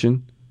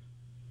Education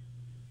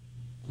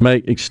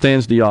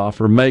extends the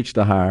offer, makes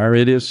the hire.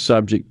 It is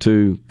subject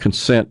to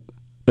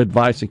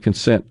advice and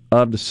consent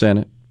of the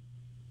Senate.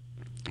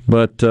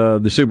 But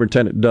the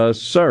superintendent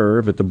does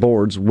serve at the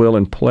board's will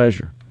and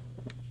pleasure.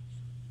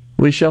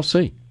 We shall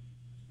see.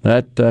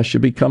 That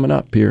should be coming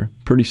up here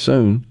pretty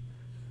soon.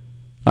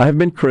 I have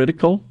been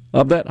critical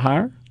of that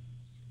hire.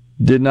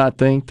 Did not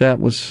think that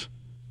was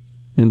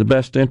in the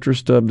best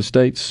interest of the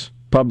state's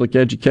public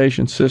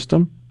education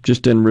system,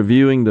 just in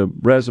reviewing the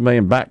resume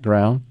and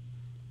background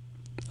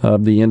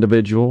of the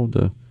individual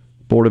the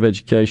Board of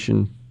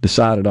Education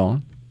decided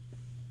on.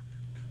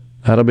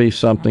 That'll be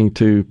something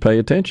to pay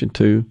attention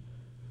to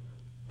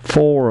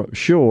for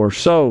sure.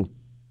 So,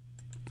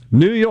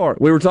 New York,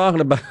 we were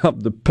talking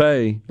about the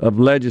pay of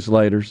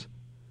legislators.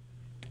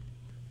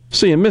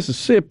 See, in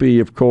Mississippi,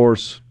 of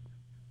course,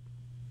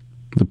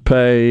 the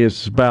pay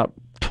is about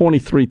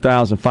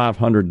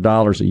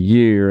 $23,500 a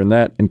year, and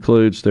that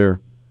includes their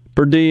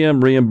per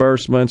diem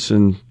reimbursements,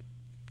 and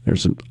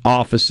there's an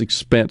office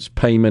expense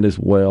payment as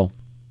well.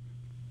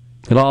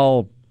 It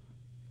all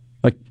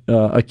adds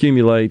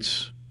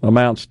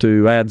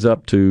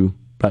up to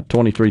about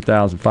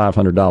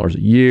 $23,500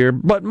 a year,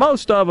 but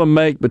most of them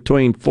make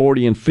between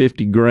 $40 and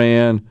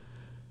 $50,000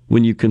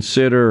 when you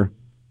consider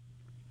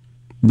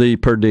the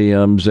per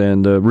diems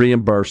and the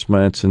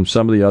reimbursements and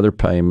some of the other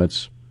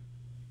payments.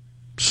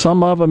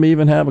 Some of them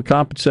even have a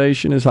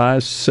compensation as high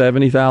as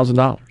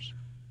 $70,000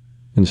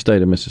 in the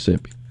state of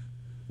Mississippi.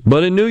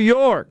 But in New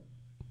York,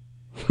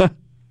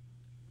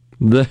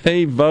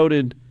 they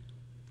voted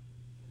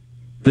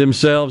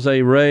themselves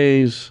a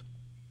raise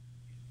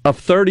of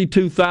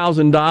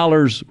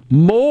 $32,000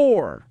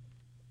 more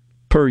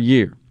per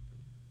year.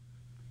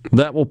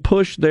 That will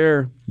push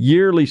their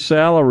yearly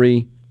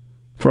salary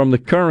from the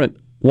current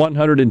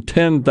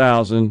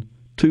 $110,000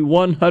 to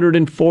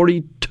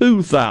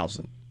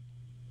 $142,000.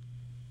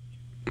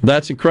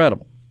 That's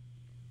incredible.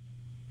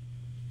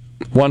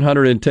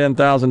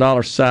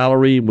 $110,000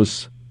 salary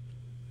was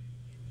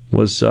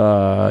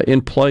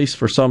in place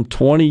for some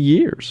 20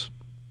 years.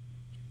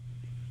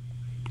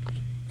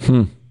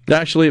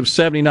 Actually, it was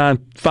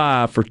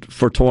 $79,500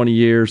 for 20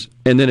 years,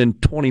 and then in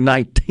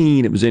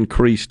 2019 it was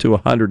increased to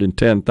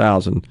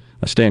 $110,000.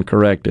 I stand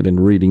corrected in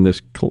reading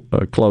this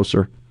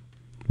closer,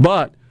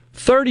 but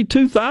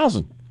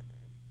 $32,000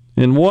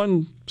 in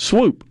one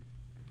swoop.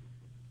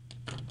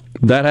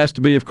 That has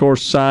to be, of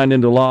course, signed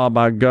into law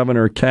by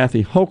Governor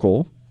Kathy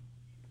Hochul.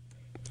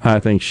 I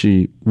think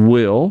she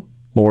will,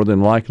 more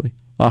than likely.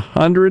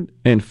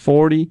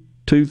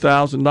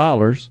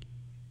 $142,000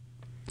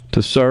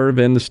 to serve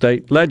in the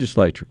state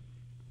legislature.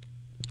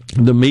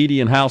 The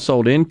median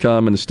household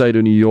income in the state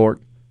of New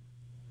York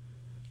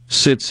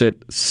sits at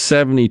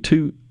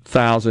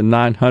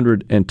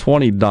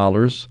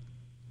 $72,920.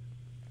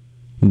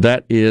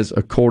 That is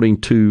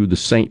according to the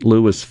St.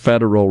 Louis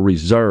Federal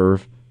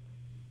Reserve.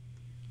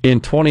 In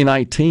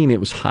 2019, it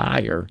was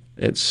higher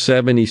at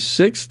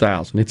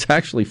 $76,000. It's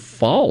actually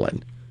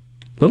fallen.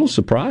 A little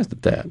surprised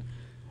at that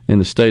in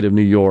the state of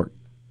New York.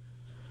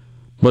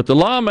 But the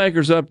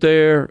lawmakers up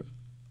there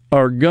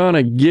are going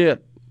to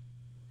get,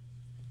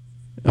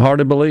 hard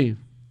to believe,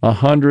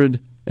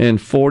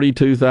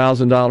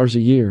 $142,000 a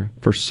year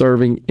for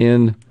serving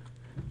in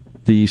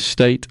the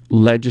state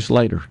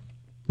legislature.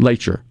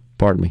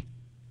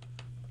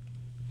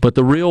 But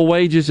the real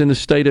wages in the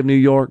state of New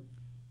York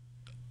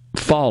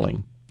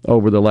falling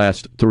over the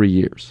last 3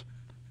 years.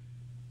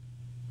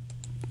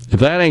 If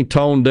that ain't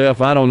tone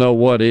deaf, I don't know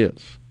what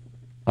is,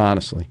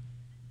 honestly.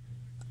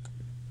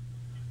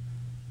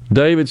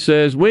 David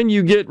says, when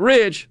you get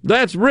rich,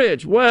 that's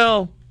rich.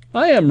 Well,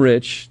 I am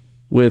rich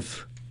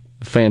with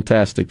a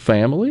fantastic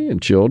family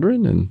and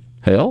children and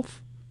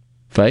health,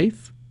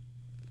 faith.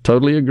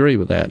 Totally agree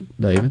with that,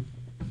 David.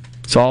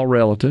 It's all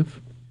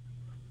relative.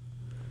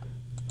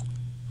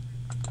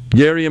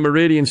 Gary in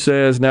Meridian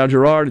says, now,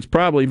 Gerard, it's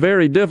probably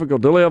very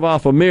difficult to live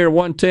off a mere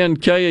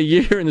 $110K a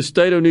year in the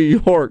state of New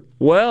York.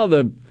 Well,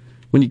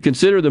 when you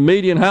consider the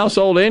median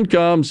household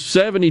income,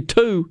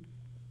 $72,000,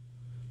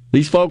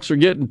 these folks are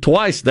getting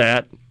twice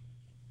that,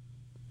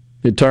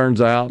 it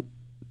turns out,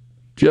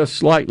 just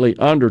slightly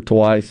under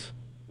twice.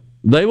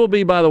 They will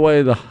be, by the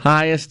way, the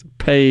highest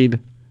paid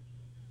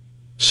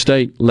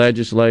state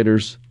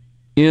legislators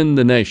in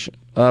the nation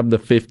of the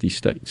 50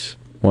 states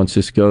once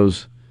this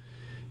goes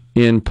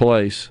in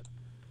place.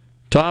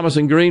 Thomas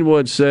in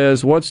Greenwood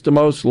says, what's the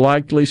most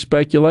likely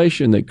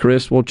speculation that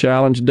Chris will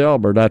challenge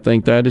Delbert? I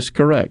think that is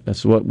correct.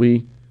 That's what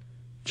we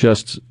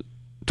just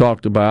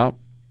talked about.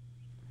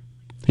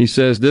 He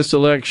says this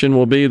election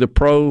will be the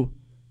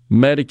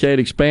pro-Medicaid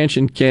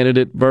expansion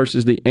candidate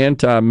versus the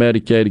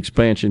anti-Medicaid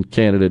expansion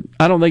candidate.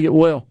 I don't think it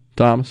will,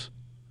 Thomas.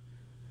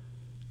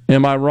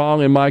 Am I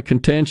wrong in my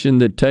contention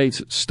that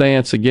Tate's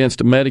stance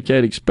against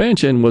Medicaid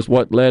expansion was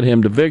what led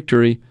him to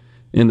victory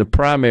in the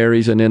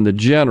primaries and in the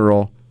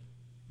general?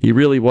 He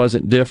really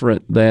wasn't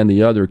different than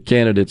the other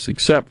candidates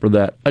except for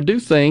that. I do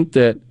think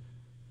that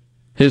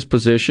his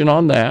position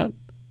on that,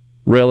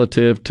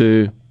 relative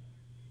to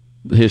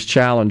his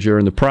challenger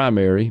in the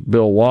primary,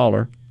 Bill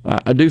Waller,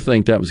 I do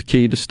think that was a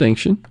key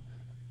distinction.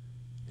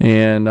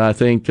 And I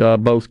think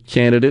both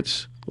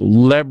candidates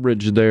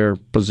leveraged their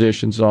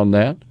positions on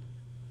that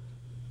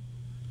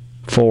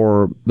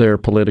for their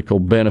political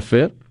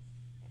benefit,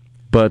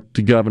 but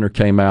the governor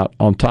came out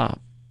on top.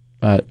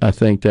 I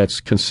think that's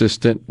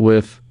consistent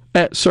with,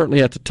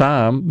 certainly at the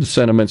time, the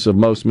sentiments of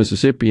most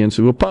Mississippians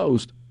who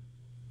opposed,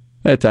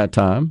 at that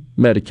time,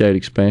 Medicaid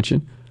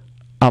expansion.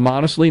 I'm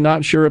honestly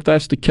not sure if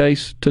that's the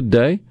case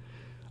today.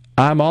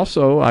 I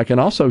can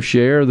also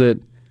share that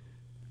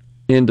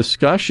in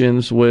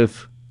discussions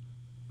with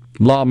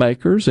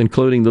lawmakers,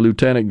 including the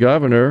lieutenant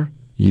governor,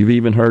 you've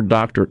even heard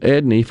Dr.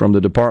 Edney from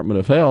the Department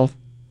of Health,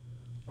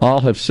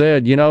 all have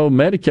said,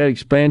 Medicaid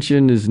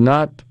expansion is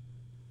not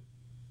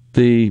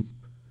the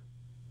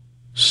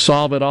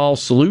solve-it-all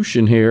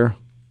solution here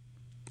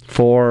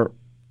for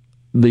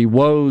the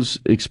woes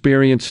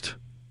experienced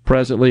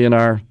presently in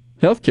our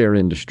healthcare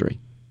industry.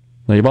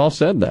 They've all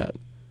said that.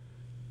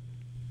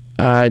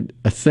 I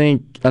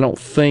don't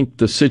think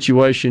the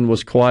situation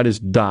was quite as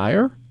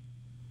dire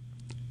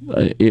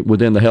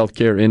within the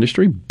healthcare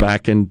industry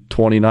back in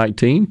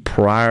 2019,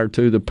 prior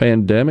to the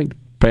pandemic.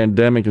 The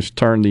pandemic has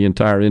turned the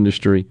entire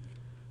industry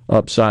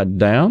upside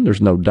down.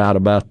 There's no doubt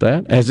about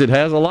that, as it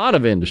has a lot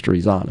of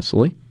industries,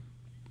 honestly.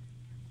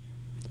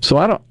 So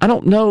I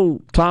don't know,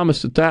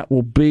 Thomas, that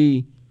will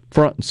be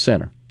front and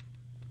center.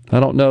 I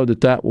don't know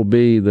that will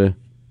be the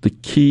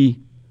key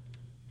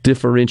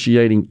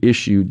differentiating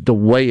issue the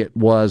way it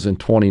was in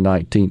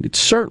 2019. It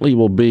certainly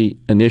will be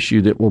an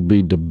issue that will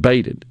be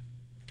debated,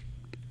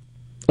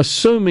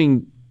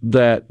 assuming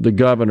that the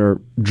governor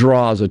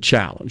draws a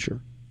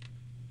challenger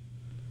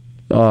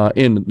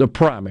in the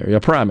primary,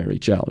 a primary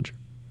challenger.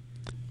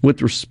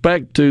 With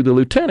respect to the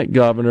lieutenant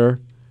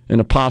governor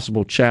and a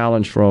possible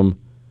challenge from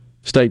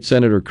State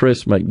Senator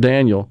Chris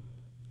McDaniel,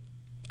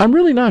 I'm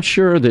really not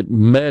sure that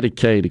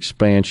Medicaid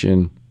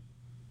expansion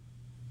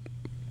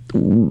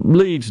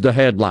leads the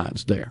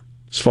headlines there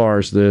as far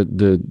as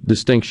the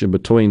distinction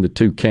between the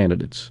two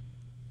candidates.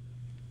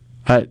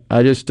 I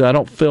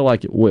don't feel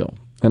like it will.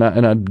 And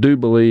I do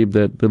believe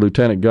that the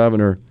lieutenant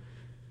governor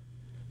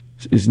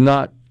is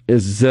not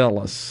as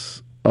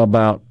zealous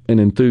about and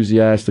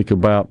enthusiastic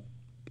about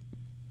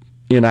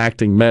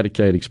enacting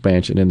Medicaid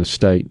expansion in the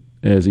state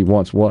as he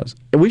once was.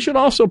 And we should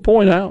also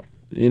point out,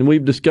 and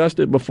we've discussed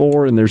it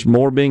before, and there's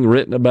more being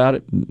written about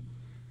it,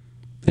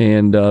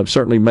 and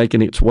certainly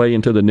making its way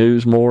into the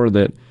news more,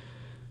 that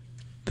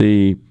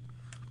the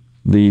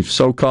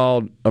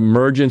so-called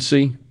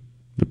emergency,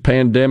 the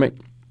pandemic,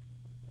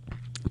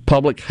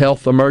 public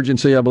health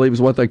emergency, I believe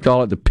is what they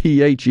call it, the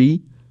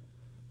PHE,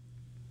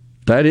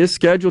 that is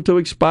scheduled to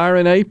expire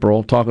in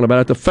April, talking about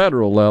at the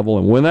federal level.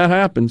 And when that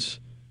happens,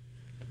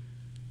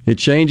 it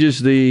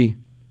changes the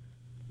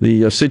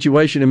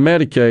situation in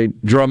Medicaid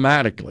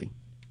dramatically.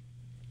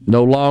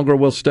 No longer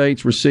will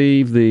states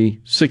receive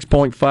the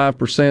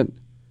 6.5%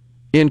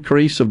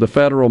 increase of the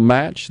federal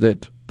match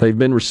that they've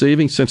been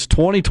receiving since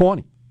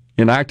 2020,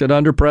 enacted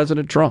under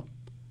President Trump.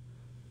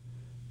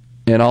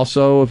 And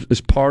also,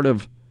 as part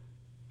of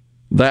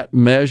that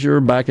measure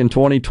back in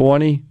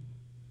 2020,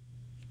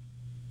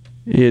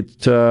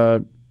 it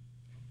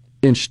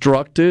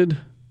instructed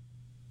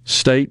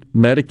state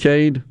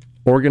Medicaid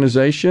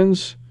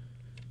organizations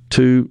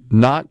to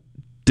not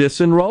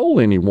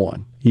disenroll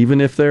anyone, even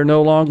if they're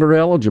no longer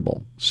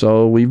eligible.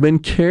 So we've been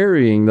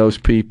carrying those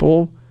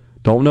people.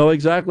 Don't know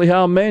exactly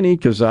how many,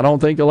 because I don't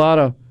think a lot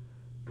of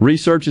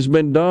research has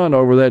been done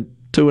over that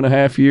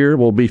 2.5 year,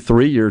 will be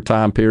 3-year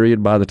time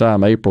period by the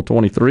time April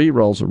 23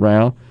 rolls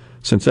around,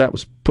 since that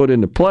was put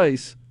into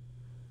place.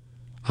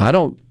 I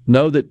don't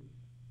know that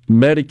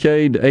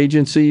Medicaid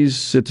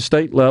agencies at the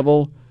state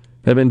level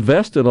have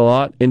invested a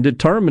lot in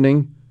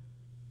determining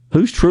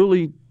who's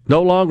truly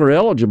no longer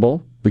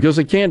eligible, because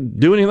they can't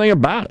do anything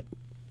about it,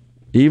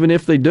 even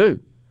if they do.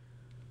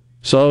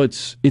 So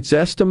it's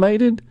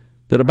estimated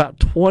that about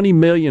 20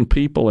 million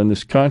people in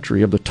this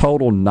country, of the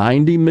total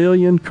 90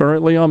 million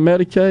currently on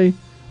Medicaid,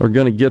 are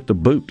going to get the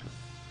boot.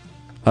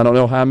 I don't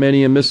know how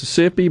many in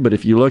Mississippi, but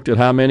if you looked at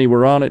how many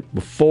were on it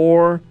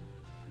before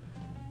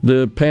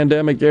the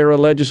pandemic era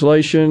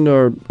legislation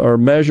or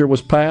measure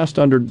was passed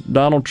under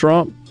Donald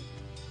Trump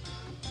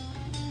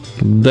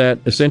that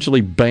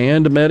essentially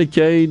banned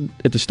Medicaid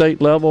at the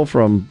state level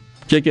from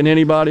kicking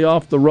anybody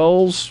off the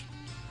rolls,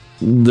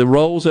 the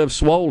rolls have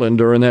swollen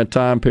during that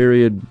time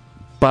period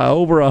by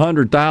over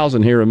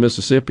 100,000 here in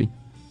Mississippi.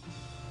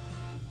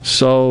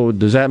 So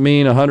does that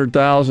mean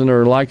 100,000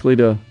 are likely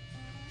to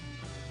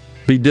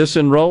be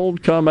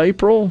disenrolled come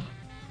April?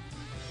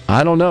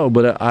 I don't know,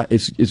 but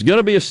it's going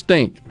to be a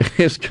stink.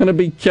 It's going to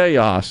be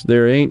chaos.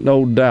 There ain't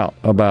no doubt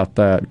about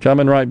that.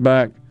 Coming right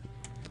back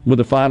with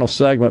the final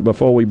segment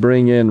before we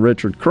bring in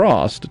Richard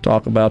Cross to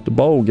talk about the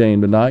bowl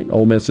game tonight,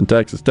 Ole Miss and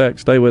Texas Tech.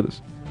 Stay with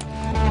us.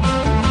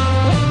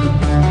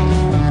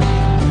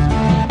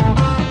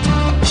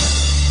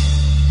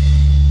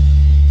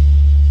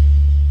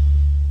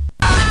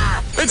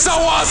 It's so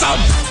awesome!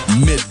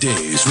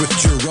 Middays with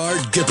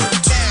Gerard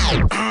Gibert.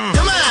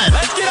 Come on,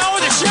 let's get on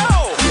with the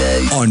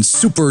show! On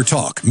Super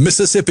Talk,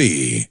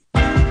 Mississippi.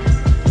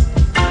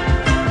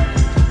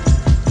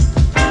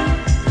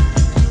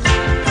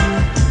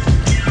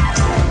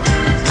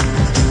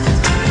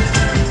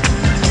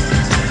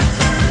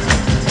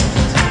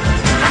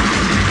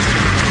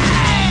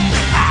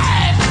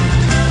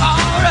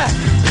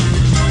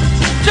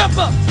 Jump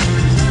up!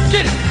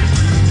 Get it!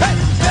 Hey!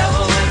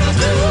 Devil with a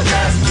blue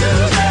dress,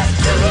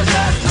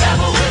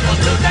 devil with a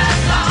blue dress.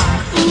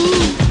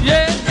 Ooh,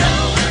 yeah!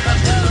 Devil with a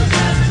blue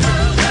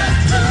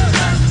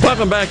dress.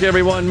 Welcome back,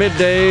 everyone.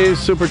 Middays,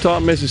 Super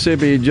Talk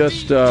Mississippi.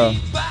 Just in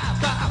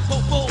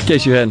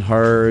case you hadn't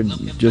heard,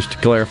 just to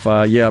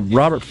clarify,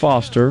 Robert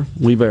Foster,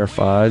 we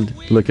verified,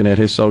 looking at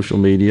his social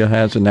media,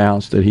 has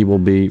announced that he will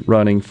be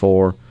running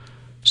for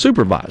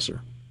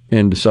supervisor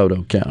in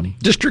DeSoto County.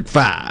 District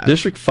 5.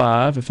 District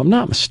 5, if I'm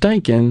not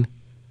mistaken.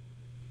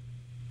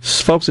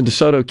 Folks in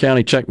DeSoto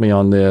County, check me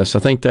on this. I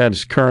think that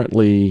is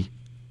currently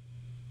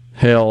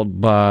held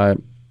by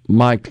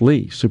Mike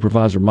Lee,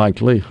 Supervisor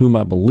Mike Lee, whom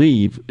I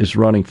believe is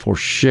running for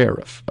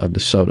sheriff of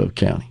DeSoto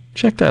County.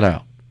 Check that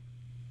out.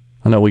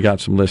 I know we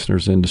got some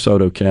listeners in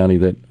DeSoto County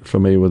that are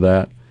familiar with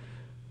that.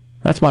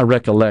 That's my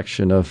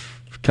recollection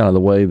of kind of the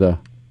way the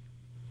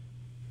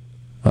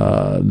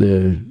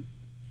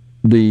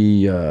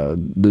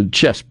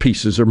chess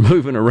pieces are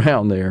moving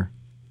around there.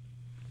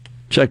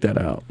 Check that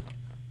out.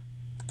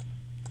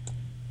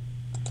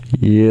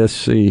 Yes,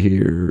 see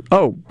here.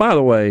 Oh, by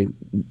the way,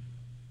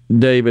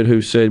 David,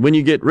 who said, when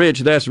you get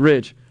rich, that's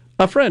rich.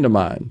 A friend of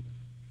mine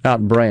out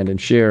in Brandon,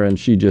 Sharon,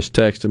 she just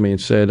texted me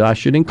and said I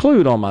should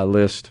include on my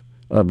list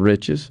of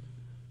riches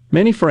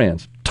many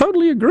friends.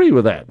 Totally agree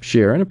with that,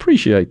 Sharon.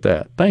 Appreciate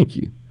that. Thank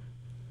you.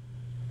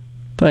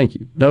 Thank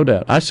you. No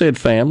doubt. I said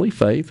family,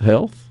 faith,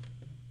 health.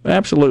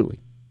 Absolutely.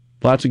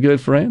 Lots of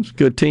good friends.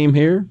 Good team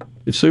here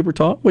at Super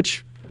Talk,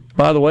 which,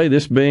 by the way,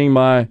 this being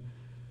my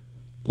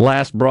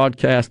last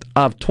broadcast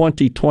of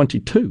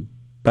 2022,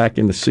 back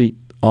in the seat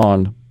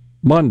on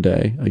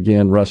Monday.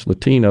 Again, Russ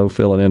Latino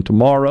filling in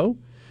tomorrow.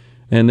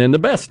 And then the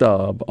best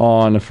of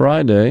on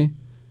Friday.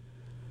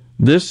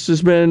 This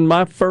has been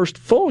my first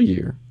full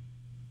year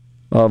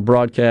of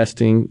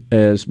broadcasting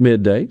as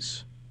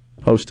Middays,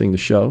 hosting the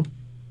show.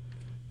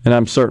 And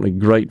I'm certainly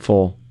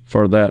grateful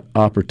for that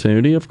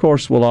opportunity. Of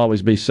course, we'll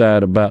always be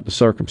sad about the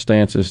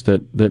circumstances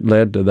that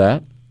led to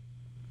that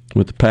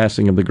with the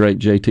passing of the great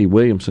J.T.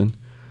 Williamson.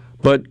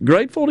 But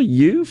grateful to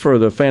you for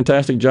the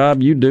fantastic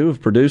job you do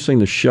of producing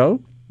the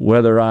show,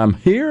 whether I'm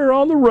here or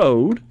on the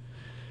road,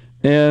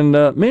 and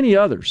many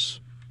others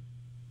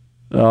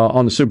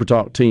on the Super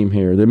Talk team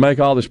here that make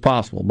all this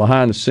possible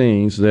behind the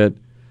scenes that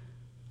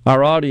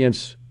our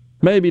audience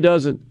maybe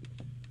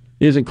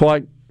isn't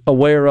quite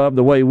aware of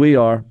the way we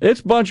are. It's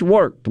a bunch of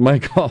work to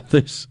make all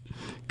this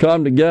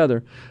come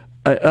together.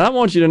 I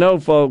want you to know,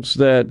 folks,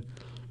 that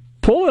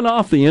pulling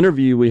off the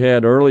interview we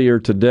had earlier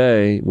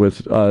today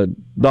with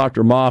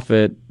Dr.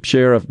 Moffett,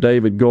 Sheriff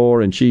David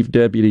Gore, and Chief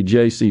Deputy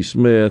J.C.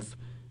 Smith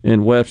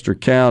in Webster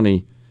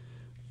County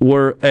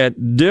were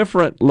at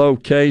different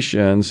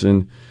locations,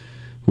 and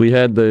we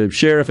had the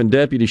sheriff and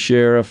deputy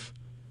sheriff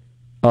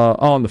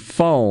on the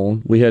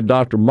phone. We had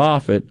Dr.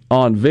 Moffett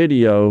on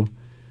video,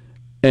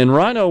 and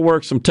Rhino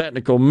worked some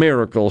technical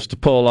miracles to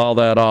pull all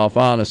that off,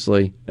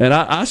 honestly. And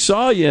I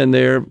saw you in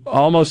there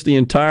almost the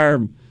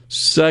entire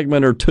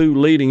segment or two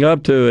leading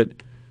up to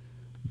it,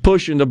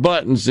 pushing the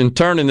buttons and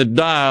turning the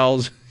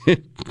dials,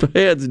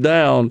 heads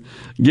down,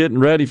 getting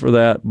ready for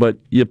that. But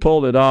you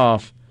pulled it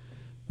off.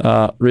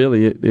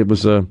 Really, it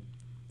was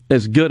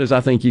as good as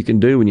I think you can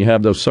do when you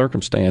have those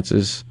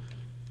circumstances.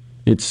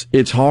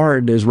 It's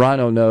hard, as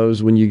Rhino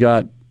knows, when you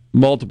got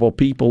multiple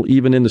people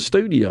even in the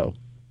studio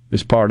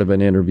as part of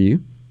an interview.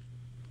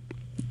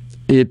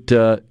 It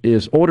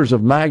is orders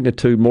of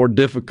magnitude more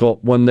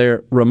difficult when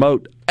they're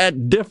remote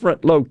at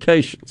different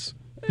locations.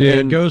 Yeah,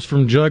 it goes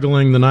from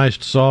juggling the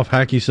nice soft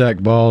hacky sack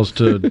balls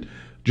to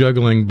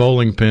juggling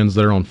bowling pins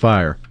that are on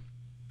fire.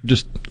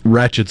 Just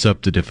ratchets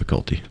up the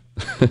difficulty.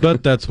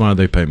 But that's why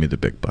they pay me the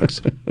big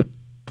bucks.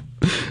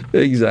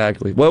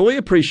 Exactly. Well, we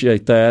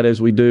appreciate that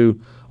as we do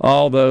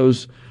all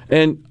those.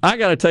 And I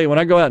got to tell you, when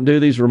I go out and do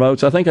these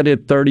remotes, I think I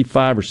did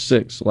 35 or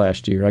 6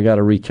 last year. I got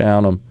to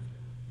recount them.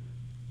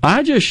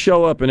 I just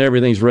show up and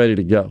everything's ready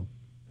to go.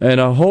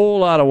 And a whole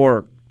lot of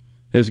work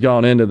has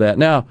gone into that.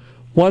 Now,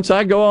 once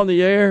I go on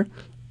the air,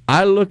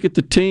 I look at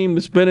the team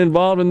that's been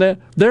involved in that.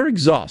 They're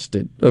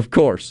exhausted, of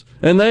course.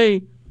 And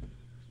they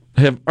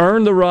have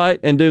earned the right,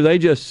 and do they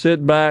just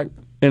sit back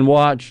and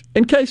watch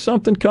in case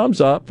something comes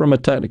up from a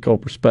technical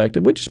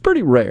perspective, which is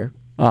pretty rare,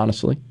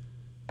 honestly.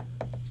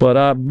 But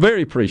I'm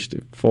very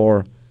appreciative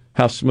for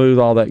how smooth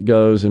all that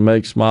goes and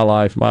makes my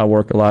life, my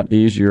work a lot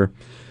easier.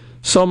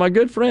 So my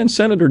good friend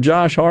Senator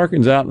Josh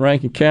Harkins out in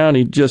Rankin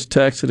County just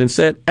texted and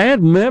said,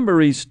 add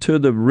memories to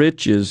the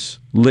riches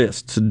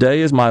list.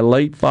 Today is my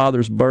late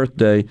father's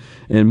birthday,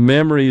 and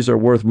memories are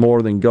worth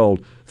more than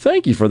gold.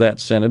 Thank you for that,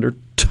 Senator.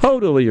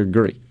 Totally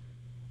agree.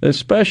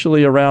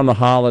 Especially around the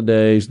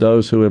holidays,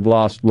 those who have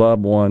lost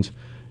loved ones.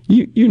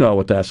 You know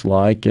what that's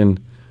like,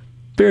 and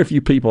very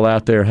few people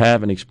out there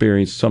haven't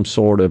experienced some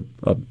sort of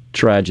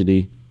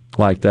tragedy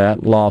like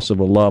that, loss of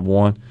a loved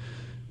one.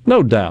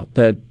 No doubt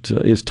that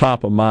is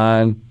top of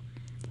mind,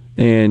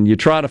 and you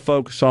try to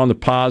focus on the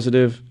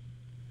positive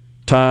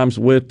times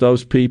with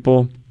those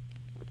people.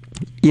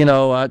 You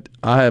know,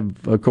 I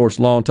have, of course,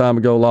 a long time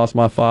ago lost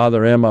my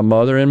father and my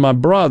mother and my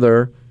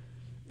brother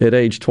at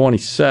age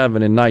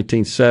 27 in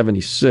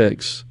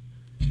 1976.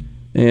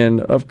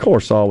 And, of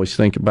course, I always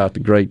think about the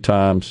great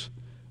times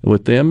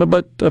with them,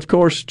 but, of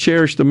course,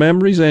 cherish the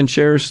memories and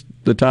cherish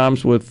the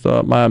times with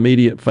my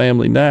immediate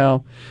family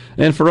now.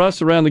 And for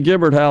us around the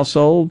Gibert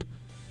household,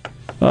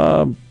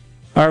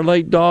 our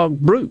late dog,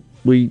 Brute,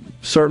 we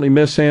certainly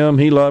miss him.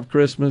 He loved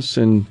Christmas,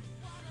 and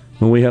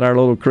when we had our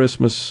little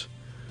Christmas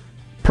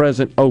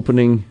present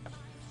opening,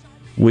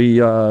 we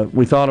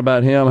thought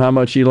about him, how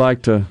much he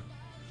liked to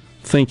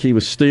think he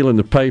was stealing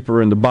the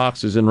paper and the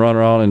boxes and run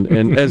around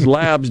and as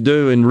labs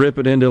do, and rip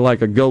it into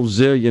like a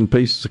gazillion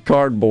pieces of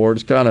cardboard.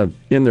 It's kind of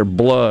in their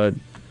blood.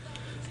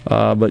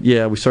 But,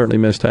 yeah, we certainly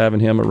missed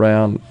having him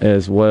around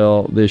as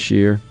well this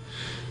year.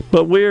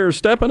 But we're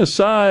stepping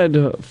aside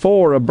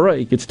for a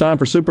break. It's time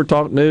for Super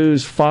Talk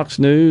News, Fox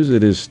News.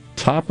 It is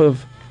top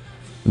of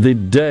the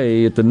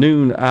day at the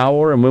noon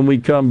hour, and when we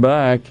come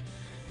back,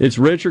 it's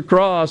Richard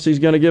Cross. He's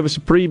going to give us a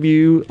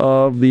preview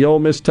of the Ole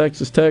Miss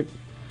Texas Tech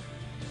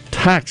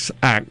Tax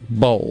Act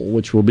Bowl,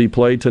 which will be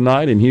played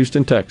tonight in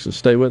Houston, Texas.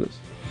 Stay with us.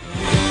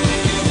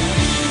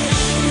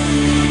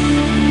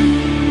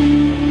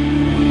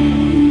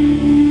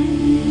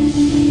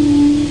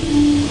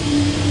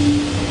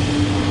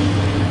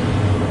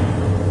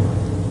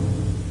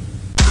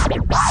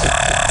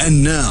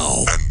 And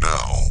now,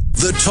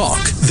 the talk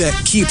that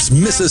keeps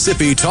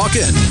Mississippi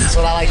talking. That's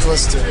what I like to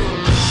listen to.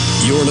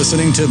 You're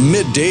listening to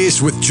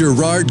Middays with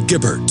Gerard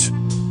Gibert.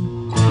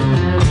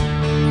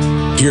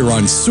 Here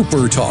on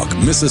Super Talk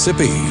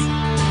Mississippi. Winter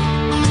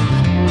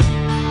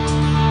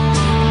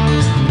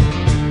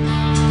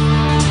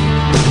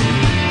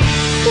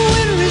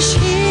is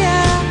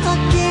here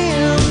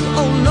again,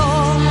 oh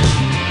Lord.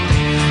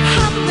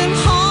 I've been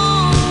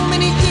home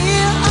in a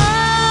year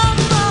or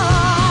more.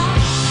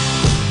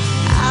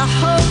 I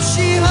hope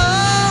she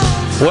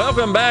holds.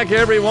 Welcome back,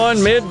 everyone.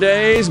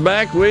 Middays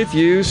back with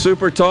you.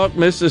 Super Talk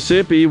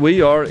Mississippi.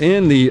 We are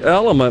in the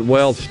Element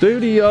Wealth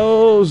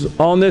Studios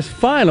on this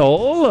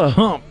final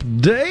hump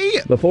day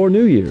before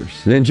New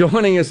Year's. And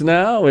joining us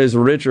now is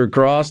Richard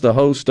Cross, the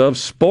host of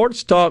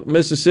Sports Talk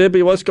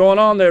Mississippi. What's going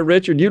on there,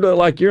 Richard? You look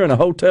like you're in a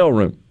hotel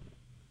room.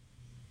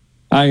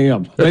 I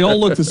am. They all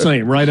look the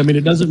same, right? I mean,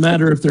 it doesn't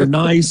matter if they're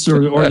nice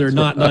or they're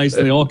not nice.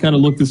 They all kind of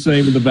look the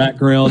same in the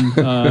background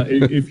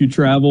if you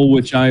travel,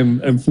 which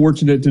I'm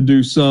fortunate to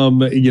do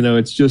some. You know,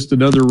 it's just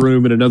another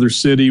room in another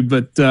city.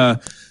 But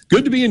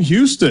good to be in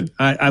Houston.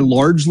 I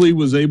largely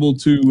was able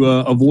to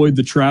avoid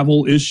the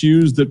travel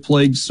issues that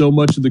plagued so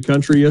much of the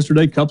country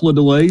yesterday. Couple of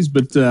delays,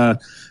 but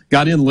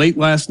got in late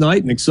last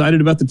night and excited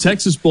about the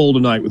Texas Bowl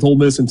tonight with Ole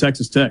Miss and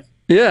Texas Tech.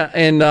 Yeah,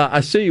 and I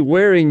see you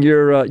wearing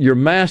your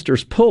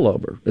Masters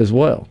pullover as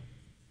well,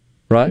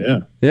 right?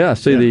 Yeah. I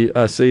see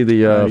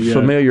the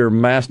familiar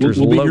Masters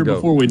we'll logo. be here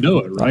before we know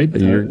it, right?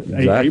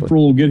 Exactly.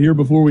 April will get here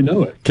before we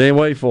know it. Can't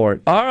wait for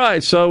it. All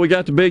right, so we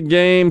got the big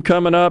game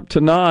coming up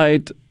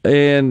tonight,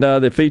 and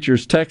that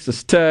features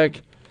Texas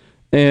Tech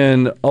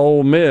and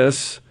Ole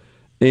Miss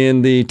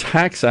in the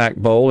Tax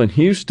Act Bowl in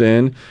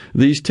Houston.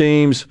 These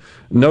teams,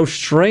 no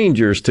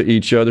strangers to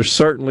each other,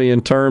 certainly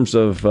in terms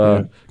of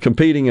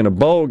competing in a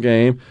bowl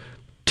game.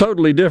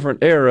 Totally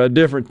different era,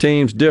 different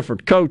teams,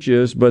 different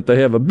coaches, but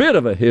they have a bit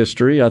of a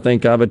history. I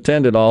think I've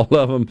attended all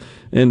of them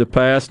in the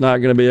past, not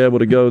going to be able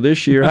to go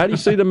this year. How do you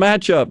see the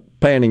matchup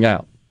panning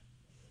out?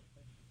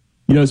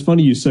 You know, it's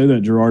funny you say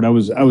that, Gerard. I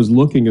was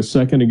looking a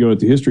second ago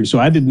at the history. So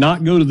I did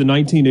not go to the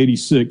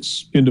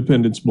 1986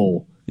 Independence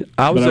Bowl.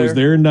 I was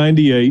there in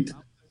 98.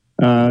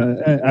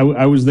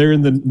 I was there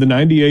in the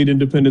 98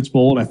 Independence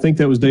Bowl, and I think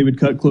that was David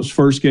Cutcliffe's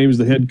first game as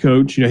the head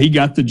coach. You know, he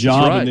got the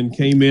job and then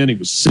came in. He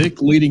was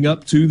sick leading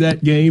up to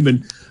that game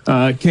and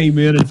came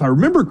in. And if I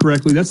remember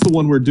correctly, that's the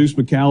one where Deuce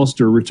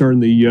McAllister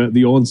returned the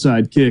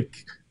onside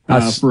kick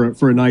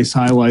for a nice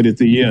highlight at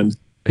the end.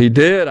 He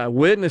did. I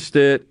witnessed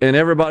it, and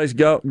everybody's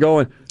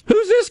going,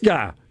 who's this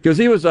guy? Because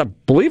he was, I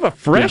believe, a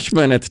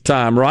freshman at the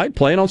time, right,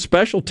 playing on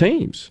special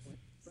teams.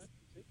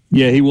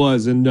 Yeah, he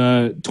was.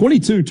 And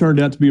 22 turned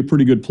out to be a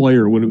pretty good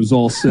player when it was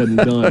all said and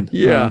done.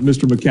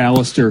 Mr.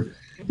 McAllister.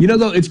 You know,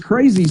 though, it's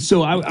crazy.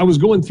 So I was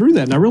going through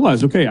that, and I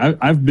realized, okay,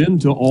 I've been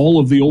to all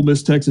of the Ole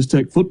Miss Texas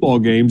Tech football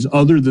games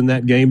other than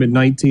that game in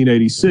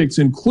 1986,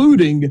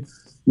 including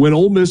when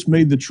Ole Miss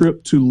made the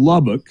trip to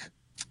Lubbock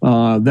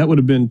That would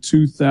have been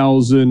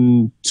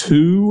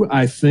 2002,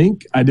 I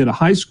think. I did a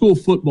high school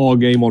football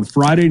game on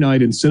Friday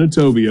night in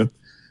Senatobia,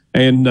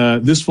 and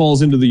this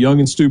falls into the young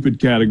and stupid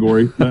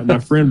category. My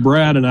friend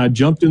Brad and I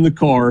jumped in the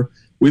car.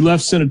 We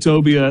left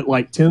Senatobia at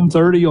like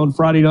 10:30 on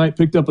Friday night,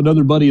 picked up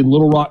another buddy in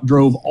Little Rock,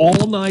 drove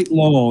all night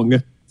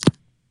long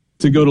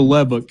to go to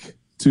Lubbock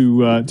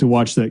to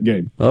watch that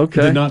game.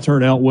 Okay. It did not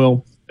turn out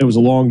well. It was a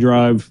long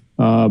drive,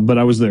 but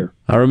I was there.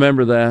 I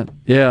remember that.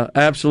 Yeah,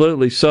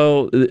 absolutely.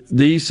 So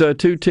these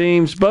two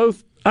teams,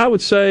 both, I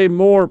would say,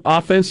 more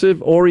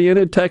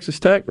offensive-oriented. Texas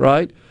Tech,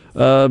 right,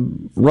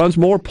 runs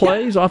more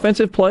plays,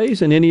 offensive plays,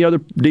 than any other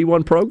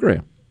D1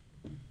 program.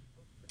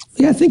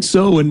 Yeah, I think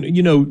so. And,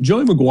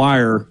 Joey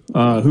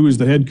McGuire, who is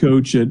the head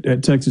coach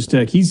at Texas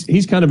Tech,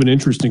 he's kind of an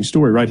interesting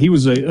story, right? He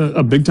was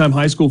a big-time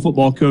high school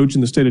football coach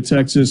in the state of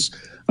Texas.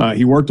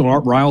 He worked on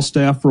Art Briles'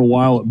 staff for a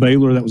while at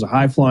Baylor. That was a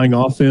high-flying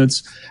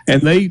offense.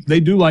 And they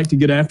do like to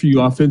get after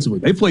you offensively.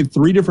 They played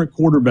 3 different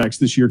quarterbacks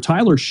this year.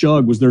 Tyler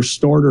Shugg was their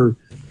starter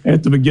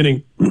at the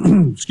beginning, at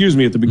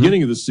the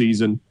beginning of the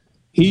season.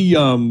 He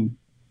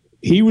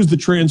was the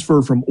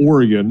transfer from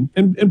Oregon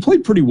and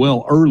played pretty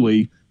well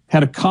early.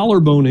 Had a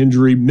collarbone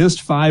injury,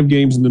 missed 5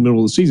 games in the middle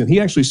of the season. He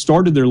actually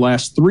started their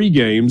last 3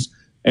 games,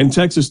 and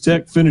Texas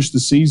Tech finished the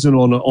season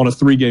on a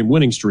 3-game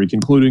winning streak,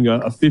 including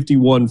a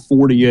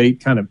 51-48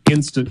 kind of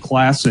instant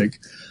classic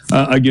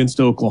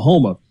against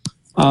Oklahoma.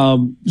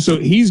 So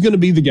he's going to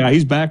be the guy.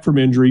 He's back from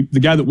injury.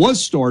 The guy that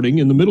was starting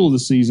in the middle of the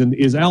season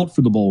is out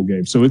for the bowl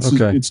game. So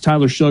it's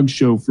Tyler Shugg's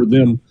show for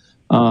them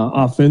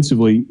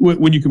offensively.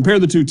 When you compare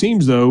the two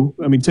teams, though,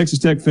 I mean, Texas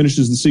Tech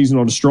finishes the season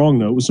on a strong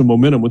note with some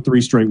momentum with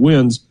 3 straight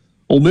wins.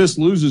 Ole Miss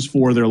loses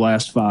 4 of their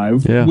last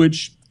 5,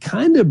 which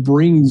kind of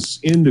brings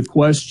into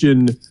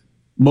question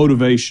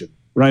motivation,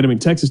 right? I mean,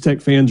 Texas Tech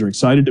fans are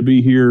excited to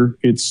be here.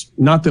 It's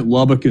not that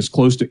Lubbock is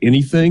close to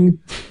anything,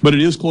 but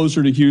it is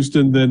closer to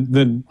Houston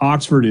than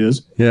Oxford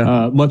is.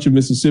 Much of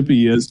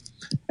Mississippi is.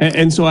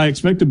 And so I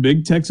expect a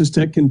big Texas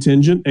Tech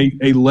contingent,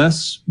 a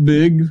less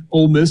big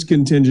Ole Miss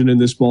contingent in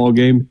this ball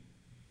game.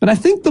 But I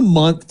think the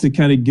month to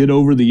kind of get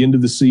over the end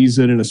of the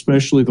season, and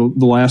especially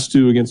the last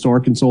 2 against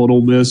Arkansas and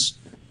Ole Miss,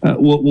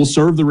 will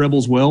serve the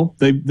Rebels well.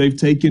 They've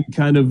taken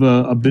kind of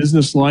a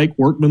business-like,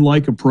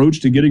 workman-like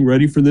approach to getting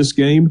ready for this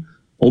game.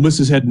 Ole Miss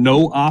has had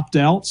no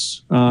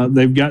opt-outs.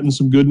 They've gotten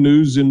some good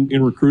news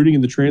in recruiting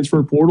in the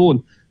transfer portal,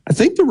 and I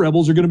think the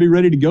Rebels are going to be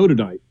ready to go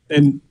tonight.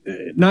 And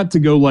not to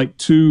go like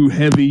too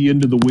heavy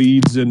into the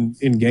weeds in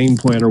game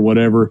plan or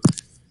whatever.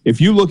 If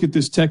you look at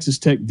this Texas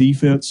Tech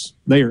defense,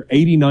 they are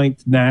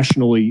 89th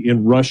nationally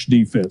in rush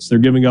defense. They're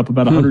giving up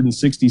about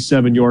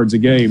 167 yards a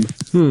game.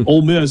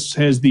 Ole Miss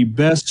has the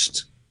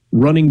best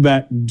running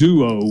back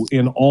duo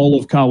in all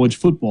of college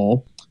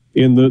football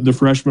in the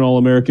freshman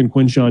All-American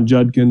Quinshon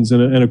Judkins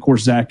and, of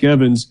course, Zach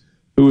Evans,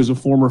 who is a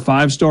former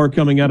 5-star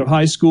coming out of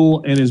high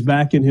school and is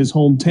back in his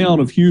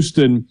hometown of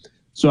Houston.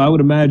 So I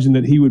would imagine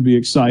that he would be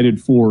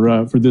excited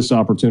for this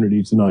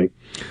opportunity tonight.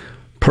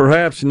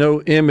 Perhaps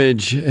no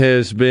image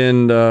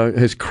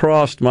has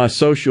crossed my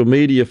social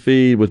media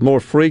feed with more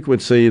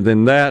frequency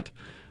than that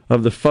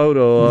of the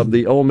photo of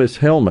the Ole Miss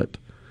helmet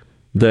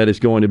that is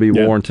going to be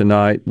worn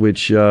tonight,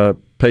 which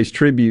pays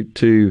tribute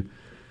to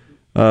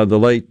the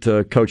late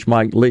Coach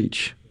Mike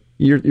Leach.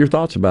 Your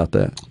thoughts about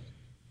that?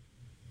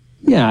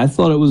 Yeah, I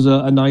thought it was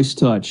a nice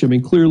touch. I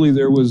mean, clearly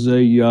there was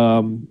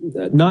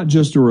not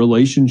just a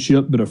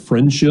relationship, but a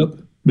friendship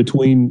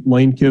between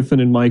Lane Kiffin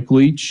and Mike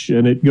Leach,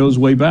 and it goes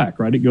way back,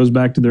 right? It goes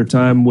back to their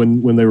time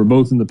when they were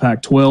both in the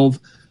Pac-12.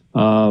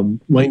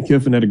 Lane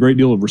Kiffin had a great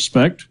deal of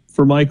respect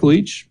for Mike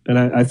Leach, and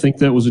I think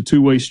that was a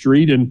two-way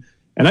street, and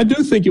I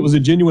do think it was a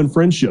genuine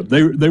friendship.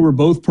 They were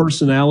both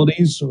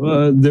personalities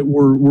that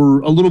were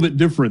a little bit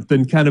different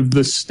than kind of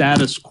the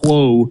status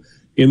quo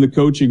in the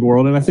coaching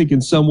world, and I think in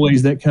some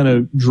ways that kind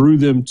of drew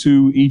them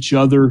to each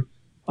other.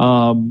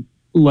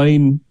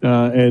 Lane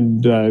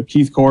and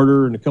Keith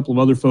Carter and a couple of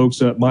other folks,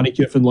 Monty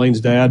Kiffin,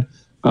 Lane's dad,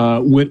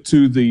 went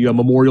to the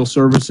memorial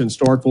service in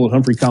Starkville at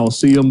Humphrey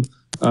Coliseum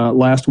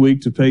last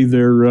week to pay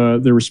their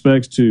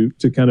respects to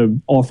kind of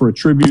offer a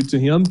tribute to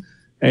him.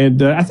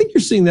 And I think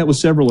you're seeing that with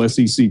several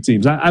SEC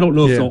teams. I don't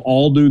know if they'll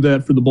all do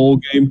that for the bowl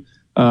game,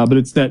 but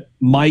it's that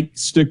Mike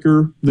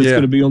sticker that's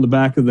going to be on the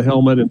back of the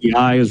helmet, and the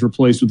I is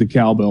replaced with the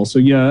cowbell. So,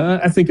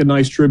 I think a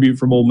nice tribute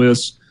from Ole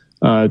Miss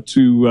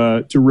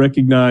to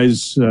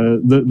recognize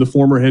the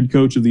former head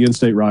coach of the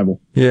in-state rival.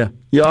 Yeah.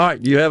 All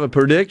right. You have a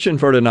prediction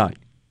for tonight?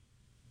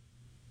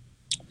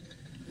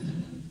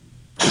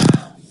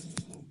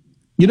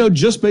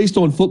 Just based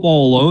on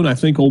football alone, I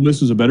think Ole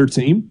Miss is a better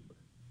team.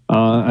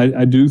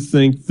 I do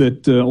think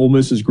that Ole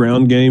Miss's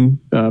ground game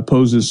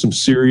poses some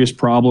serious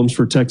problems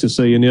for Texas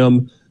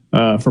A&M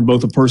from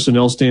both a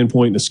personnel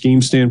standpoint and a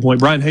scheme standpoint.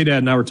 Brian Haydad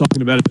and I were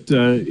talking about it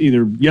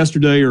either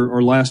yesterday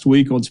or last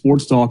week on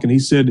Sports Talk, and he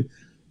said,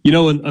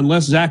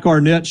 unless Zach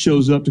Arnett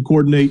shows up to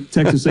coordinate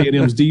Texas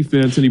A&M's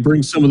defense and he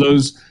brings some of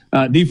those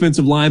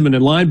defensive linemen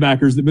and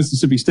linebackers that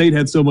Mississippi State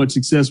had so much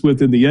success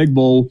with in the Egg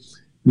Bowl,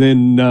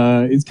 then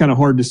it's kind of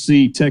hard to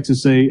see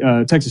Texas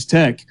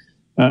Tech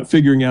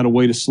figuring out a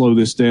way to slow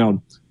this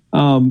down.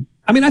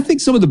 I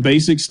think some of the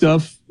basic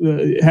stuff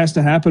has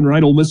to happen,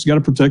 right? Ole Miss has got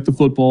to protect the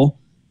football.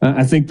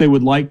 I think they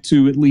would like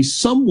to at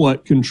least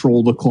somewhat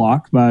control the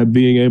clock by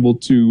being able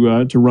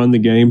to run the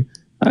game.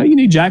 You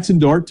need Jackson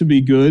Dart to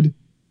be good.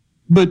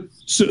 But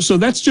so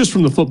that's just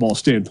from the football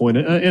standpoint.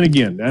 And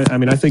again,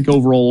 I think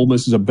overall Ole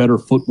Miss is a better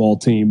football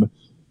team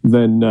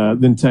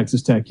than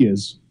Texas Tech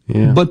is.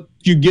 Yeah. But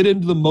you get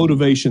into the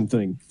motivation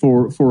thing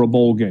for a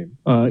bowl game.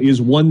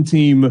 Is one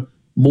team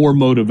more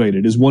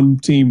motivated? Is one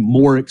team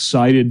more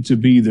excited to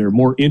be there,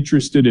 more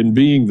interested in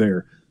being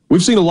there?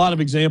 We've seen a lot of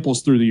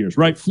examples through the years,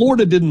 right?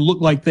 Florida didn't look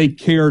like they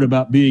cared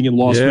about being in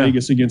Las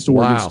Vegas against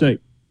Oregon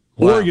State.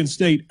 Wow. Oregon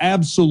State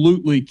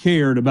absolutely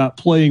cared about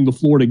playing the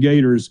Florida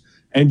Gators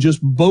and just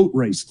boat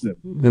raced them.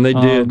 And they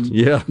did,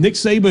 yeah. Nick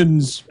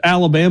Saban's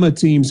Alabama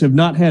teams have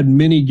not had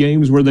many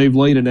games where they've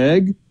laid an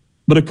egg,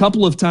 but a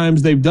couple of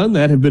times they've done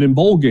that have been in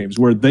bowl games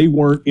where they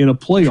weren't in a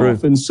playoff.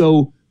 True. And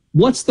so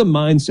what's the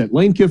mindset?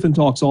 Lane Kiffin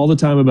talks all the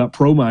time about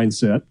pro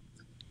mindset.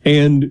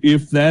 And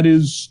if that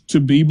is to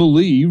be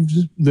believed,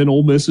 then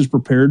Ole Miss is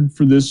prepared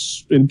for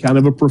this in kind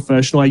of a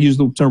professional, I used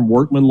the term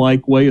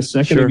workmanlike way a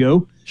second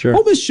ago. Sure.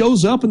 Ole Miss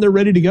shows up and they're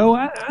ready to go.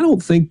 I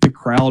don't think the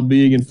crowd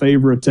being in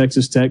favor of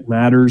Texas Tech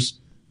matters.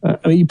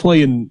 You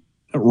play in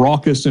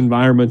raucous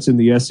environments in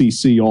the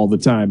SEC all the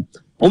time.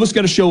 Ole Miss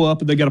got to show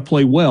up and they got to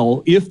play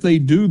well. If they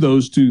do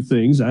those two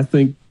things, I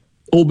think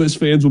Ole Miss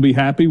fans will be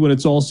happy when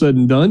it's all said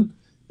and done.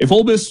 If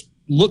Ole Miss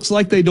looks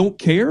like they don't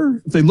care,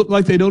 if they look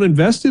like they don't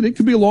invest it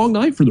could be a long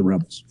night for the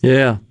Rebels.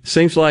 Yeah.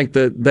 Seems like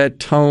that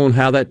tone,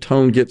 how that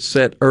tone gets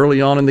set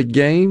early on in the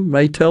game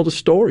may tell the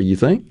story, you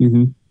think?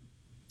 Mm-hmm.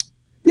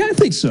 Yeah, I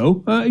think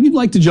so. You'd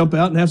like to jump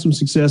out and have some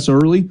success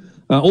early.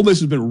 Ole Miss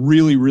has been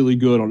really, really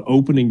good on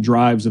opening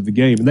drives of the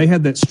game. And they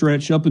had that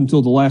stretch up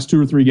until the last 2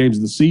 or 3 games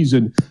of the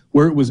season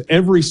where it was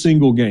every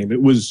single game.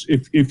 It was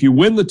if you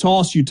win the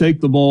toss, you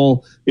take the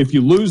ball. If you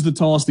lose the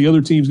toss, the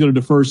other team's going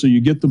to defer, so you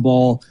get the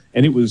ball.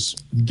 And it was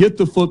get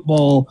the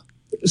football,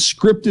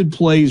 scripted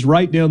plays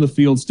right down the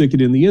field, stick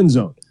it in the end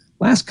zone.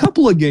 Last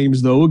couple of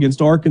games, though,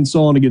 against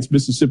Arkansas and against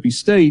Mississippi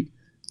State,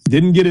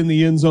 didn't get in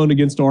the end zone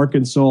against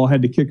Arkansas,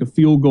 had to kick a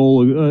field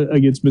goal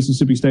against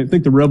Mississippi State. I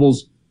think the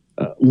Rebels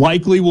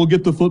likely will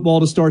get the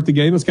football to start the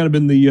game. That's kind of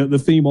been the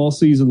theme all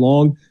season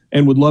long,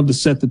 and would love to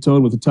set the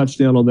tone with a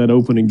touchdown on that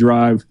opening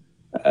drive.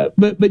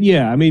 But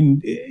yeah,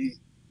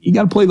 you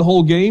got to play the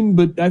whole game,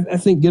 but I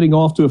think getting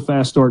off to a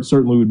fast start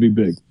certainly would be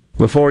big.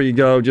 Before you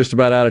go, just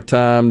about out of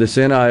time, this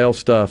NIL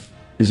stuff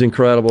is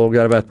incredible. We've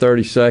got about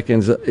 30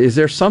 seconds. Is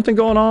there something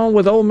going on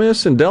with Ole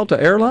Miss and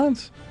Delta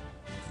Airlines?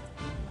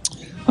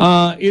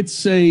 So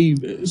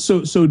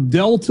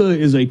Delta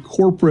is a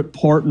corporate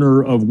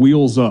partner of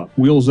Wheels Up.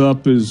 Wheels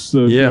Up is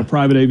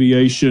private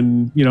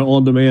aviation,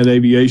 on-demand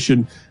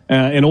aviation.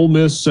 And Ole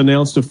Miss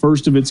announced a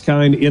first of its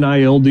kind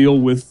NIL deal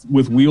with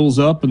Wheels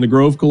Up and the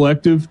Grove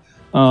Collective.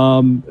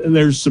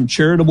 There's some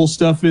charitable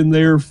stuff in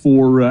there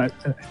for, I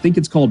think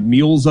it's called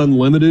Meals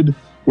Unlimited,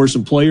 where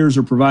some players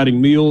are providing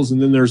meals. And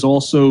then there's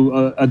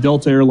also a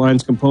Delta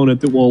Airlines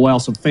component that will allow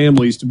some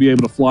families to be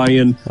able to fly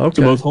in to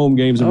both home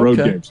games and road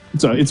games.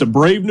 It's a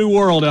brave new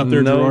world out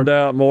there, Gerard. No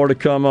doubt. More to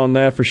come on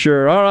that for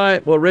sure. All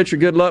right. Well, Richard,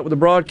 good luck with the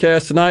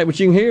broadcast tonight,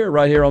 which you can hear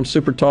right here on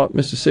Super Talk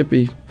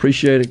Mississippi.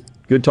 Appreciate it.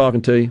 Good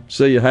talking to you.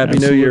 See you. Happy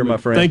New Year, my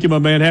friend. Thank you, my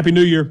man. Happy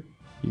New Year.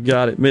 You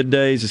got it.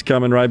 MidDays is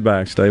coming right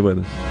back. Stay with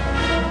us.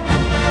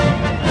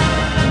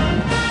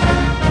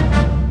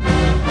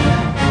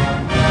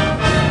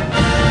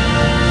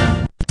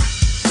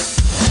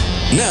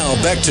 Now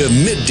back to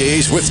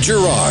MidDays with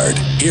Gerard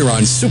here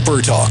on Super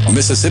Talk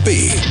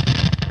Mississippi.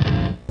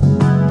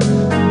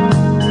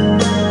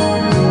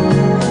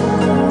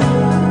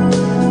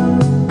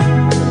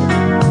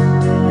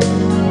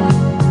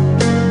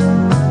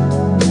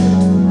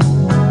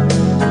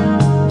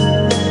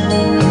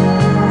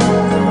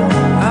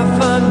 I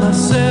find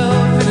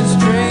myself in a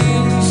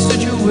strange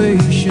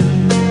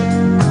situation,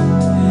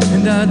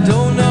 and I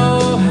don't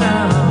know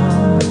how.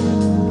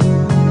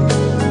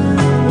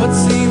 What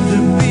seems to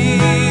be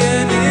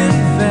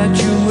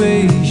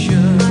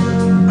infatuation,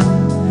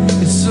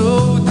 it's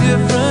so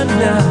different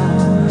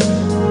now.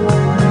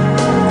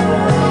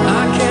 I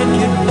can't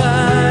get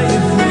by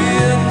if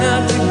we're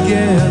not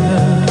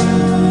together.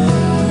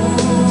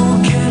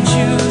 Ooh, can't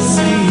you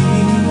see?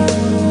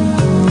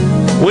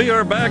 We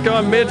are back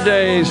on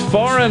MidDays.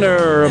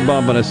 Foreigner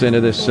bumping us into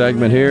this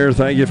segment here.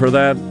 Thank you for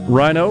that,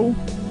 Rhino.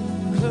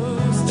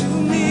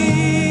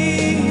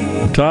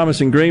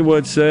 Thomas in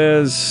Greenwood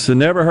says,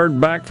 never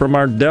heard back from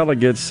our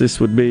delegates.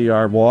 This would be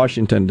our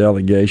Washington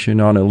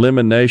delegation on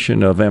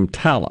elimination of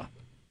EMTALA.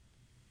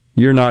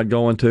 You're not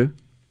going to?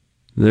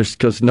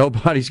 Because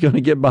nobody's going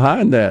to get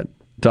behind that,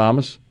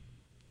 Thomas.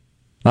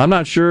 I'm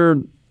not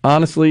sure,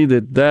 honestly,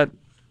 that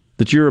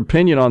your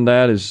opinion on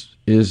that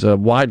is a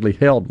widely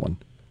held one.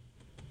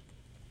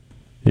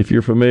 If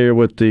you're familiar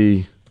with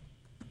the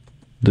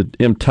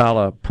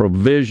EMTALA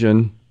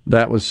provision,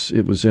 it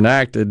was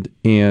enacted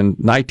in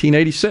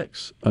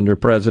 1986 under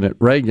President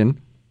Reagan,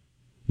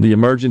 the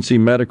Emergency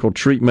Medical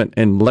Treatment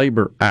and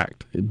Labor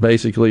Act. It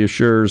basically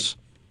assures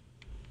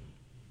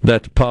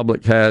that the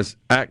public has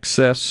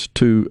access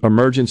to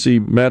emergency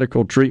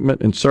medical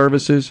treatment and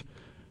services,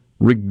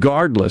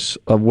 regardless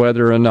of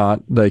whether or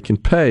not they can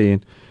pay.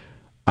 And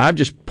I've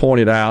just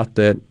pointed out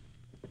that,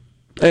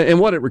 and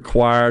what it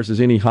requires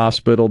is any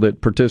hospital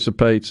that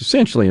participates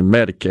essentially in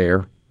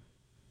Medicare,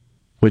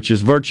 which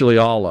is virtually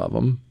all of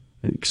them,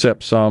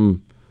 except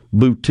some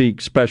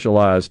boutique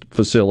specialized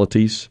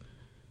facilities.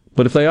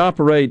 But if they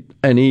operate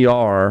an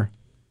ER,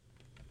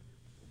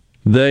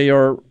 they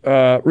are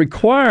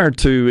required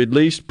to at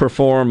least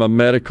perform a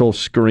medical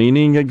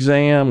screening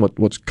exam,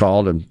 what's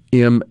called an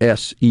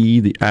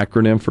MSE, the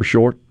acronym for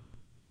short,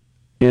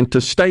 and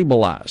to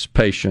stabilize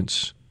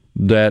patients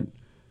that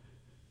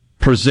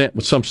present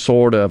with some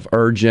sort of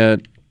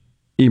urgent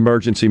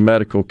emergency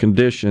medical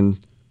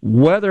condition,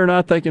 whether or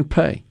not they can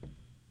pay.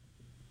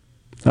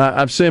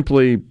 I've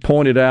simply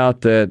pointed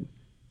out that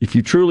if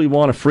you truly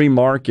want a free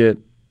market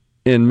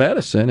in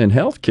medicine and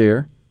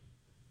healthcare,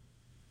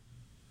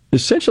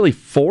 essentially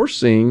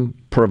forcing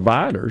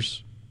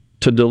providers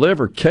to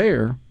deliver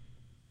care,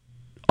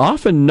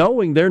 often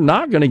knowing they're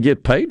not going to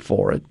get paid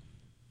for it,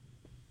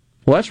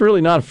 well, that's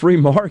really not a free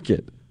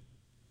market.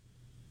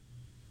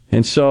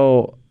 And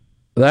so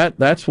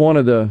that's one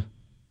of the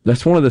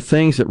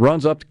things that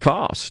runs up the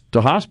cost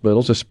to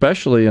hospitals,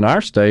 especially in our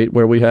state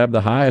where we have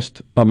the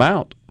highest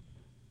amount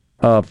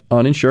of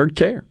uninsured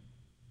care.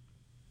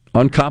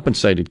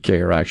 Uncompensated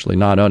care, actually,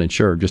 not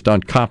uninsured, just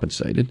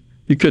uncompensated.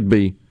 You could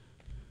be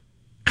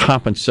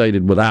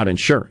compensated without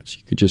insurance.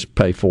 You could just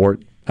pay for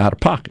it out of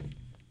pocket,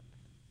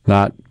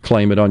 not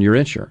claim it on your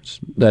insurance.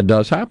 That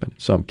does happen in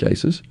some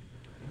cases.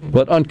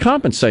 But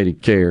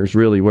uncompensated care is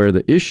really where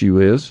the issue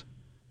is.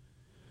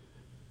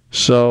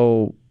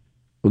 So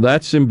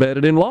that's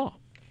embedded in law.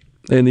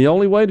 And the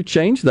only way to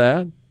change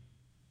that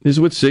is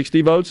with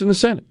 60 votes in the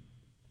Senate.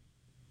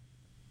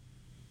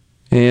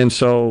 And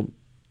so,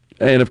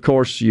 and of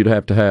course, you'd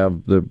have to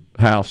have the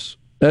House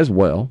as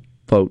well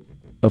vote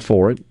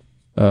for it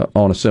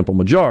on a simple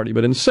majority.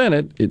 But in the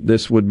Senate,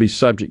 this would be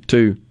subject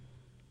to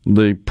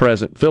the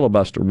present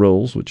filibuster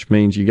rules, which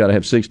means you got to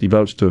have 60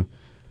 votes to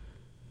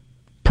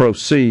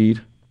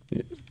proceed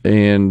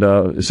and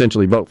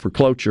essentially vote for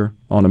cloture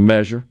on a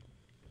measure,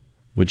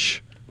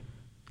 which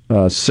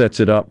sets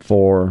it up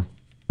for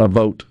a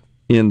vote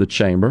in the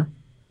chamber.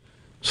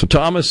 So,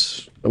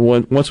 Thomas,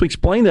 once we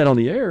explained that on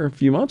the air a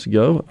few months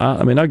ago,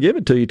 I'll give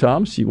it to you,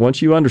 Thomas.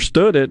 Once you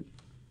understood it,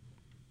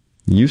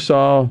 you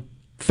saw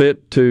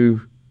fit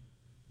to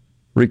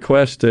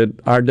request that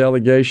our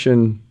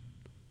delegation,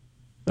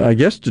 I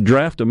guess, to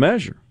draft a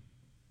measure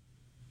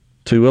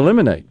to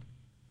eliminate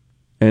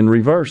and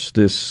reverse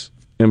this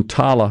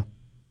EMTALA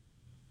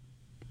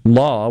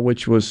law,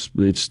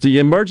 it's the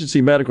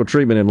Emergency Medical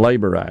Treatment and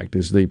Labor Act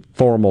is the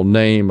formal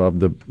name of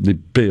the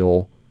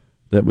bill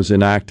that was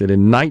enacted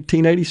in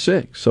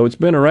 1986. So it's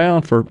been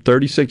around for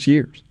 36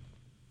 years.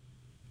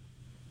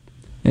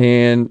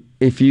 And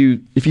if you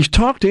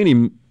talk to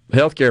any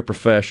healthcare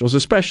professionals,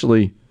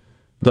 especially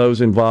those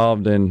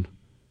involved in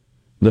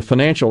the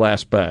financial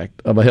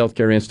aspect of a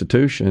healthcare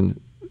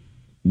institution,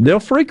 they'll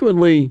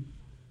frequently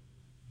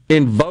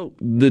invoke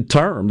the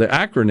term, the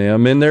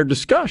acronym, in their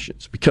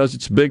discussions because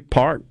it's a big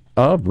part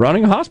of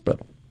running a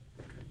hospital.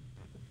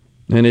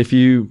 And if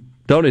you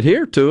don't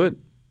adhere to it,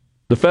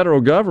 the federal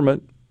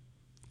government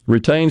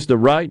retains the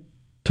right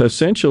to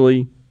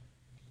essentially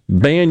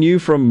ban you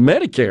from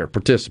Medicare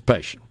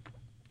participation,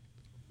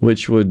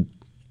 which would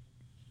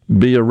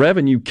be a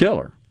revenue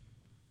killer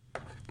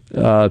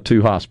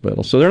to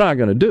hospitals. So they're not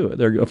going to do it.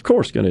 They're, of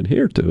course, going to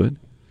adhere to it.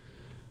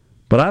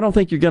 But I don't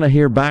think you're going to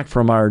hear back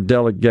from our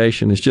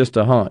delegation. It's just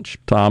a hunch,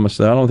 Thomas.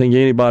 I don't think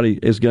anybody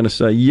is going to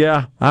say,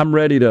 yeah, I'm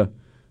ready to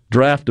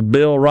draft a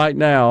bill right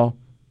now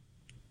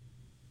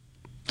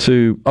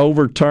to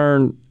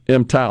overturn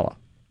EMTALA.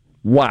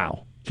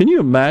 Wow. Can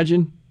you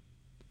imagine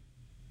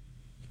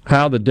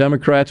how the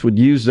Democrats would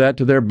use that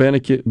to their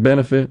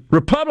benefit?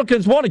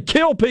 Republicans want to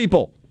kill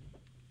people.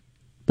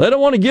 They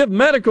don't want to give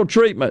medical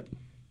treatment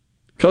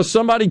because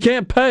somebody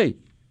can't pay.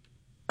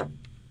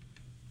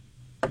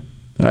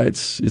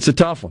 It's a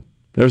tough one.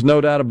 There's no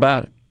doubt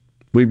about it.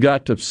 We've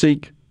got to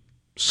seek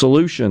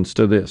solutions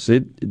to this.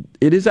 It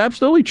is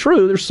absolutely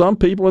true. There's some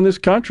people in this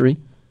country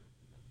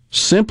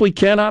simply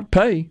cannot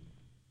pay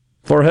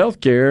for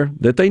health care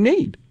that they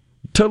need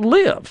to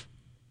live.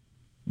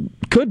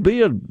 Could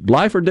be a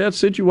life or death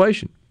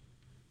situation.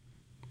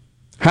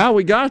 How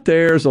we got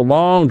there is a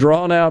long,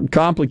 drawn-out,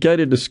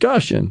 complicated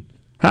discussion.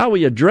 How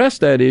we address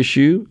that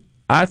issue,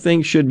 I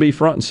think, should be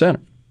front and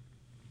center.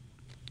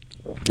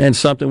 And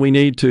something we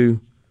need to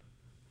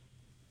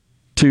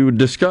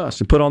discuss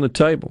and put on the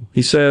table.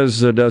 He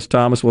says, does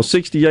Thomas, well,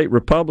 68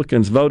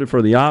 Republicans voted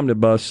for the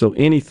omnibus, so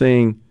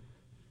anything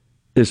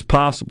is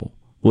possible.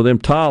 With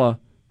EMTALA,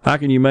 how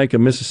can you make a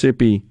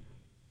Mississippi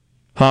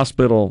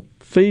hospital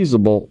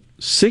feasible?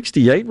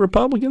 68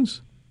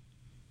 Republicans?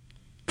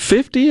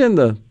 50 in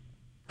the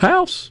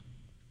House?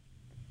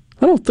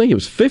 I don't think it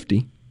was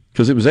 50,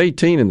 because it was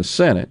 18 in the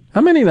Senate.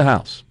 How many in the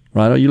House?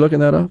 Right? Are you looking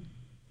that up?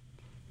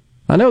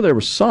 I know there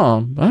were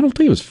some, but I don't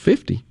think it was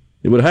 50.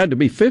 It would have had to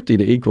be 50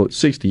 to equal it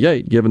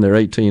 68, given they're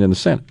 18 in the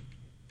Senate.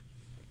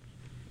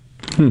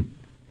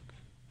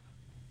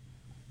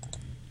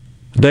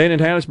 Dan in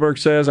Harrisburg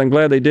says, I'm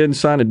glad they didn't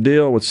sign a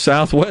deal with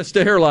Southwest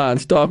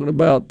Airlines, talking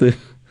about the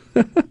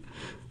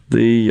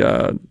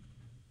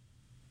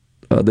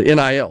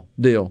NIL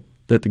deal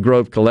that the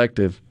Grove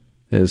Collective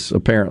has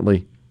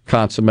apparently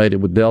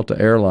consummated with Delta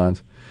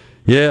Airlines.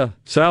 Yeah,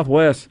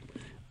 Southwest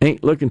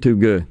ain't looking too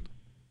good.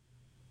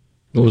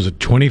 What was it,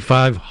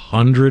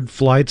 2,500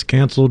 flights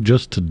canceled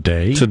just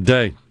today?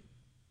 Today.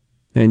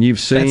 And you've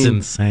seen... That's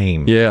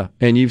insane. Yeah,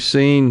 and you've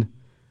seen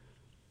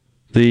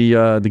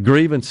the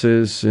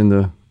grievances and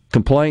the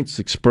complaints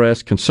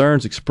expressed,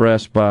 concerns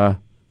expressed by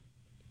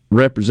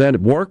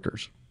represented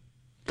workers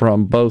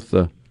from both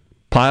the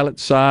pilot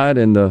side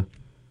and the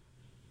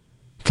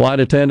flight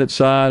attendant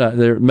side.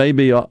 There may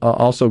be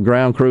also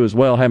ground crew as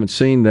well. Haven't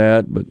seen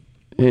that, but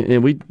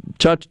and we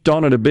touched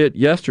on it a bit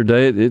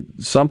yesterday.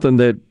 It's something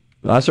that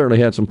I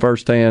certainly had some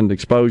firsthand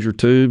exposure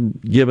to,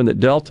 given that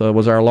Delta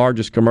was our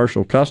largest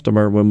commercial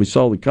customer when we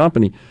sold the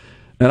company.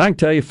 And I can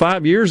tell you,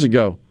 5 years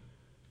ago,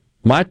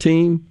 my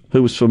team,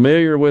 who was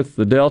familiar with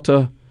the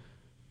Delta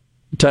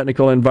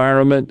technical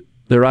environment,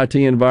 their IT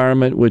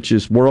environment, which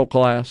is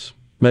world-class,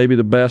 maybe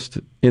the best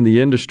in the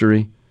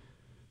industry,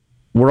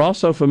 were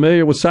also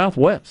familiar with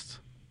Southwest.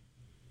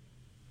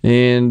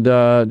 And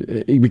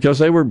because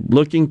they were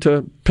looking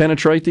to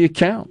penetrate the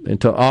account and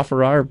to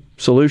offer our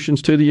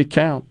solutions to the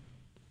account,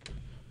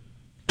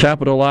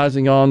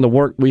 capitalizing on the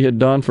work we had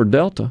done for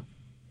Delta,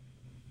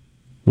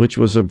 which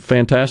was a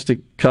fantastic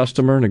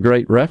customer and a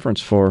great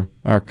reference for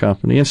our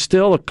company, and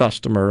still a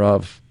customer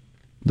of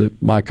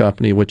my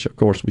company, which, of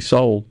course, we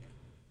sold.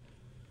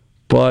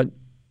 But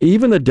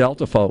even the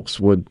Delta folks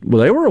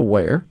they were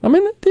aware. I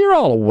mean, they're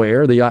all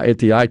aware at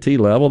the IT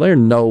level. They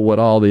know what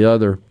all the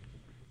other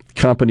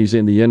companies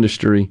in the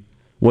industry,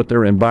 what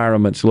their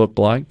environments look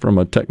like from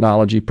a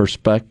technology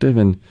perspective.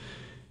 And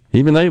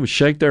even they would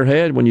shake their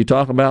head when you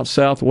talk about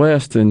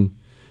Southwest, and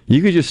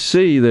you could just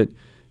see that,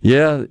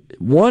 yeah,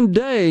 one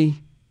day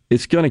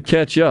it's going to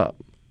catch up.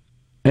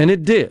 And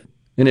it did,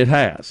 and it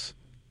has.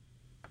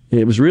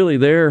 It was really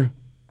their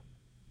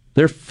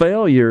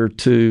failure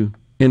to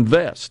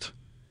invest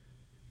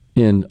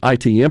in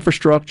IT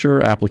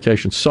infrastructure,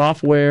 application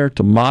software,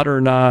 to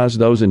modernize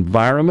those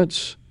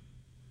environments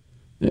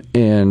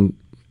and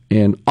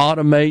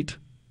automate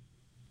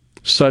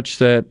such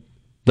that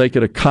they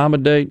could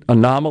accommodate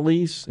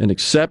anomalies and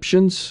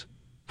exceptions,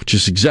 which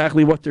is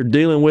exactly what they're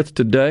dealing with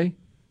today.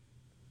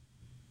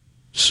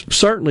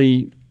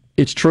 Certainly,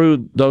 it's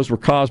true those were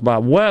caused by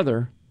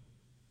weather,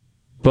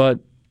 but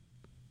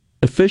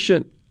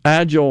efficient,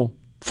 agile,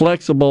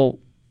 flexible,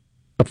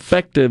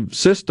 effective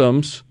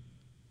systems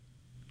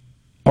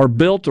are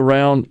built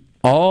around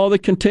all the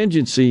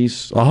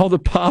contingencies, all the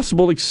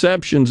possible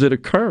exceptions that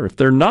occur. If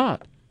they're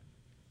not,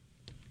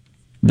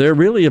 they're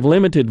really of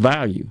limited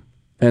value,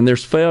 and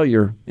there's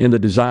failure in the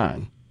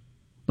design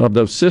of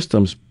those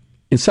systems.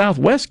 In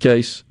Southwest's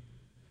case,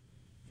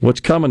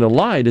 what's coming to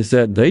light is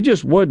that they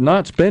just would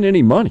not spend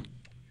any money.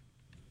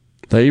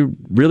 They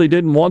really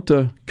didn't want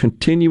to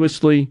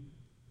continuously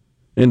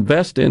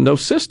invest in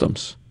those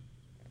systems.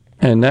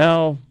 And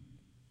now,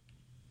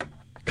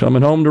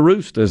 coming home to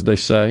roost, as they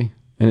say,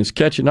 and it's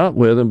catching up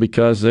with them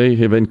because they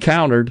have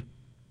encountered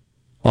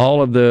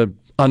all of the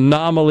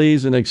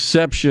anomalies and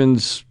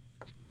exceptions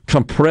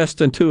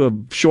compressed into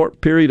a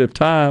short period of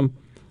time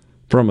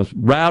from a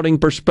routing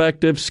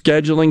perspective,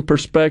 scheduling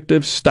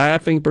perspective,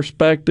 staffing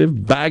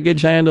perspective,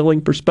 baggage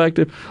handling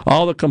perspective,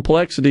 all the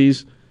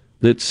complexities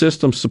that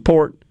systems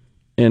support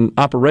and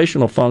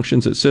operational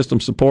functions that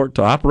systems support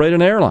to operate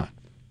an airline.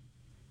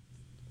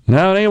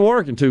 Now it ain't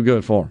working too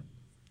good for them.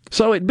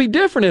 So it'd be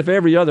different if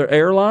every other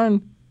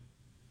airline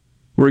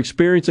were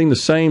experiencing the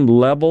same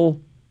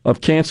level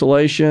of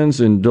cancellations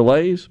and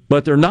delays,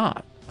 but they're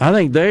not. I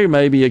think they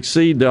maybe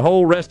exceed the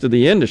whole rest of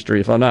the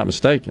industry, if I'm not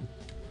mistaken.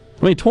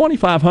 I mean,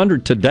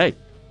 2,500 today.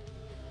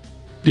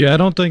 Yeah, I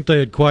don't think they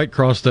had quite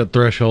crossed that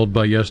threshold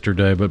by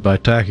yesterday, but by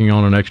tacking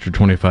on an extra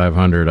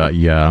 2,500,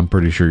 I'm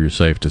pretty sure you're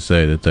safe to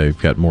say that they've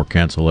got more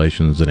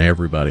cancellations than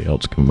everybody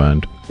else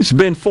combined. It's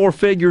been 4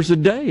 figures a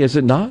day, is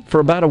it not, for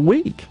about a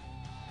week,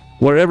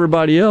 where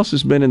everybody else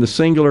has been in the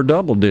single or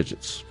double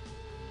digits.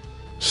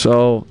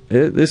 So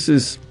this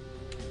is,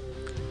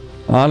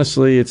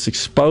 honestly, it's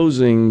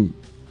exposing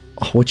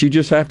what you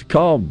just have to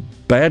call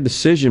bad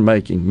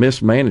decision-making,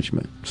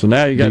 mismanagement. So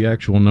now you got the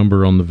actual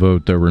number on the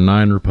vote. There were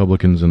 9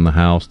 Republicans in the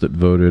House that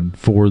voted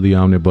for the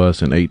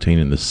omnibus and 18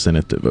 in the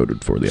Senate that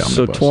voted for the omnibus.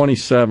 So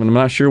 27. I'm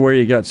not sure where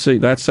you got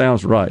seat. That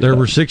sounds right. There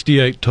were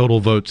 68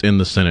 total votes in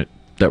the Senate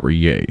that were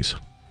yays.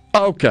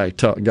 Okay,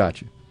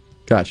 got you.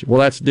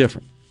 Well, that's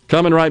different.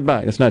 Coming right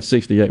back. It's not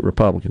 68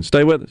 Republicans.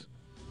 Stay with us.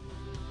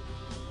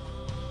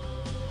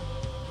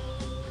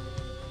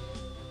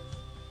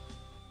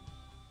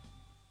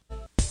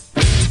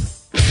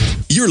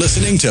 You're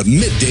listening to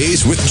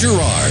Middays with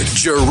Gerard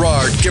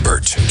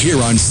Gibert,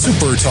 here on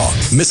Super Talk,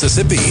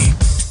 Mississippi.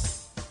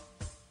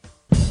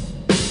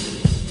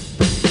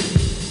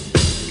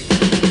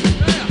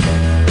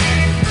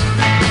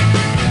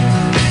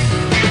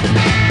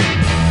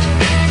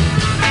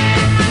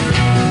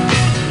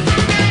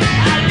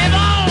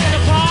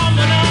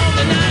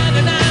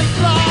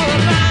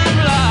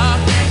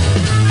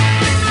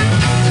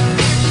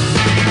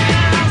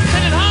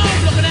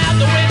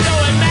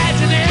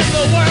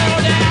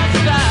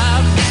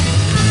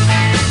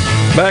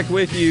 Back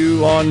with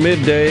you on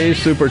Middays,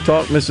 Super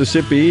Talk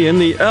Mississippi, in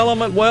the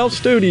Element Wealth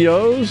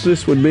Studios.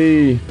 This would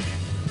be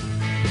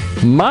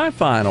my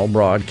final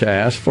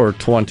broadcast for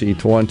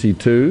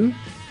 2022.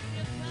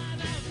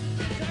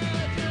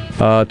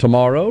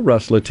 Tomorrow,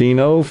 Russ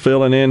Latino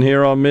filling in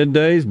here on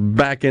Middays.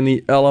 Back in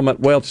the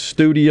Element Wealth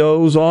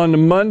Studios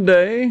on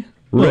Monday.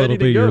 It'll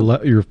be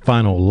your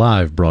final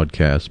live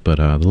broadcast, but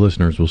the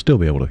listeners will still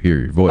be able to hear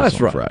your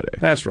voice on Friday.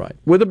 That's right.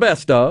 With the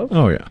best of.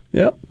 Oh, yeah.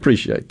 Yep,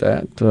 appreciate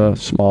that.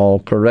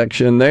 Small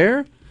correction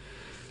there.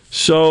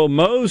 So,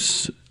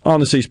 Mo's on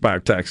the C Spire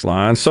text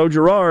line. So,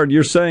 Gerard,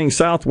 you're saying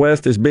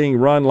Southwest is being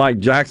run like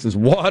Jackson's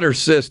water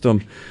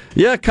system.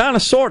 Yeah, kind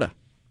of, sort of.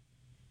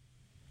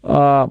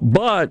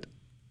 But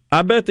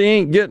I bet they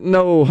ain't getting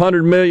no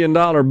 $100 million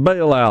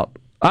bailout.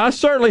 I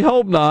certainly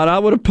hope not. I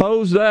would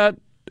oppose that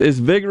as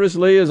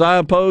vigorously as I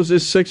oppose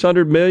this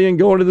 $600 million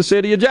going to the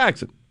city of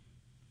Jackson.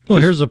 Well,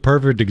 here's a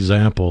perfect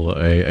example,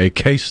 a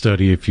case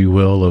study, if you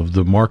will, of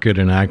the market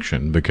in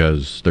action,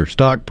 because their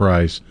stock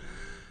price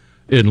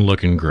isn't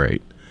looking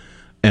great.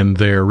 And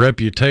their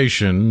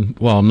reputation,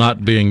 while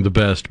not being the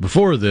best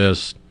before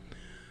this,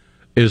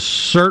 is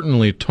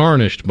certainly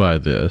tarnished by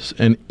this.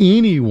 And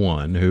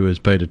anyone who has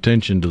paid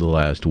attention to the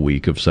last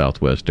week of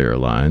Southwest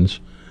Airlines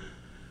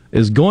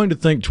is going to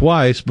think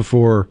twice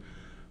before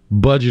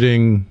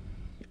budgeting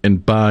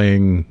and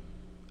buying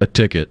a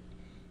ticket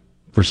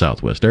for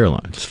Southwest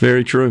Airlines. It's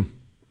very true.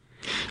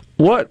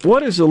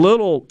 What is a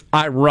little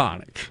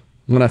ironic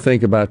when I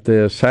think about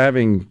this,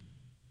 having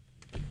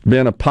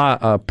been a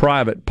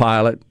private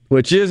pilot,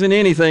 which isn't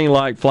anything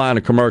like flying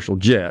a commercial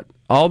jet,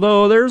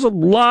 although there's a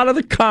lot of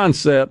the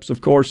concepts,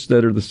 of course,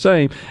 that are the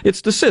same. It's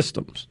the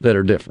systems that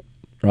are different,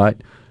 right?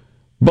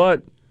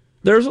 But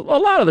there's a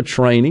lot of the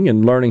training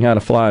and learning how to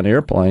fly an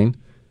airplane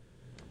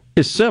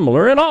is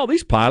similar, and all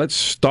these pilots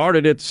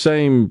started at the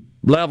same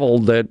level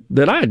that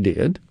I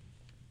did.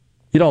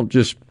 You don't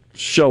just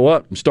show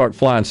up and start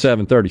flying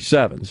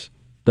 737s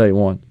day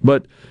one.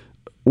 But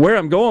where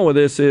I'm going with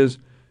this is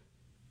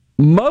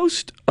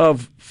most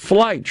of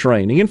flight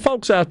training, and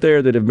folks out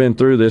there that have been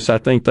through this, I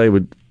think they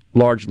would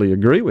largely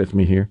agree with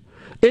me here,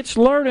 it's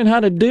learning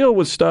how to deal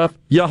with stuff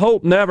you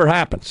hope never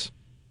happens.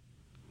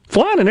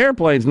 Flying an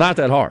airplane is not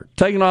that hard.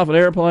 Taking off an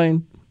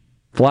airplane,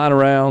 flying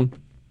around,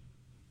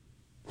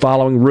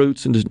 following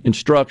routes and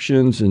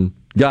instructions and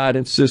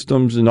guidance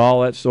systems and all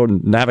that sort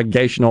of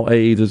navigational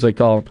aids, as they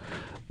call them,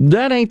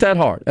 that ain't that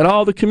hard. And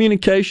all the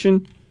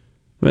communication,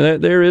 I mean,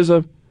 there is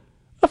a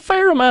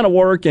fair amount of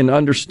work in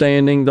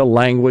understanding the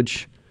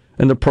language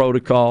and the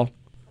protocol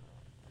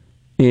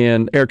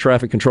in air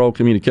traffic control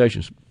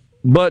communications.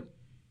 But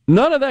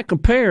none of that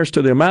compares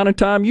to the amount of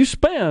time you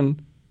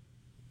spend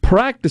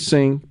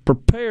practicing,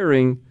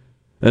 preparing,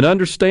 and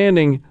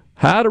understanding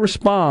how to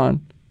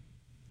respond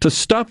to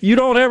stuff you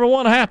don't ever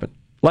want to happen,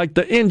 like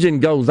the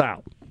engine goes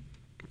out,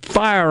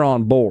 fire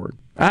on board,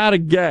 out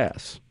of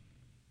gas,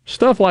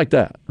 stuff like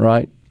that,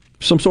 right?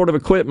 Some sort of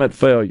equipment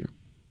failure.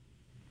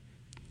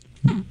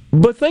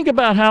 But think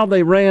about how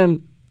they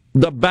ran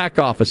the back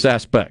office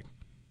aspect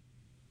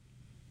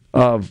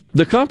of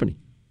the company.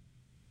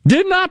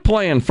 Did not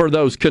plan for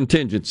those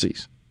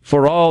contingencies,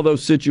 for all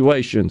those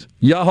situations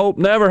you hope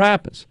never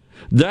happens.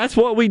 That's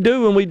what we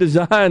do when we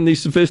design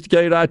these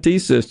sophisticated IT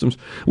systems.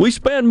 We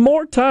spend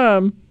more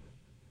time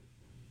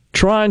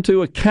trying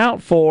to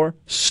account for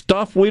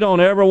stuff we don't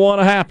ever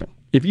want to happen.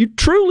 If you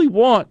truly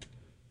want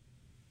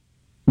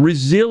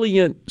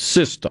resilient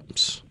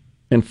systems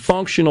and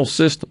functional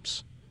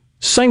systems,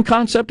 same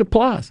concept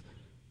applies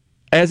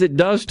as it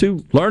does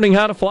to learning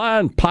how to fly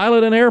and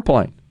pilot an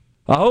airplane.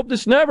 I hope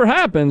this never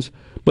happens,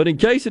 but in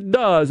case it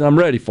does, I'm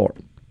ready for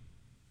it.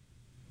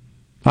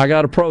 I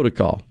got a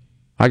protocol.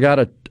 I got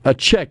a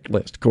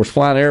checklist. Of course,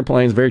 flying an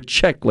airplane is very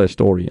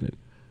checklist-oriented.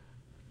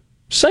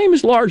 Same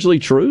is largely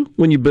true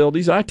when you build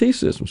these IT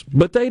systems,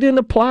 but they didn't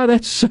apply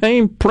that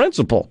same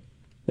principle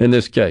in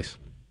this case.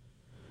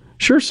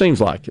 Sure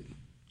seems like it.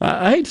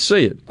 I hate to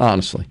see it,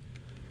 honestly.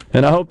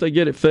 And I hope they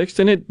get it fixed.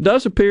 And it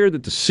does appear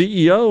that the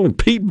CEO and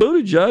Pete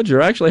Buttigieg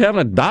are actually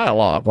having a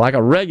dialogue, like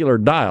a regular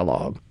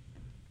dialogue,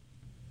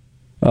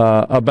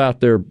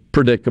 about their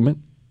predicament.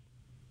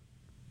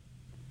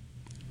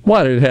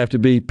 Why did it have to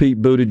be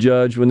Pete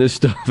Buttigieg when this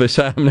stuff is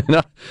happening?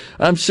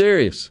 I'm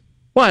serious.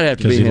 Why did it have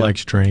to be him? Because he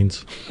likes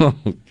trains. Oh,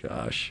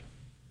 gosh.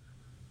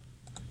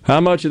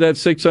 How much of that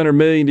 $600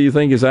 million do you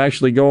think is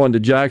actually going to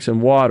Jackson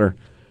Water?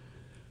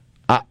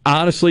 I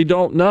honestly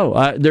don't know.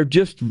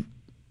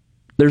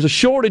 There's a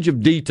shortage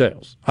of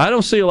details. I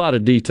don't see a lot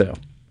of detail.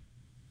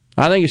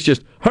 I think it's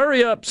just,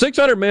 hurry up,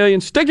 $600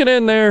 million, stick it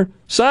in there,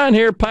 sign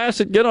here,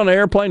 pass it, get on an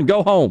airplane,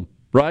 go home,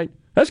 right?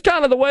 That's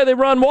kind of the way they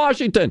run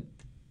Washington.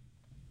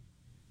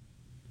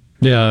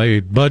 Yeah, a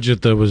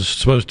budget that was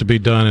supposed to be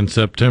done in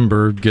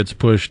September gets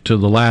pushed to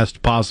the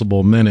last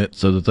possible minute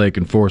so that they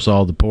can force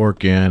all the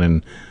pork in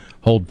and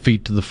hold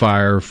feet to the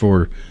fire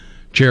for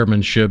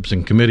chairmanships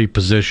and committee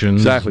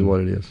positions. Exactly what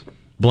it is.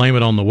 Blame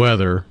it on the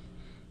weather.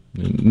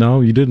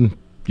 No, you didn't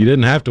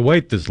have to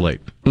wait this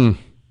late.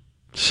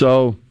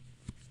 So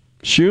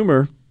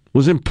Schumer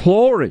was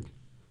imploring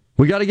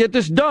We got to get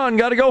this done,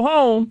 got to go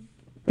home.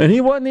 And he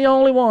wasn't the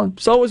only one.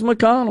 So was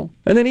McConnell.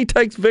 And then he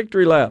takes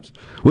victory laps.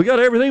 We got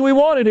everything we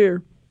wanted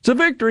here. It's a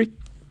victory.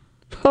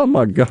 Oh,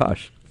 my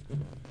gosh.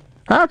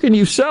 How can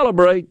you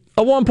celebrate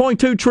a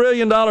 $1.2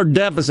 trillion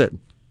deficit?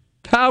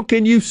 How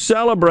can you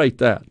celebrate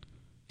that?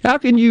 How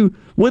can you,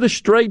 with a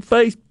straight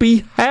face,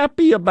 be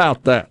happy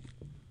about that?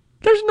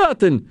 There's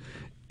nothing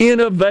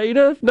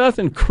innovative,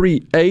 nothing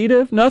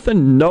creative,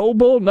 nothing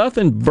noble,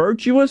 nothing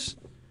virtuous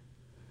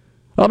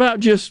about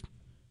just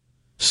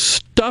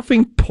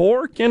stuffing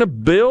pork in a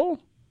bill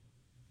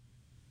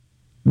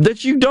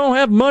that you don't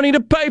have money to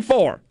pay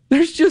for.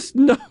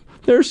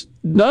 There's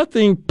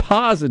nothing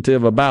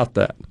positive about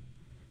that.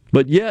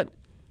 But yet,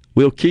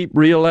 we'll keep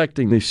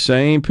reelecting these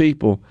same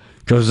people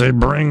because they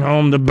bring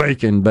home the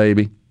bacon,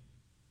 baby.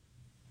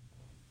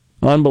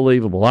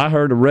 Unbelievable. I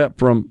heard a rep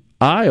from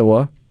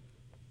Iowa,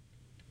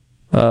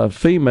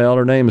 female,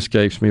 her name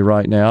escapes me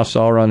right now. I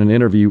saw her on an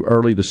interview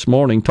early this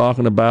morning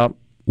talking about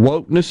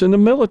wokeness in the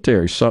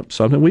military,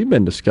 something we've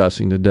been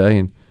discussing today,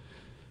 and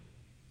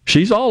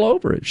she's all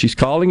over it. She's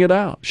calling it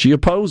out. She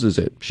opposes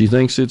it. She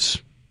thinks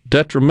it's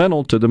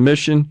detrimental to the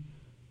mission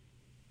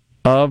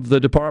of the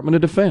Department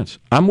of Defense.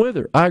 I'm with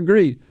her. I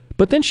agree.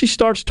 But then she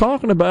starts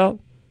talking about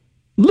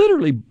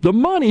literally the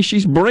money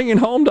she's bringing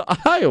home to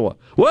Iowa.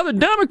 Well, the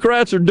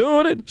Democrats are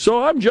doing it,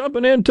 so I'm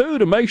jumping in too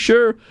to make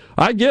sure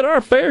I get our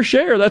fair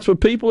share. That's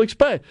what people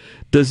expect.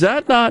 Does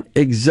that not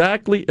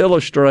exactly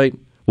illustrate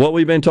what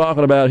we've been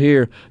talking about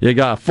here? You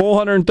got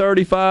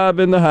 435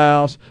 in the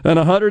House and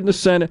 100 in the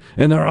Senate,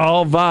 and they're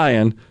all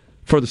vying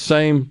for the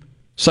same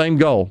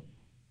goal.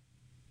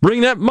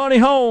 Bring that money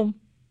home,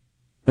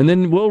 and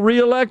then we'll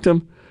reelect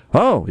them.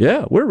 Oh,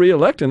 yeah, we're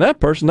reelecting that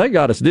person. They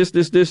got us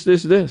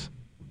this.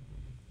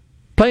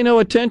 Pay no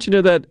attention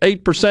to that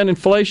 8%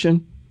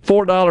 inflation,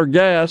 $4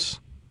 gas,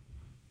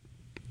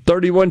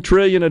 $31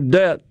 trillion of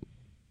debt.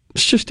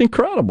 It's just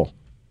incredible.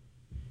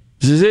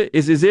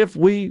 It's as if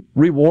we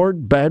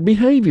reward bad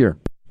behavior,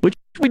 which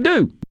we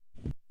do.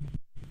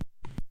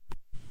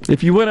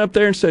 If you went up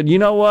there and said, you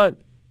know what,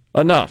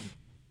 enough,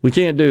 we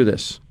can't do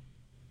this.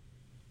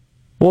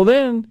 Well,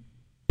 then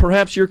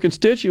perhaps your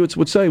constituents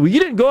would say, well, you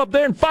didn't go up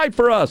there and fight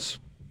for us.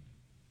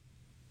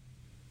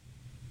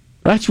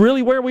 That's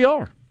really where we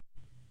are.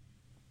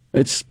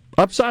 It's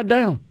upside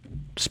down.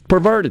 It's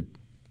perverted.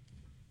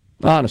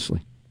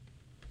 Honestly.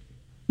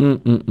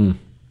 Paul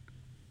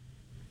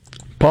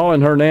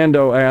and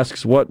Hernando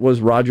asks, what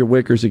was Roger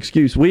Wicker's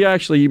excuse? We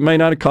actually, you may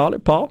not have caught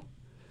it, Paul,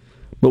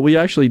 but we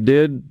actually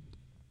did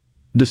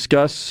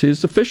discuss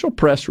his official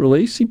press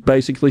release. He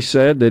basically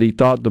said that he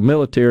thought the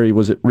military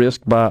was at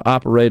risk by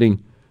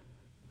operating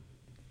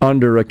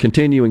under a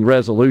continuing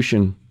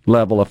resolution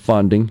level of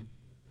funding,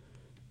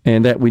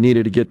 and that we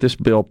needed to get this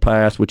bill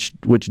passed, which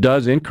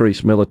does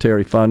increase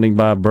military funding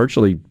by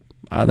virtually,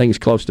 I think it's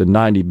close to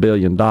 $90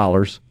 billion.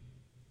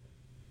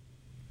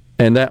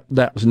 And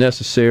that was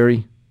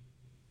necessary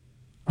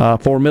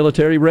for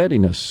military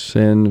readiness.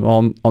 And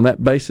on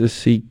that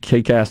basis, he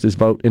cast his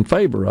vote in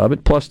favor of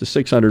it, plus the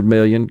 $600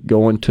 million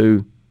going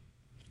to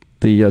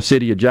the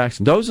city of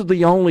Jackson. Those are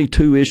the only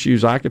two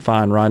issues I could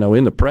find, Rhino,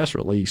 in the press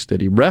release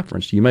that he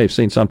referenced. You may have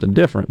seen something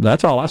different.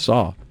 That's all I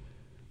saw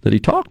that he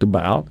talked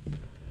about.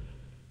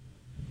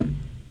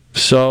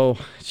 So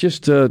it's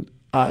just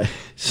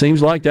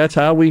seems like that's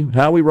how we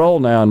roll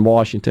now in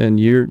Washington.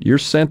 You're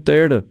sent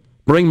there to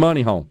bring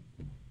money home.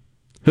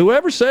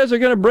 Whoever says they're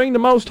going to bring the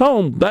most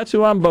home, that's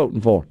who I'm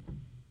voting for.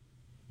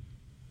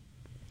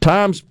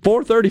 Times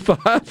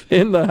 435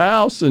 in the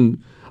House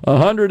and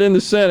 100 in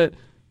the Senate,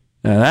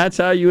 and that's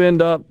how you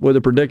end up with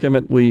a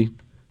predicament we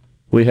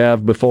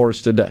have before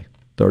us today.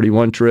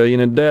 $31 trillion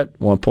in debt,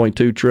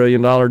 $1.2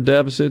 trillion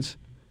deficits.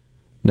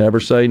 Never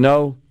say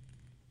no.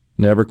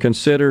 Never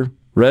consider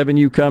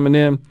revenue coming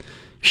in. You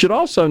should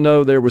also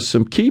know there was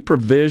some key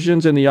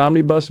provisions in the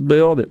omnibus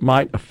bill that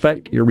might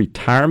affect your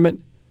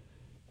retirement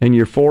and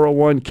your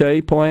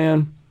 401k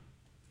plan.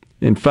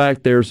 In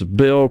fact, there's a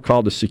bill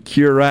called the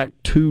Secure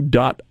Act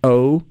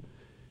 2.0.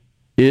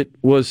 It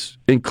was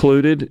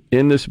included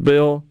in this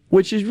bill,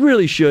 which it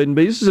really shouldn't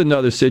be. This is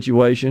another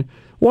situation.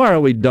 Why are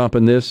we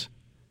dumping this?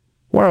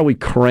 Why are we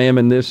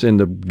cramming this in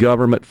the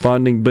government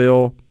funding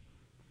bill?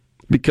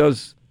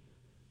 Because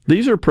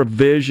these are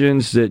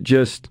provisions that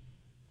just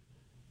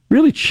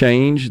really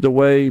change the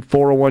way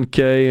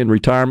 401k and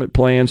retirement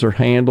plans are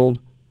handled.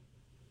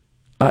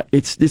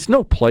 It's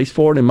no place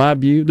for it, in my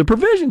view. The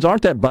provisions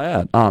aren't that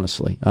bad,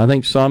 honestly. I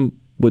think some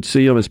would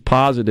see them as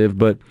positive,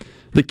 but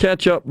the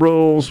catch-up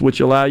rules,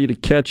 which allow you to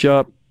catch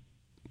up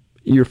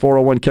your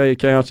 401k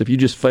accounts if you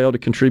just fail to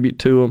contribute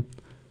to them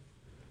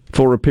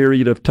for a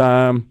period of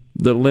time,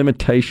 the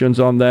limitations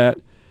on that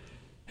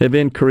have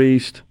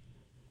increased.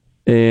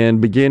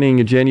 And beginning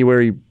in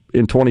January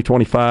in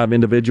 2025,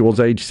 individuals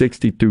age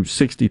 60 through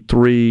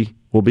 63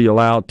 will be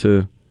allowed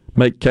to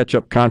make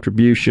catch-up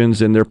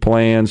contributions in their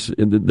plans.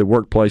 The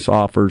workplace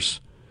offers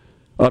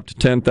up to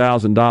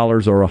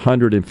 $10,000 or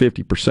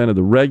 150% of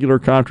the regular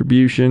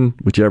contribution,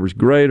 whichever is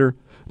greater,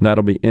 and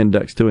that'll be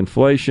indexed to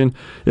inflation.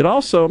 It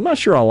also, I'm not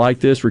sure I like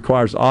this,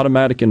 requires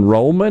automatic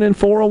enrollment in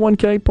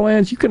 401k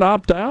plans. You can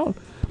opt out,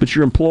 but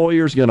your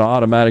employer is going to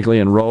automatically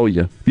enroll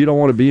you. If you don't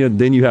want to be in,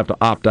 then you have to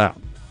opt out.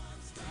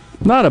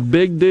 Not a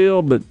big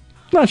deal, but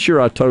not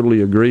sure I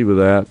totally agree with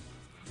that.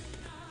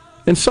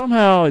 And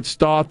somehow it's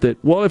thought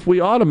that, well, if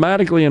we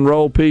automatically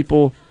enroll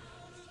people,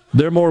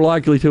 they're more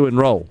likely to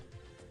enroll.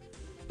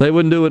 They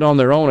wouldn't do it on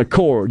their own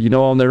accord,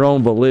 on their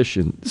own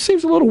volition. It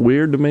seems a little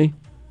weird to me.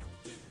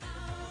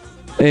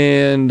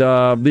 And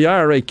the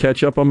IRA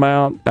catch-up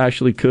amount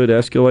actually could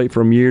escalate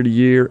from year to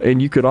year.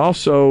 And you could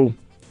also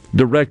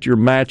direct your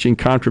matching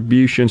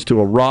contributions to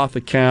a Roth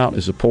account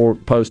as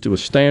opposed to a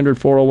standard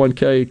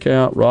 401k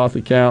account. Roth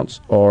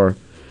accounts are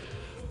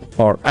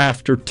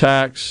after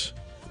tax,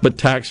 but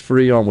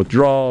tax-free on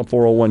withdrawal.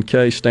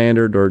 401k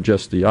standard or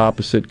just the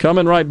opposite.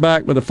 Coming right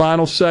back with the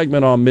final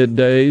segment on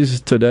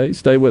Middays today.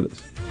 Stay with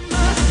us.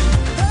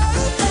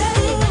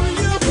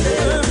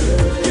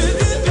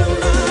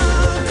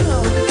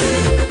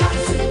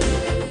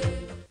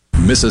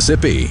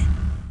 Mississippi.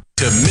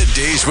 To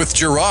Middays with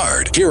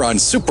Gerard here on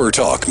Super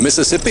Talk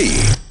Mississippi.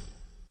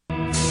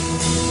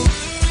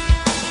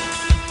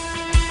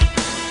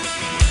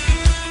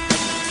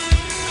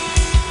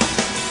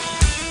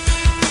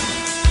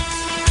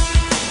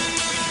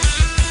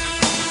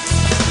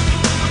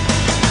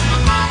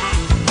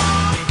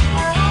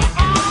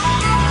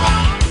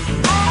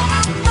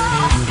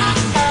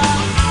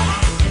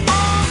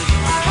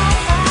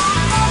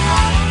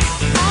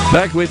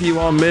 Back with you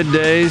on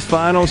Middays,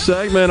 final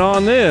segment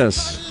on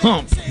this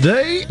Hump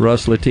Day.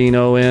 Russ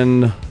Latino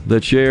in the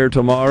chair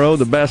tomorrow,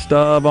 the best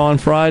of on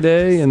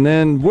Friday, and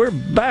then we're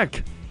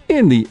back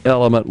in the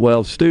Element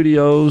Wealth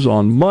Studios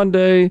on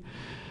Monday,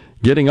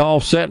 getting all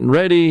set and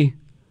ready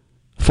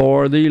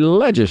for the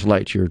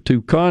legislature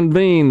to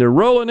convene. They're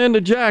rolling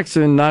into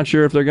Jackson. Not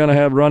sure if they're going to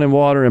have running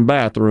water and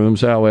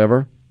bathrooms,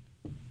 however.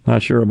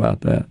 Not sure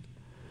about that.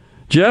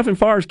 Jeff in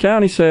Forest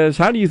County says,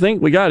 how do you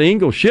think we got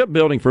Ingalls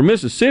Shipbuilding for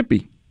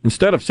Mississippi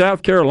instead of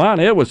South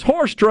Carolina? It was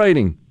horse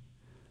trading.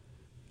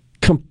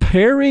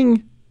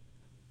 Comparing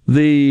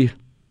the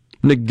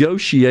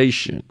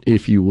negotiation,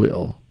 if you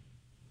will,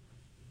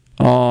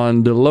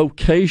 on the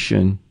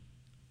location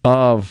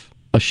of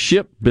a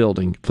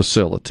shipbuilding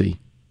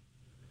facility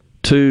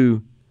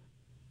to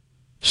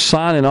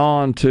signing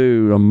on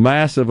to a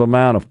massive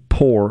amount of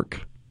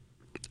pork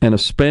and a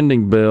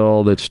spending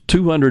bill that's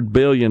 $200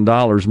 billion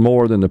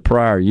more than the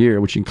prior year,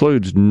 which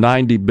includes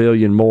 $90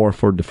 billion more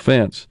for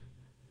defense,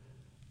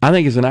 I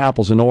think is an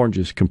apples and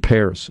oranges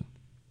comparison.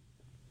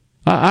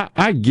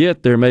 I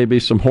get there may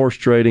be some horse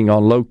trading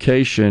on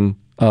location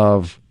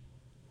of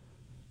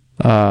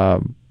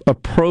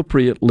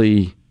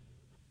appropriately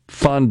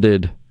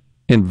funded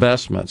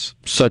investments,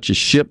 such as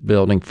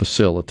shipbuilding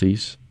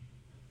facilities.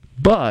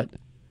 But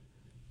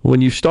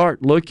when you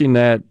start looking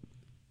at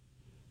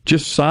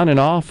just signing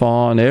off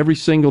on every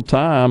single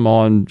time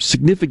on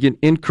significant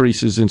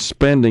increases in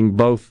spending,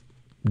 both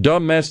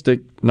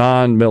domestic,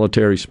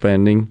 non-military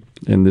spending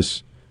in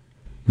these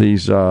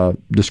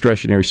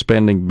discretionary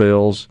spending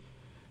bills,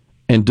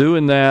 and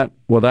doing that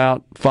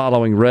without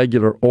following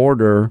regular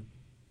order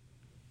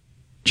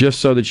just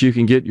so that you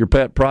can get your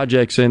pet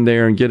projects in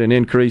there and get an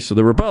increase of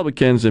the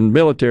Republicans in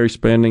military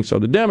spending so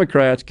the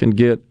Democrats can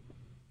get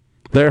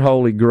their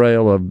holy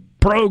grail of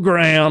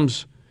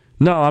programs.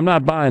 No, I'm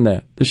not buying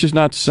that. This is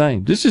not the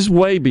same. This is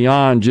way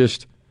beyond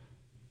just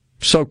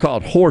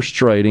so-called horse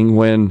trading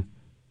when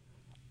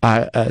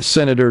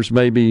senators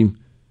may be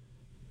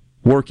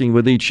working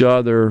with each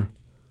other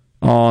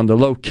on the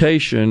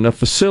location of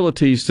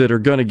facilities that are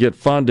going to get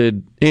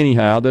funded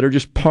anyhow, that are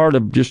just part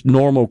of just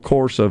normal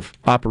course of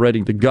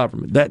operating the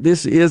government.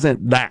 This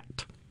isn't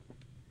that.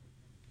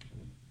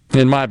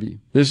 In my view,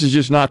 this is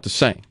just not the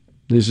same.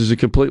 This is a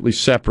completely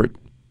separate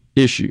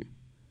issue.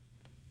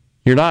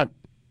 You're not,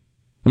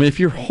 if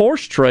you're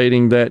horse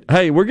trading that,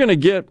 hey, we're going to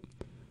get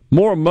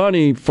more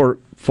money for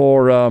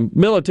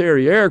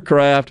military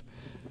aircraft,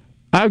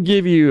 I'll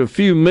give you a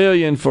few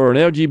million for an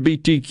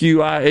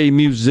LGBTQIA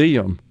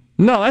museum.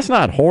 No, that's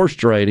not horse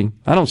trading.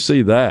 I don't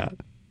see that.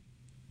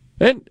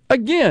 And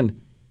again,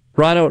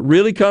 Rhino, it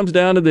really comes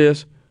down to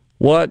this.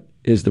 What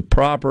is the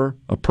proper,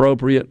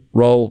 appropriate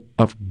role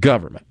of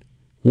government?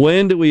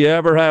 When do we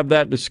ever have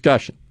that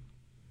discussion?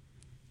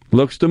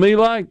 Looks to me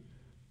like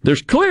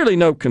there's clearly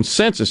no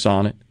consensus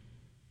on it.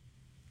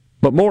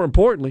 But more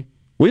importantly,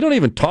 we don't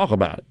even talk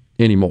about it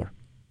anymore.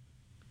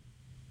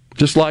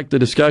 Just like the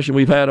discussion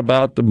we've had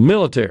about the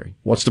military.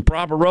 What's the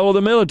proper role of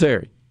the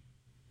military?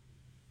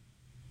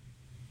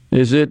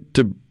 Is it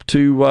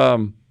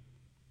to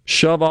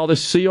shove all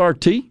this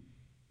CRT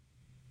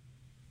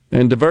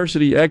and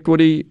diversity,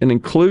 equity, and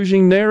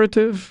inclusion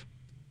narrative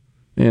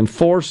and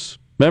force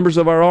members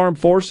of our armed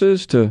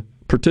forces to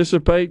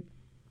participate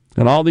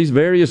in all these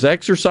various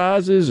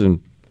exercises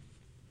and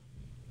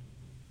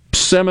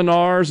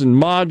seminars and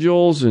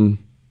modules and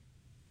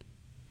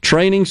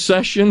training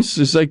sessions,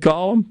 as they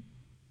call them,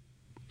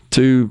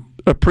 to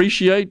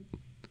appreciate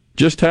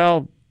just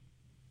how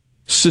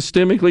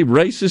systemically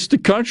racist the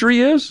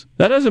country is?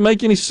 That doesn't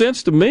make any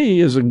sense to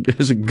me as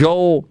a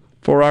goal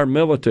for our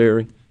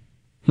military.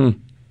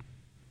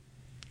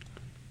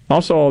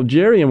 Also,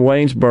 Jerry in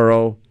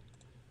Waynesboro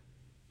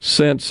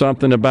sent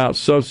something about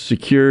Social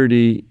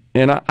Security,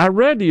 and I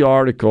read the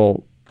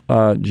article,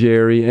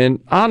 Jerry,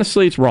 and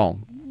honestly, it's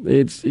wrong.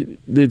 It's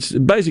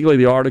basically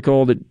the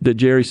article that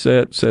Jerry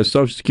says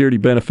Social Security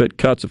benefit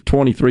cuts of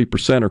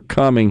 23% are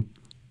coming.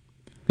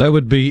 That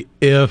would be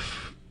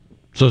if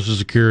Social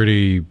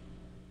Security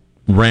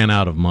ran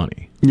out of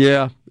money.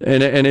 Yeah,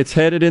 and it's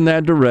headed in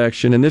that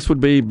direction, and this would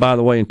be, by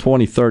the way, in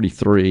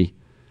 2033.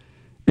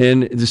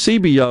 And the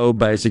CBO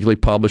basically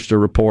published a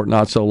report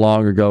not so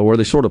long ago where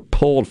they sort of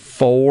pulled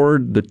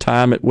forward the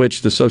time at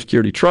which the Social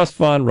Security Trust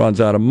Fund runs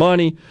out of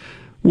money.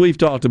 We've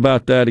talked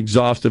about that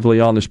exhaustively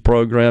on this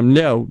program.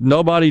 No,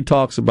 nobody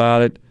talks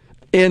about it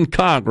in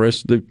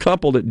Congress. The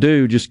couple that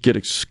do just get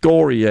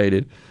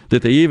excoriated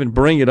that they even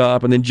bring it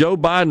up. And then Joe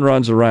Biden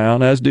runs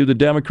around, as do the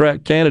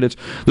Democrat candidates.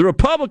 The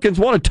Republicans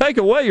want to take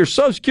away your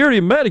Social Security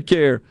and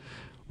Medicare,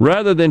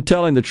 rather than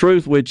telling the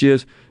truth, which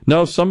is,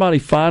 no, somebody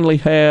finally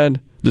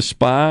had the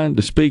spine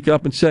to speak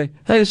up and say,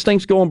 hey, this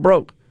thing's going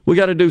broke. We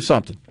got to do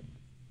something.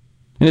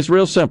 And it's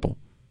real simple.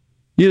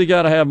 You either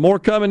got to have more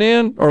coming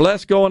in or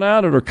less going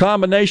out, or a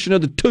combination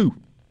of the two.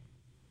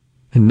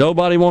 And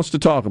nobody wants to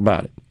talk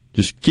about it.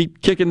 Just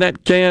keep kicking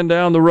that can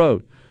down the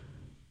road.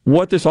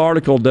 What this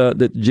article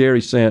that Jerry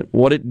sent,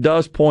 what it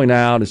does point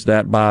out is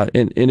that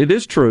and it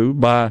is true,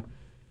 by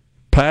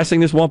passing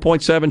this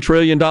 $1.7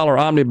 trillion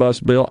omnibus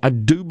bill, I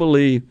do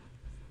believe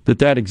that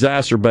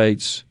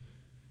exacerbates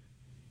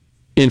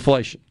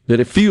inflation, that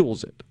it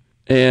fuels it.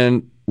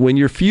 And when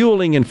you're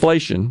fueling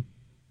inflation,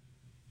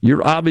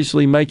 you're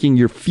obviously making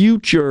your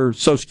future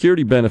Social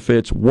Security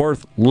benefits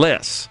worth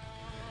less,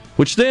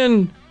 which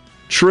then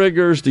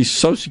triggers the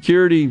Social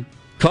Security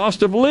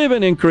cost of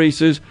living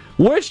increases,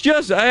 which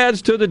just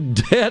adds to the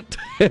debt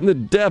and the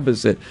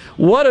deficit.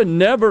 What a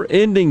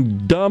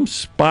never-ending dumb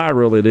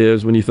spiral it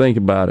is when you think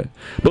about it.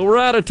 But we're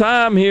out of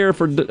time here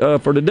for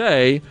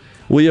today.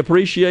 We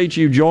appreciate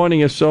you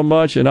joining us so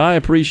much, and I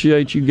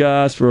appreciate you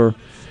guys for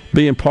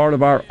being part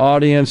of our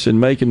audience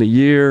and making the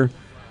year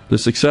the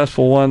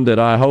successful one that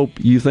I hope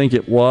you think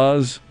it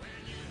was.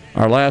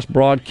 Our last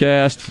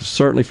broadcast,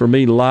 certainly for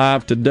me,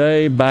 live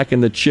today, back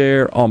in the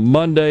chair on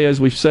Monday,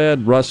 as we've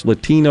said. Russ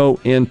Latino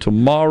in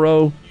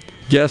tomorrow.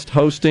 Guest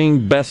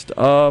hosting, best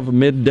of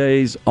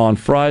middays on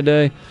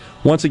Friday.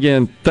 Once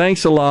again,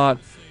 thanks a lot.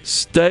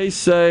 Stay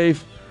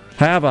safe.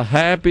 Have a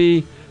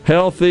happy,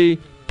 healthy,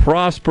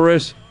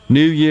 prosperous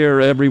New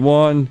Year,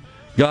 everyone.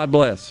 God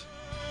bless.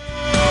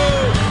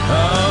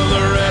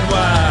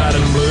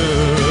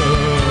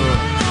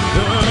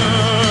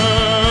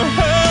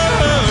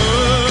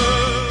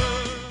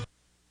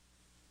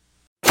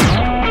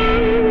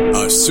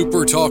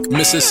 SuperTalk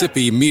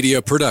Mississippi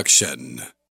Media Production.